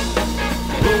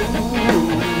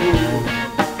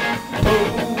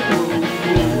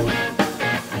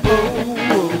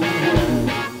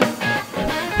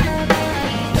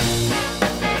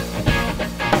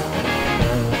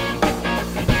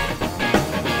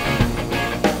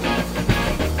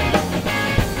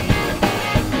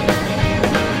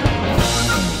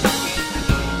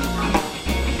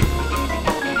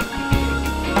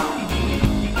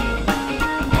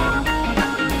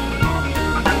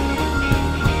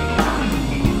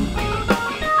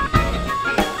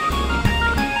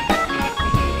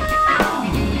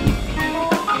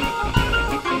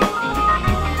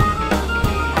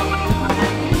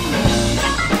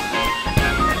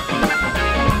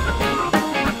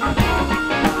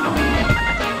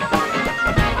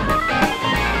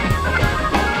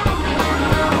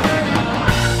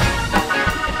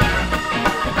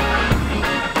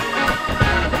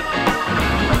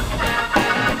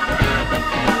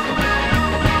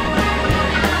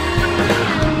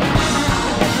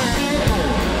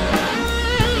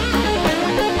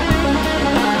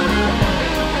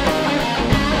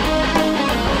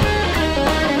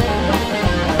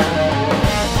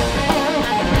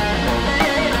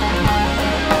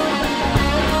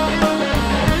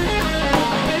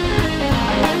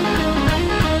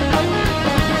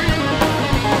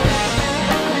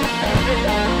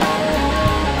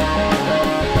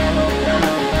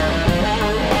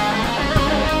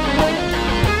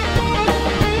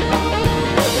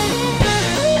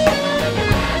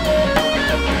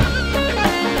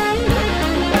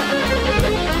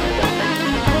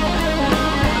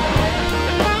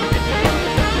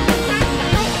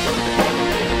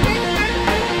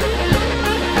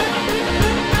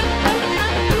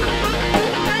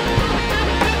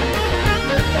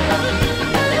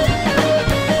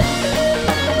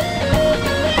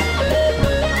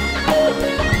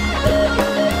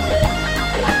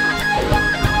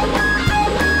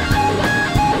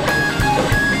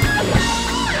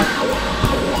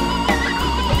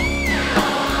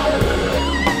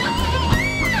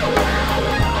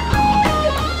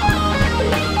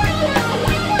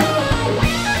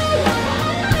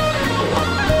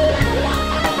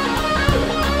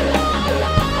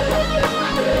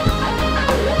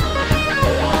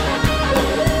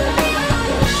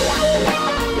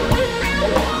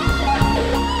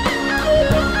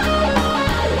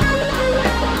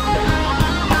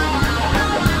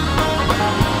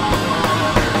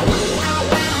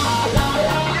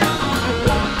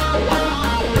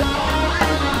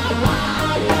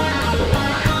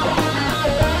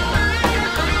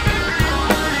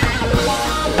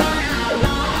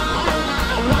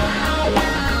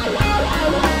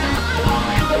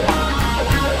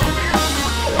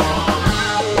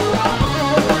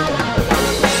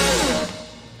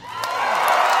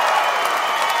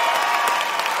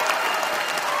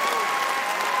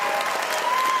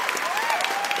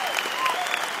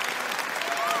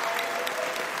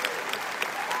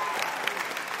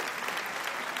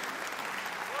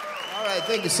 right,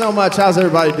 thank you so much. How's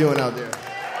everybody doing out there?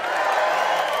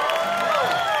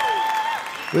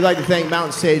 We'd like to thank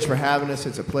Mountain Stage for having us.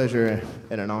 It's a pleasure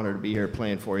and an honor to be here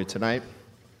playing for you tonight.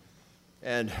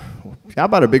 And how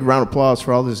about a big round of applause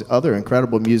for all these other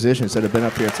incredible musicians that have been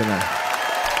up here tonight?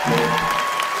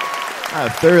 I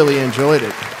have thoroughly enjoyed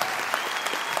it.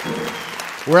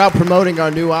 We're out promoting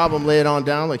our new album, Lay It On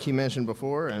Down, like he mentioned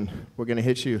before, and we're going to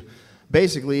hit you.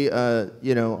 Basically,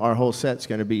 our whole set's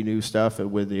going to be new stuff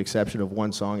with the exception of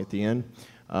one song at the end.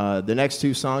 The next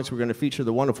two songs, we're going to feature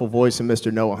the wonderful voice of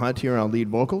Mr. Noah Hunt here on lead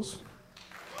vocals.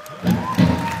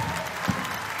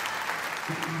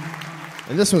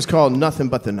 And this one's called Nothing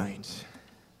But the Night.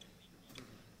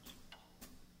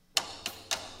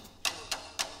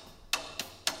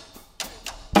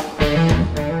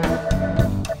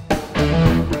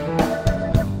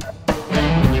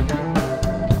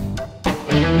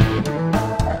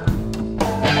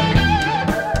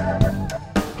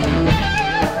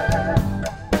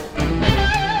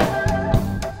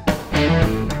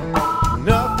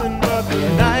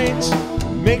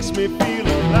 Makes me feel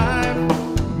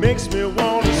alive, makes me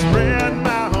want to spread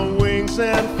my wings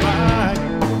and fly.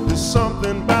 There's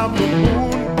something about the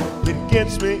moon, it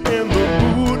gets me in the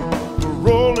mood for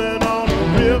rolling on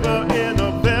a river in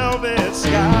a velvet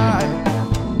sky.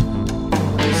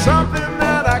 Something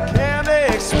that I can't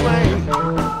explain,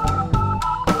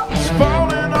 it's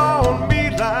falling on me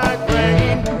like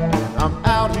rain. I'm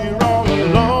out here all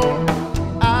alone,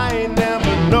 I ain't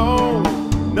never known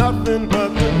nothing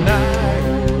but the night.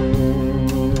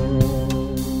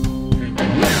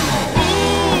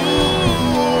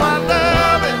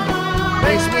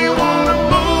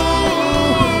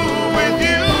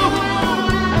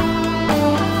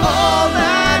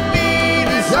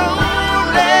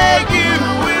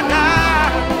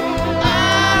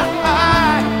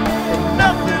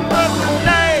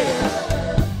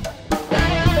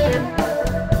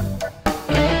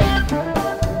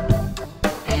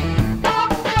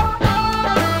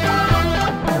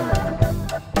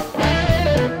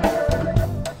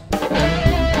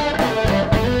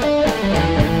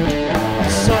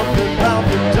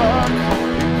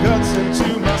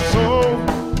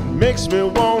 Makes me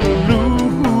wanna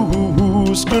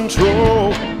lose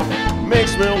control.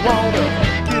 Makes me wanna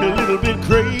get a little bit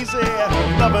crazy.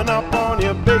 Loving up on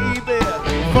you, baby.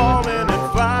 Falling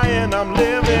and flying, I'm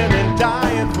living and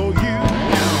dying for you.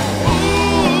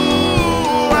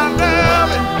 Ooh, I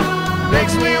love it.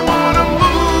 Makes me wanna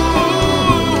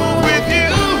move with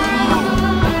you.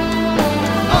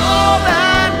 All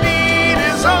I need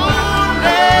is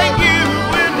only you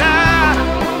and I.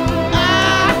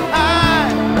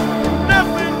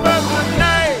 Nothing but the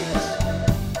night.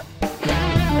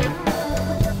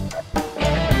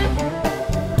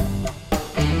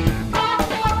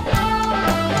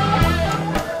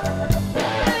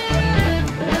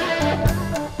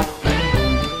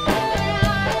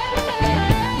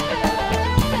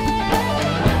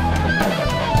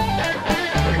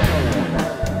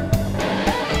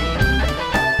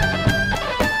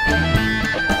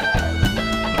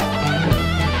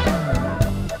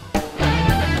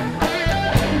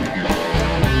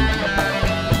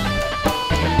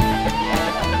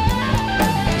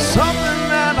 Something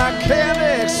that I can't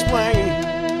explain,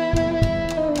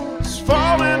 it's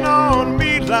falling on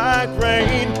me like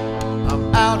rain.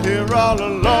 I'm out here all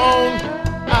alone,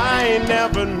 I ain't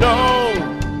never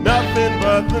known nothing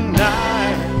but the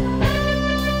night.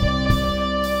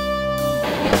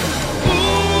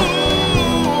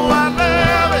 Ooh, I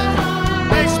love it,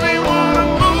 makes me wanna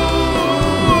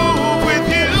move with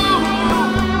you.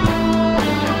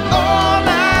 All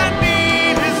I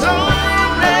need is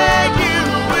only you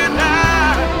and I.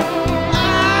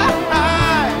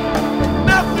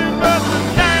 Nothing but the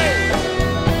night.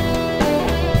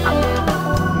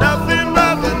 Nothing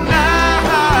but the night.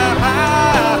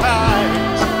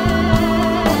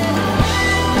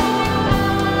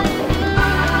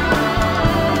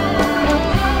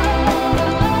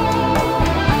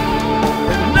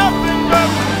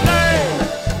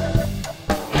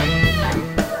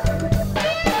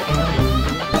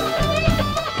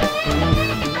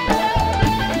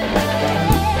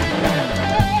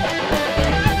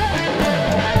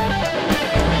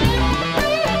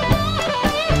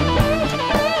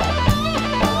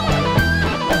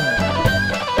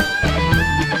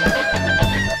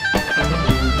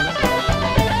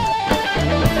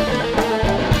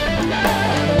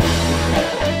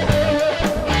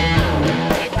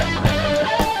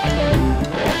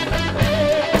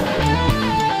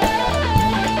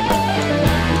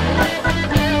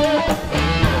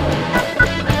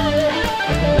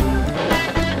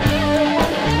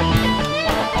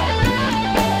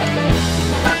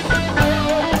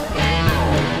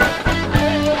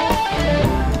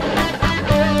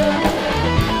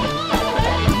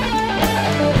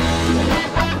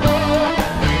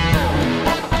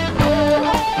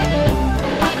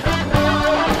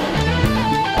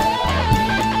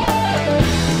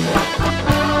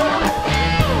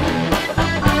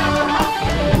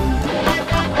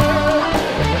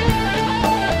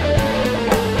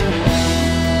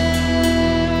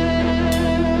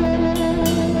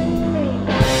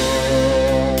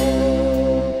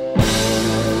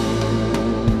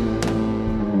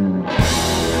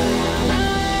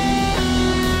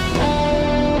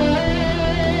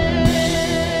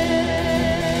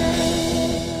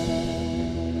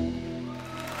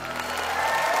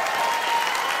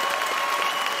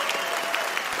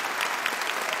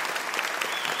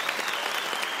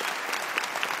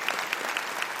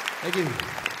 Thank you.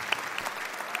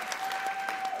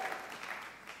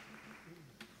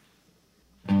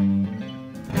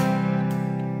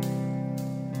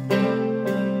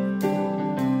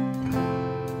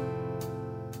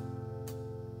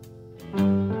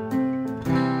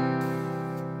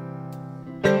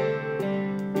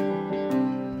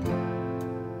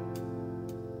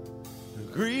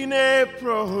 Green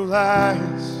April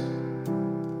lights,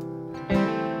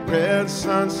 red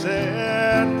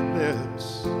sunset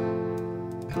lips,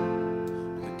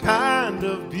 the kind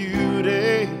of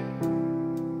beauty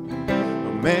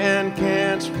a man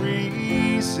can't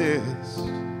resist.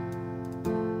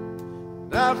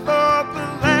 And I thought the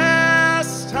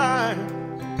last time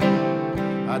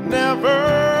I'd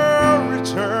never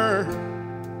return.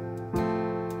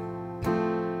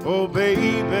 Oh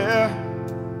baby,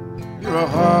 you're a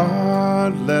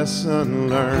hard lesson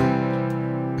learned.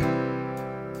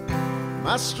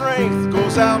 My strength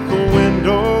goes out the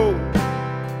window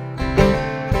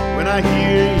when I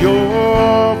hear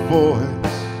your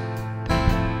voice.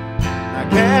 I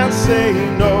can't say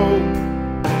no,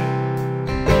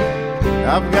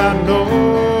 I've got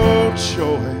no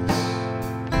choice,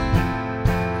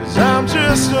 'cause I'm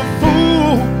just a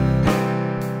fool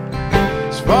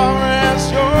as far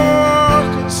as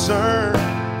you're concerned.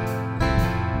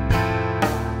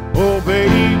 Oh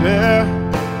baby,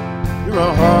 you're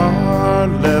a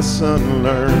hard lesson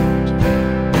learned.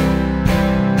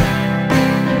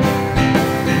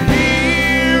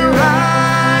 Here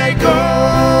I go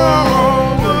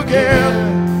again.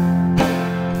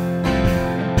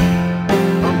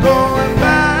 I'm going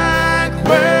back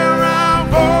where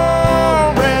I've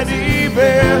already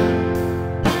been.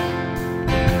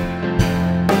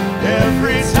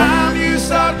 Every time you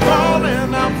start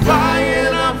calling, I'm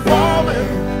flying, I'm falling,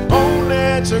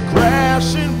 only to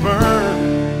crash and burn.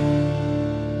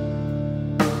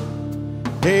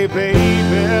 Hey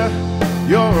baby,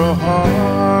 you're a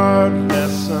hard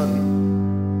lesson.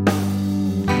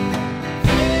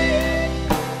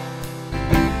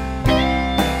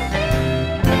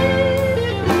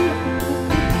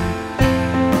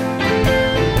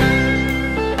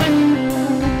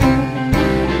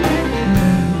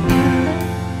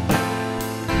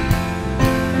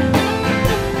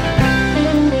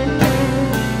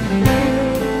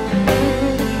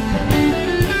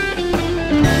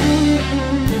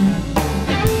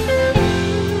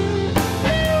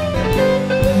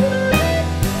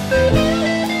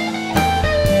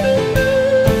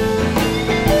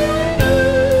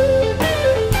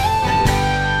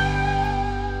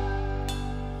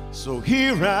 So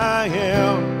here I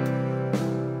am,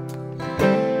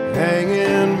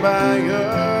 hanging by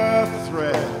a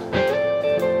thread,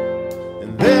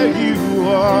 and there you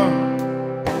are,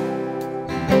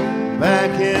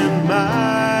 back in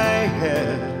my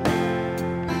head.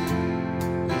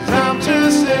 'Cause I'm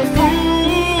just a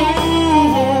fool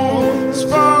as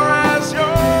far as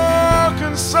you're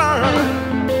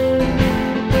concerned.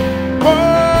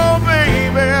 Oh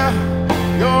baby,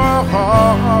 you're a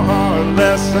hard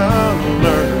lesson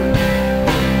learned.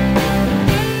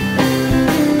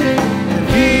 And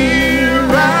here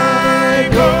I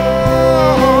go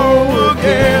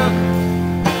again.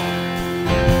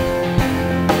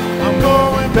 I'm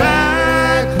going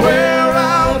back where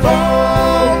I've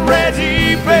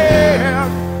already been.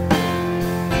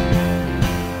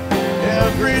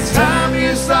 Every time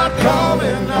you start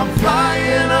calling, I'm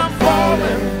flying, I'm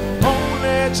falling,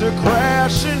 only to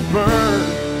crash and burn.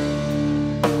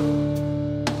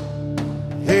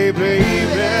 Hey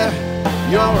baby,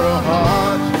 you're a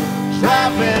heart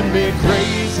driving me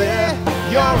crazy.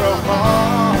 You're a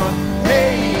heart.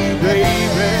 Hey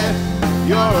baby,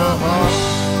 you're a heart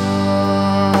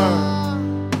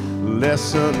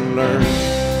lesson learned.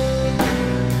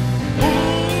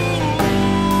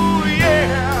 Ooh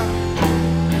yeah,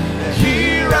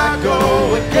 here I go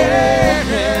again.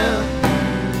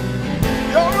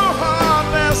 You're a hard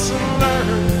lesson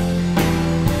learned.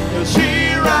 'Cause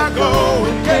here I go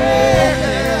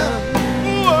again.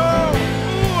 Whoa,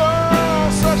 whoa,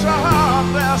 such a hard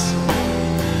lesson.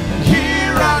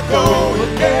 Here I go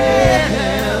again.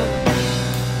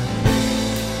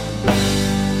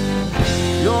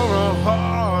 You're a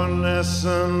hard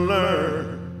lesson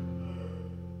learned.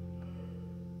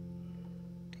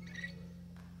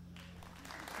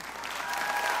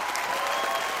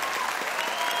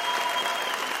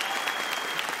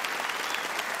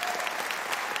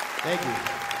 Thank you.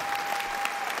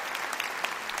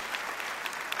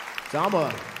 So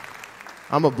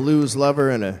I'm a blues lover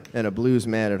and a blues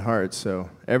man at heart. So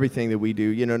everything that we do,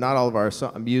 you know, not all of our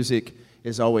music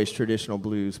is always traditional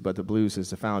blues, but the blues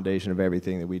is the foundation of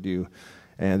everything that we do.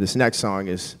 And this next song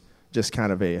is just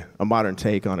kind of a modern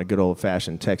take on a good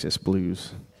old-fashioned Texas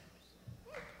blues.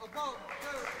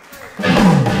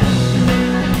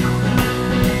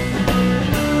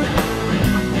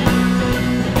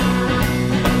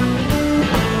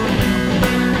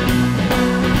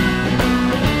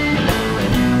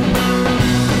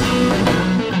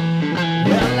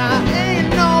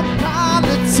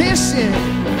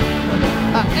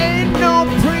 I ain't no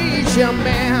preacher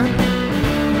man,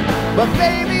 but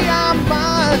baby, I'm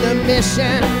on a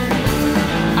mission.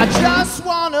 I just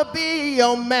wanna be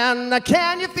your man. Now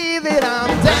can you feel it? I'm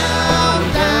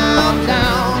down, down,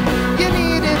 down. You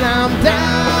need it, I'm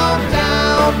down,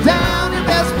 down, down. You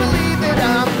best believe it,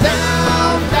 I'm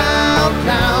down, down,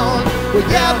 down.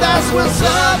 Well, yeah, that's what's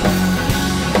up.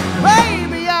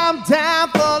 Baby, I'm down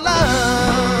for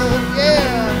love,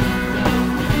 yeah.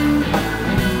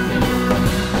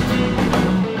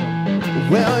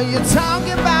 Well, you're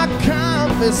talking about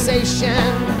conversation.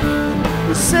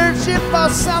 We're searching for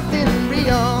something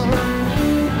real.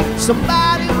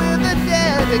 Somebody with a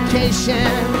dedication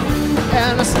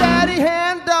and a steady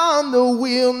hand on the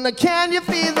wheel. Now can you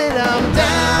feel it? I'm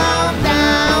down,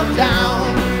 down,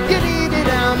 down. You need it,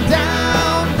 I'm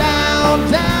down,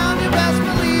 down, down. You best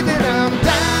believe it, I'm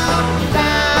down,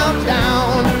 down,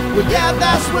 down. Well, yeah,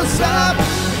 that's what's up.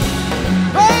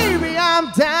 Baby,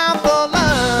 I'm down for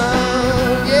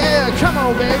love. Yeah, come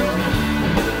on, baby.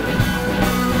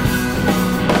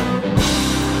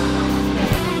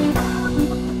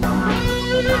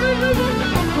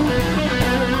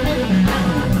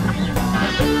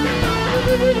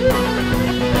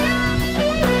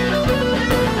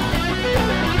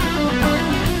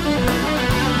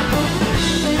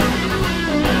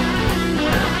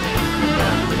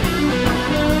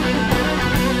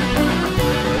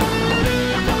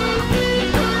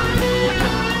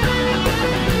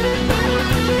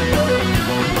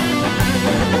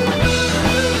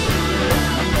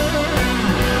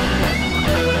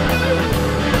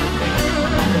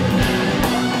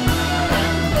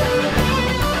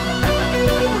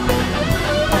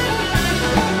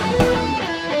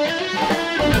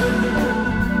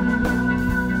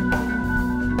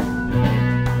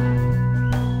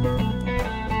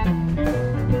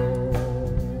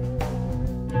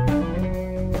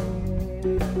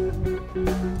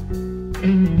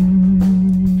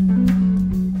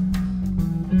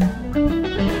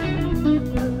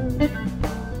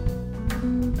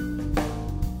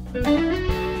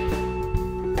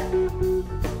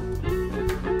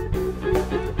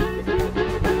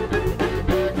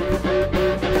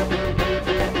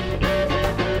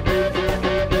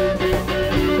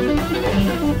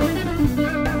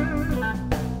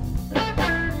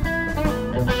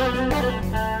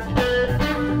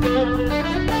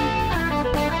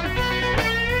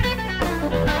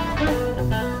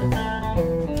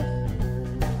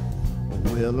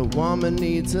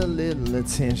 Needs a little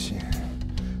attention.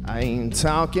 I ain't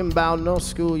talking about no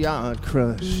schoolyard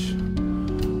crush.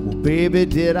 Well, baby,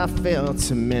 did I fail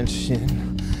to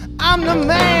mention I'm the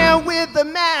man with the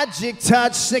magic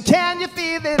touch. So can you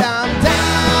feel it? I'm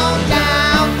down,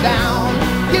 down, down.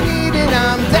 You need it,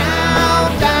 I'm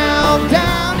down, down,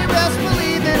 down. You best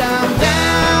believe it, I'm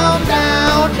down,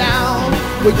 down, down.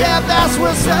 Well, yeah, that's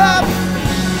what's up.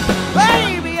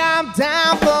 Baby, I'm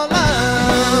down for love.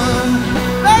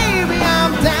 Baby,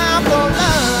 I'm down for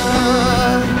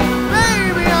love.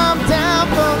 Baby, I'm down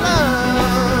for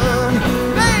love.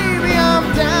 Baby,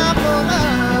 I'm down for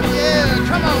love. Yeah,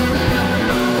 come on,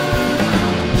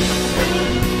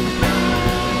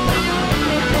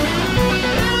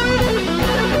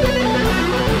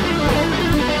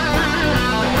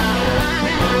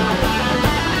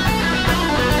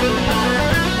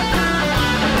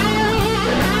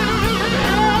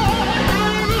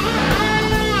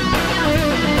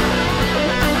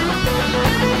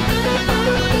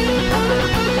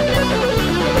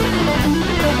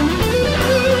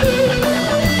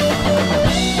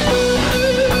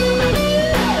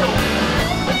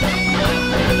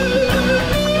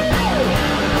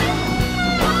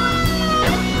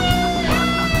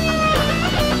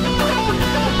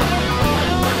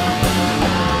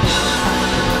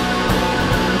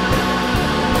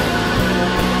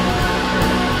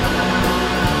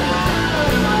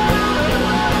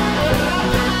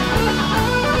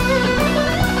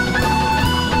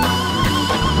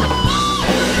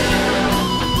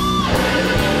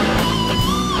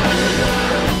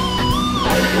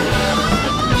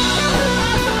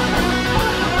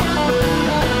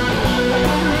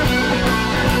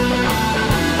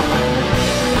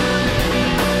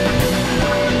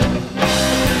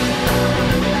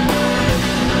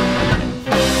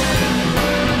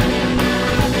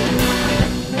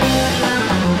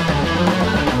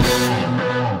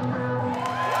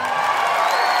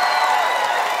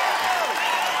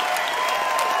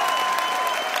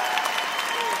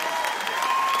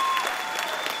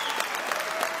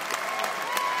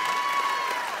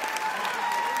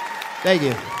 Thank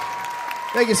you.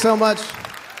 Thank you so much.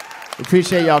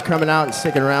 Appreciate y'all coming out and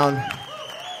sticking around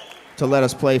to let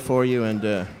us play for you. And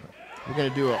we're going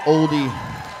to do an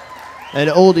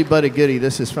oldie but a goodie.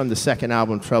 This is from the second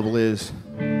album, Trouble Is.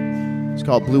 It's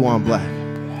called Blue on Black.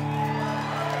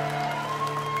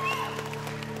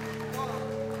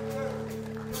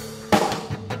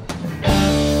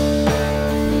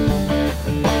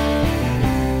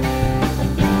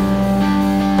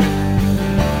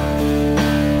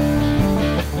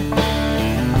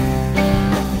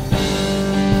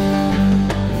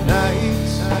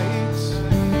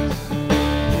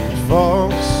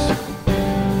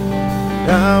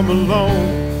 I'm alone.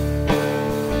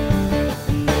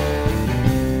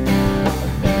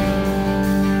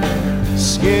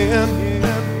 Skin,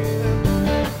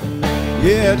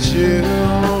 yeah,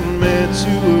 chill me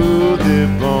to the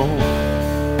bone.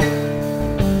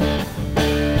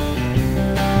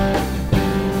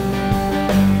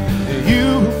 You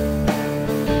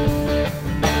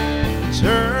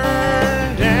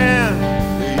turned and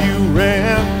you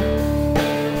ran.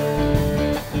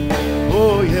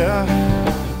 Oh yeah.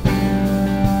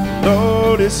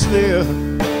 Lord, it slipped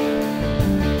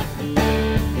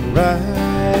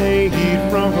right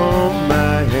from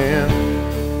my hand.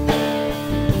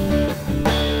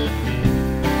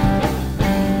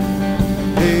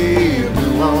 Hey,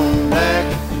 blue on black,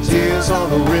 tears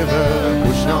on the river,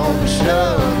 push on the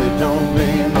shove, it don't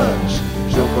mean much.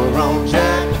 Joker on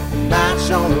Jack,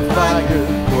 match on the fire,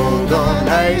 cold on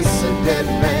ice, a dead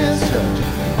man's touch.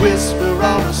 Whisper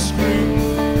on the screen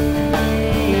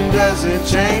doesn't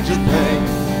change a thing,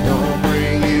 don't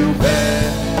bring you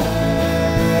back.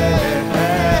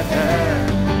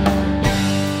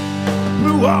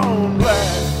 Blue on black.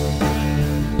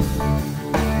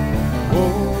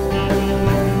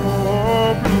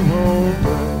 Oh, blue on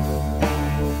black.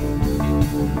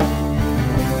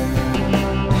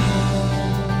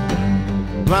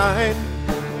 Blind.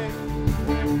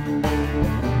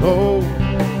 Oh,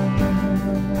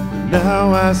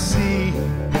 now I see.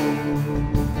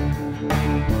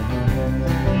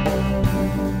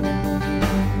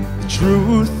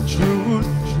 Truth,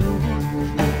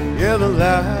 yeah, the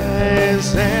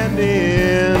lies and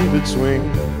in between.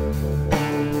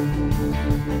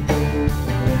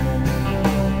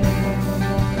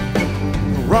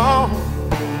 Wrong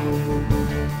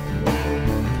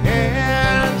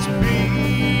can't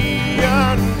be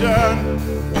undone.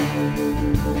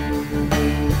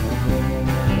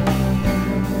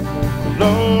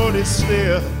 Lord, it's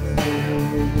still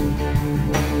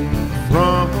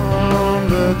from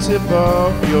the tip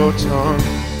of your tongue.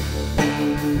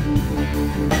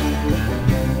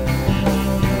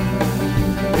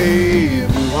 Hey,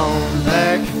 blue on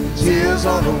black, tears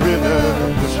on the river,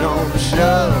 push on the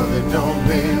shove, it don't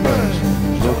mean much.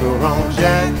 Joker on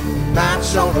Jack,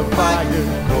 match on the fire,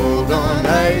 cold on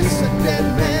ice, a dead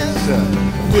man's touch.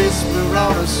 Whisper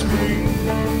on a screen,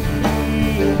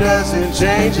 it doesn't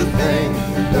change a thing,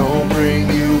 don't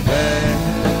bring you back.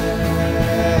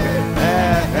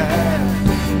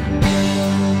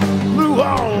 Blue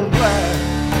on black.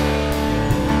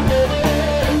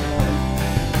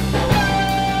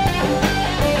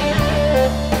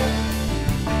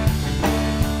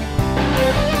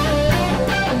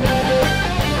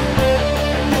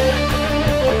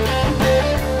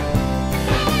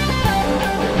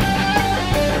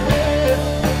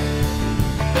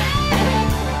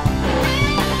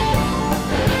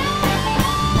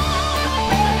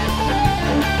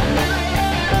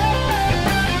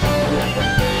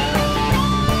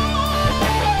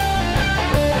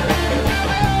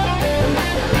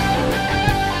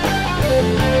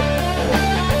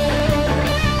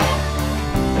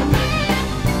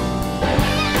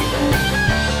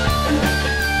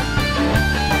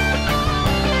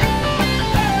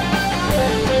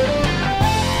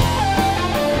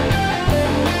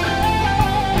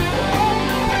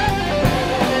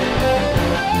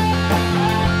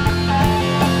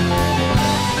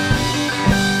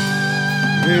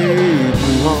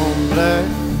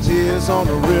 On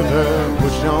the river,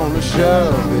 push on the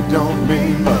shove, it don't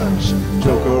mean much.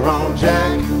 Joker on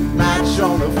Jack, match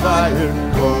on the fire,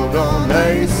 cold on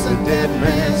ice, a dead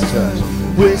man's touch.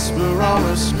 Whisper on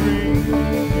a screen,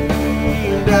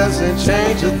 doesn't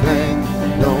change a thing,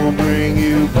 don't bring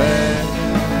you back.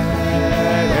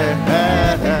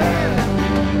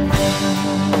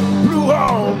 Blue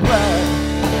on black.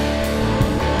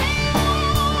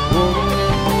 Oh,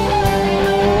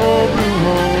 blue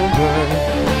on black.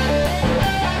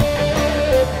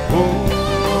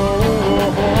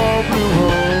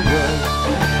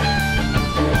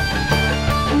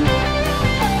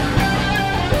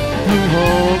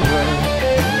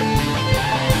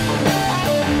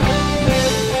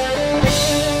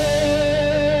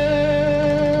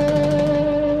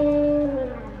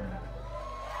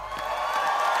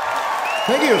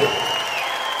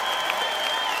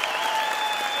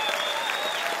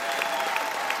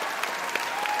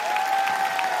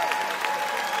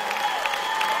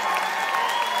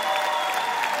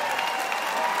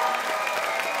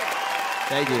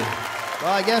 Thank you.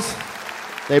 Well, I guess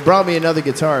they brought me another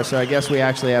guitar, so I guess we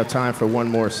actually have time for one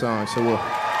more song. So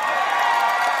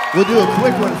we'll do a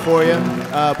quick one for you.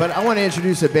 But I want to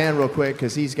introduce the band real quick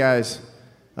because these guys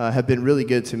have been really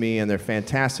good to me, and they're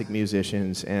fantastic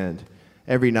musicians. And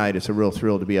every night it's a real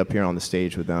thrill to be up here on the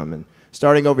stage with them. And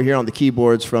starting over here on the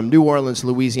keyboards from New Orleans,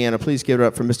 Louisiana, please give it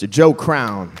up for Mr. Joe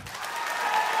Crown.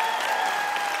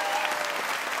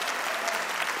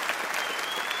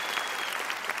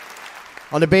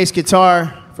 On the bass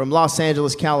guitar from Los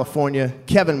Angeles, California,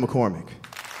 Kevin McCormick.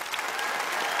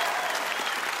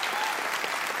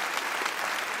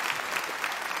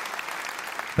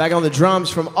 Back on the drums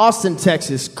from Austin,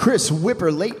 Texas, Chris Whipper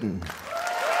Layton.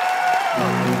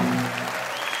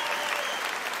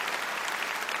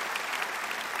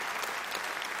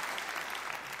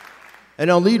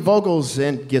 And on lead vocals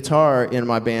and guitar in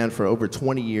my band for over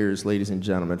 20 years, ladies and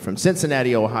gentlemen, from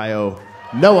Cincinnati, Ohio,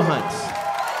 Noah Hunt.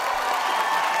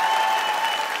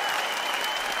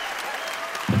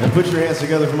 And put your hands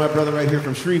together for my brother right here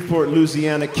from Shreveport,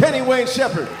 Louisiana, Kenny Wayne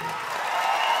Shepherd.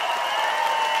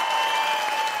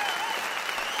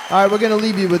 All right, we're going to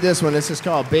leave you with this one. This is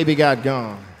called Baby Got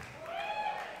Gone.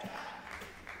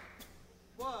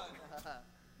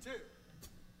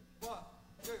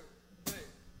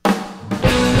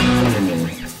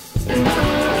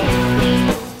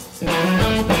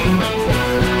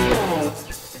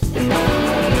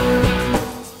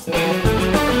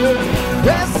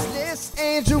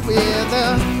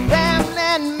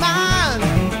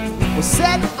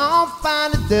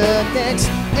 The next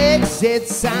exit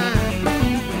sign.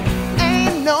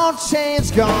 Ain't no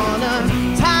chains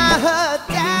gonna tie her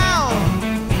down.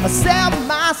 I sell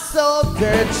my soul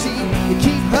dirt cheap to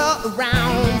keep her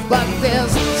around. But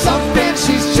there's something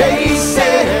she's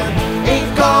chasing,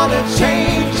 ain't gonna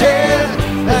change it.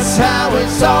 That's how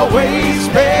it's always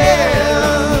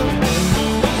been.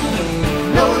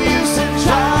 No use in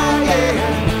trying,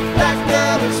 that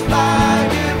girl is flying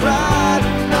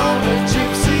riding on a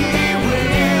gypsy.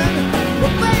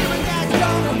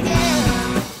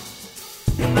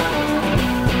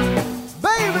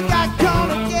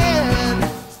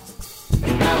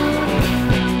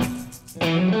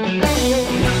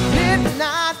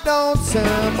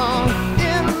 Some on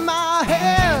in my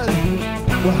head,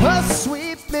 well, her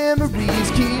sweet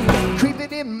memories keep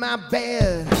creeping in my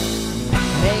bed.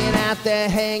 Hanging out there,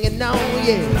 hanging on,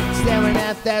 yeah, staring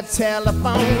at that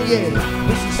telephone, yeah.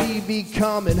 Wish she be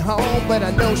coming home, but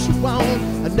I know she won't,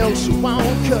 I know she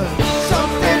won't, 'cause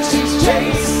something she's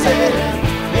chasing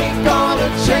ain't gonna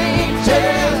change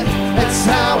it. That's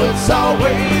how it's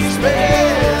always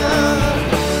been.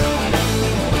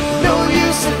 No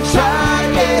use in trying.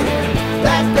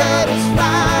 That bird is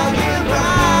flying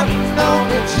riding on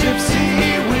the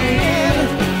gypsy wind.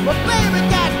 Well, baby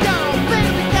got gone,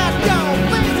 baby got gone,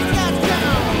 baby got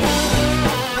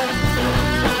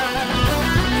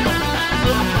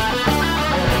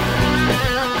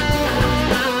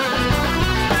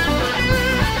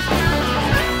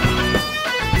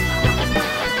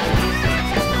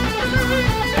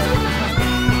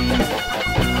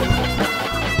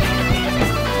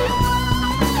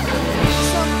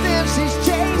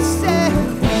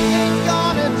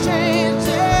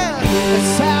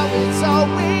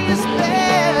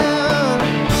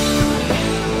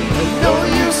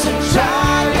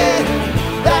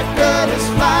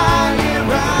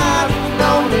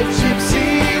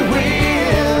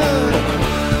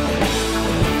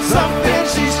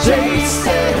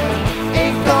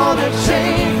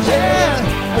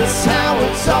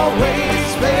it's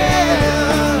always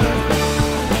been.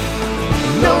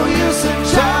 No use in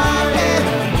trying.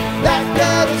 That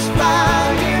girl is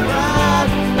flying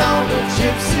riding on the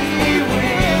gypsy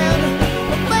wind.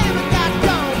 But baby got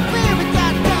gone, baby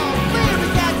got gone, baby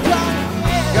got gone,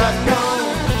 yeah. Got gone,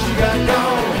 she got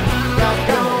gone, got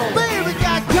gone. Baby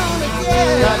got gone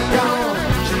again. Got gone,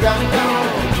 she got gone,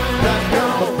 got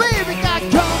gone. But baby got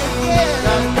gone again.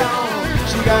 Got gone,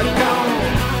 she got gone,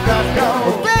 got gone.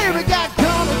 But baby got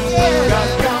gone again. Got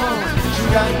gone, she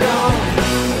got gone.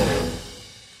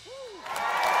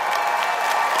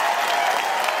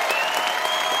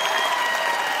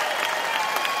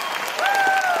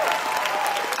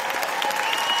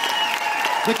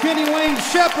 The Kenny Wayne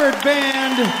Shepherd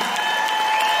Band.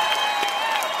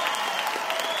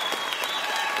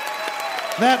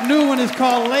 That new one is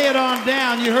called Lay It On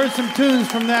Down. You heard some tunes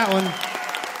from that one.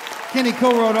 Kenny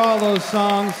co-wrote all those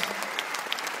songs.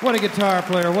 What a guitar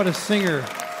player, what a singer.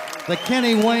 The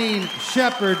Kenny Wayne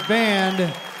Shepherd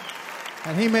Band.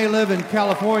 And he may live in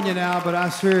California now, but I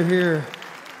sure hear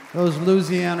those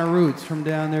Louisiana roots from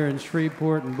down there in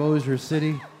Shreveport and Bossier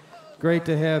City. Great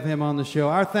to have him on the show.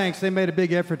 Our thanks. They made a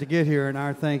big effort to get here, and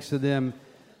our thanks to them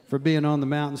for being on the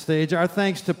mountain stage. Our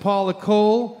thanks to Paula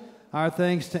Cole. Our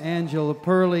thanks to Angela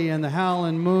Purley and the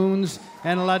Howlin' Moons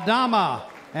and La Dama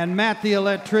and Matt the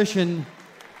Electrician.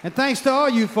 And thanks to all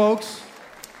you folks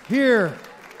here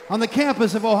on the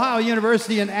campus of Ohio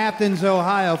University in Athens,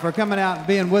 Ohio, for coming out and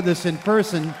being with us in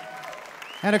person.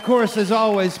 And of course, as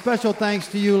always, special thanks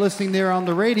to you listening there on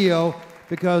the radio,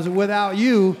 because without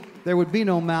you, there would be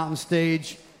no mountain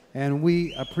stage, and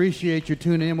we appreciate your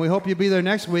tuning in. We hope you'll be there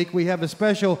next week. We have a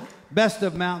special Best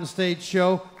of Mountain Stage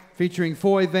show featuring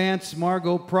Foy Vance,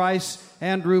 Margot Price,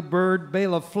 Andrew Bird,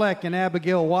 Bela Fleck, and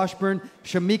Abigail Washburn,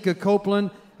 Shamika Copeland,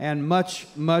 and much,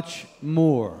 much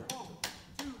more.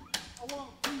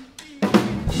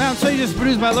 Mountain Stage is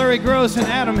produced by Larry Gross and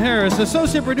Adam Harris.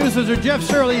 Associate producers are Jeff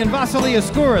Shirley and Vasily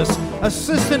Askouras.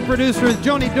 Assistant producer is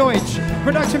Joni Deutsch.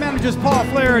 Production manager is Paul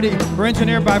Flaherty. We're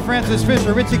engineered by Francis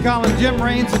Fisher, Richie Collins, Jim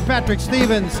Raines, and Patrick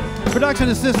Stevens. Production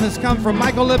assistants come from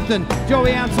Michael Lipton,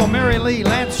 Joey Ansel, Mary Lee,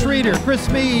 Lance Schroeder, Chris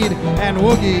Mead, and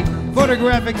Woogie.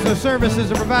 Photographic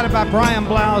services are provided by Brian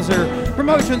Blauser.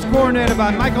 Promotions coordinated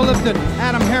by Michael Lipton,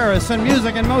 Adam Harris, and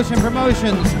Music and Motion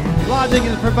Promotions. Lodging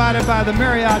is provided by the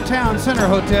Marriott Town Center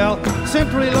Hotel,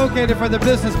 centrally located for the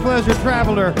business pleasure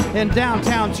traveler in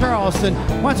downtown Charleston.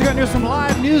 Once again, here's some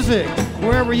live music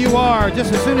wherever you are,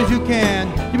 just as soon as you can.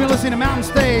 You've been listening to Mountain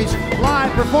Stage,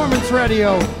 live performance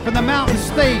radio from the mountain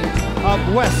state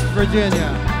of West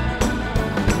Virginia.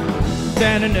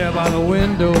 Standing there by the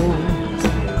window,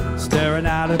 staring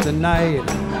out at the night.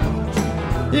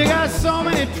 You got so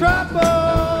many troubles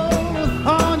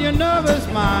on your nervous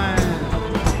mind.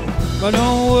 But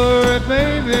don't worry,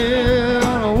 baby,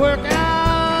 it'll work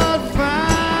out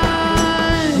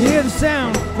fine. You hear the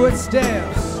sound of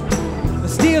footsteps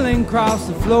stealing across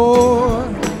the floor.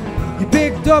 You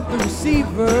picked up the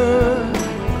receiver,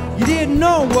 you didn't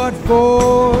know what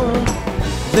for.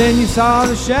 Then you saw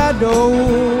the shadow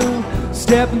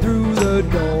stepping through the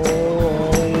door.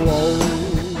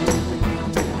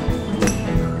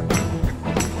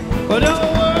 But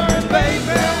don't worry, baby,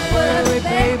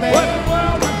 what the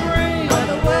world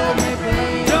may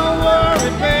bring. Don't worry,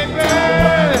 baby,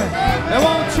 it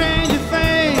won't change a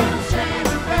thing.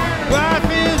 Life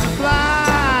is a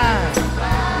fly,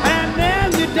 and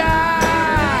then you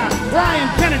die. Brian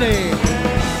Kennedy.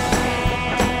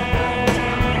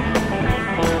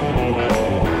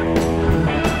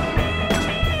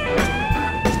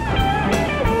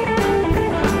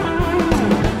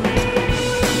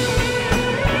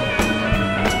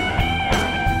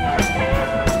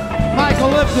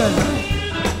 Lipton.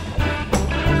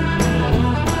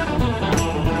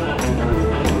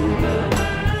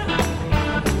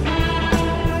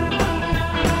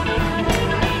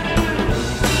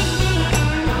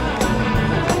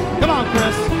 Come on,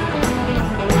 Chris.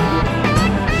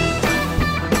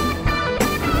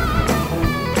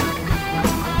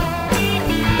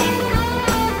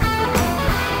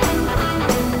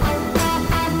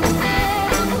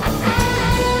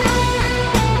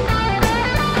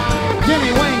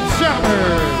 Jimmy Wayne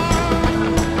Shepherd.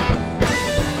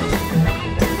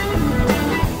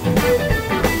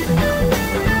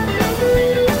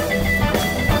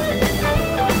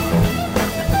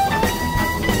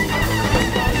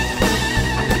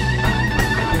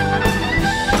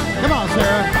 Come on,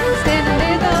 Sarah. Standing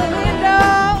in the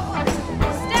window,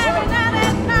 staring out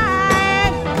at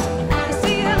night. You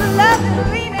see a lovely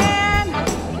leaning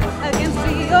against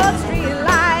the old street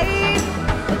light.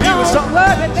 Don't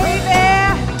worry, baby,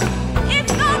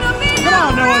 it's gonna be Come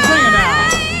on, Noah, sing it now.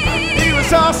 He was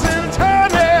tossing and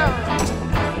turning,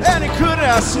 and he could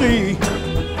not sleep.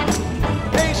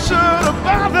 Ain't sure to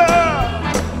bother,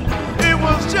 it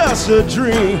was just a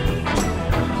dream.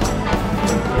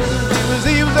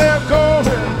 He was there going,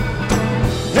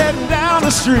 heading down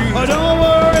the street. Oh, don't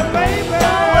worry, baby.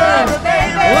 Don't worry,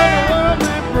 baby. What the world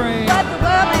may bring. what the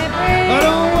world may bring. Oh,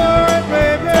 don't worry,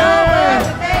 baby. Don't worry,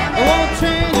 baby. It won't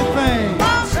change a thing.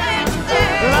 Won't change a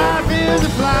thing. Life is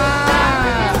a fly,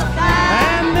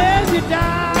 and then you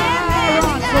die.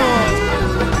 Ron Ford.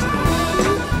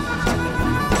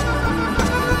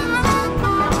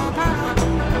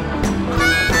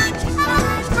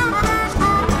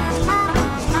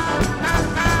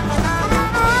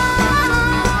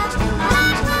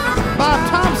 Bob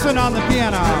Thompson on the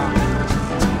piano.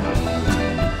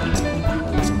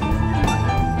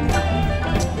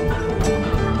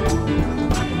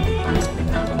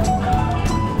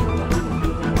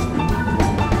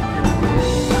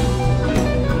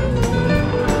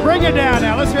 Bring it down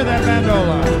now. Let's hear that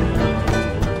bandola.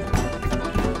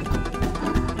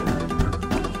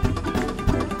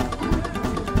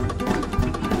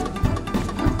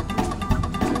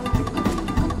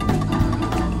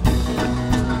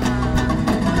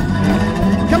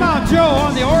 Joe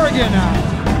on the organ now.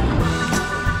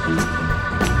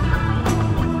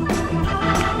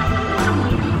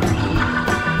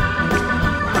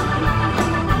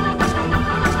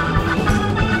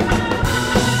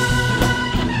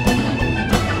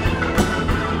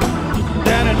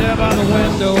 There by the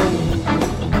window,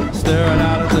 staring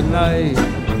out at the night.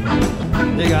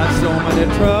 They got so many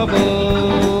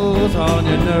troubles on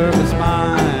your nervous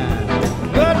mind.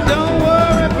 But don't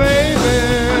worry, baby,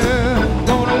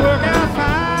 gonna work out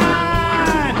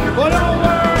fine. Well, don't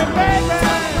worry, baby,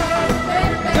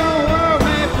 don't worry,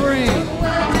 me free.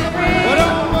 Well,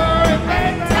 don't worry,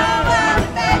 baby,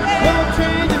 won't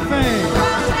change a thing.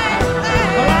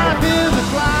 Well, life is a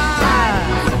fly,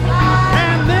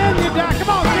 and then you die. Come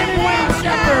on.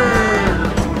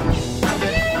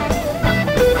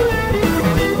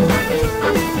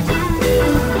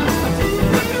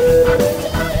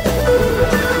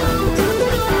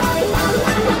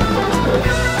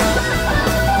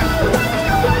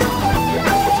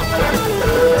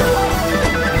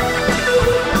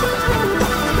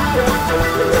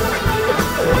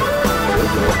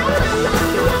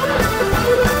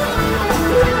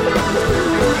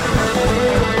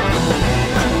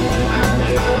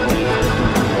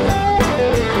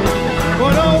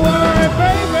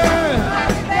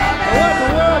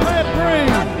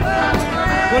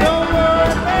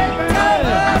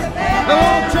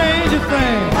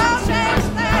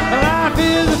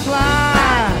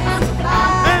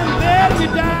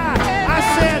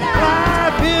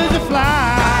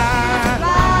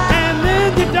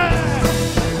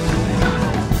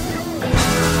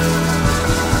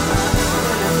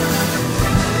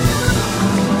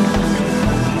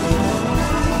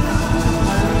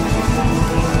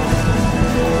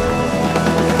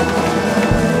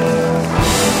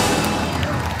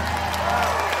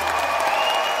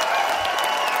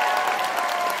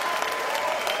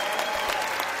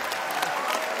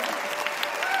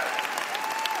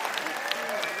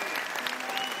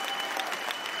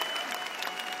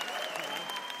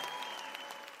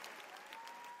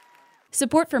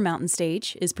 Support for Mountain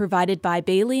Stage is provided by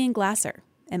Bailey and Glasser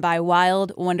and by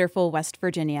Wild, Wonderful West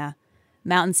Virginia.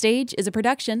 Mountain Stage is a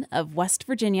production of West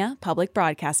Virginia Public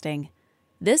Broadcasting.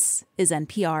 This is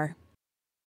NPR.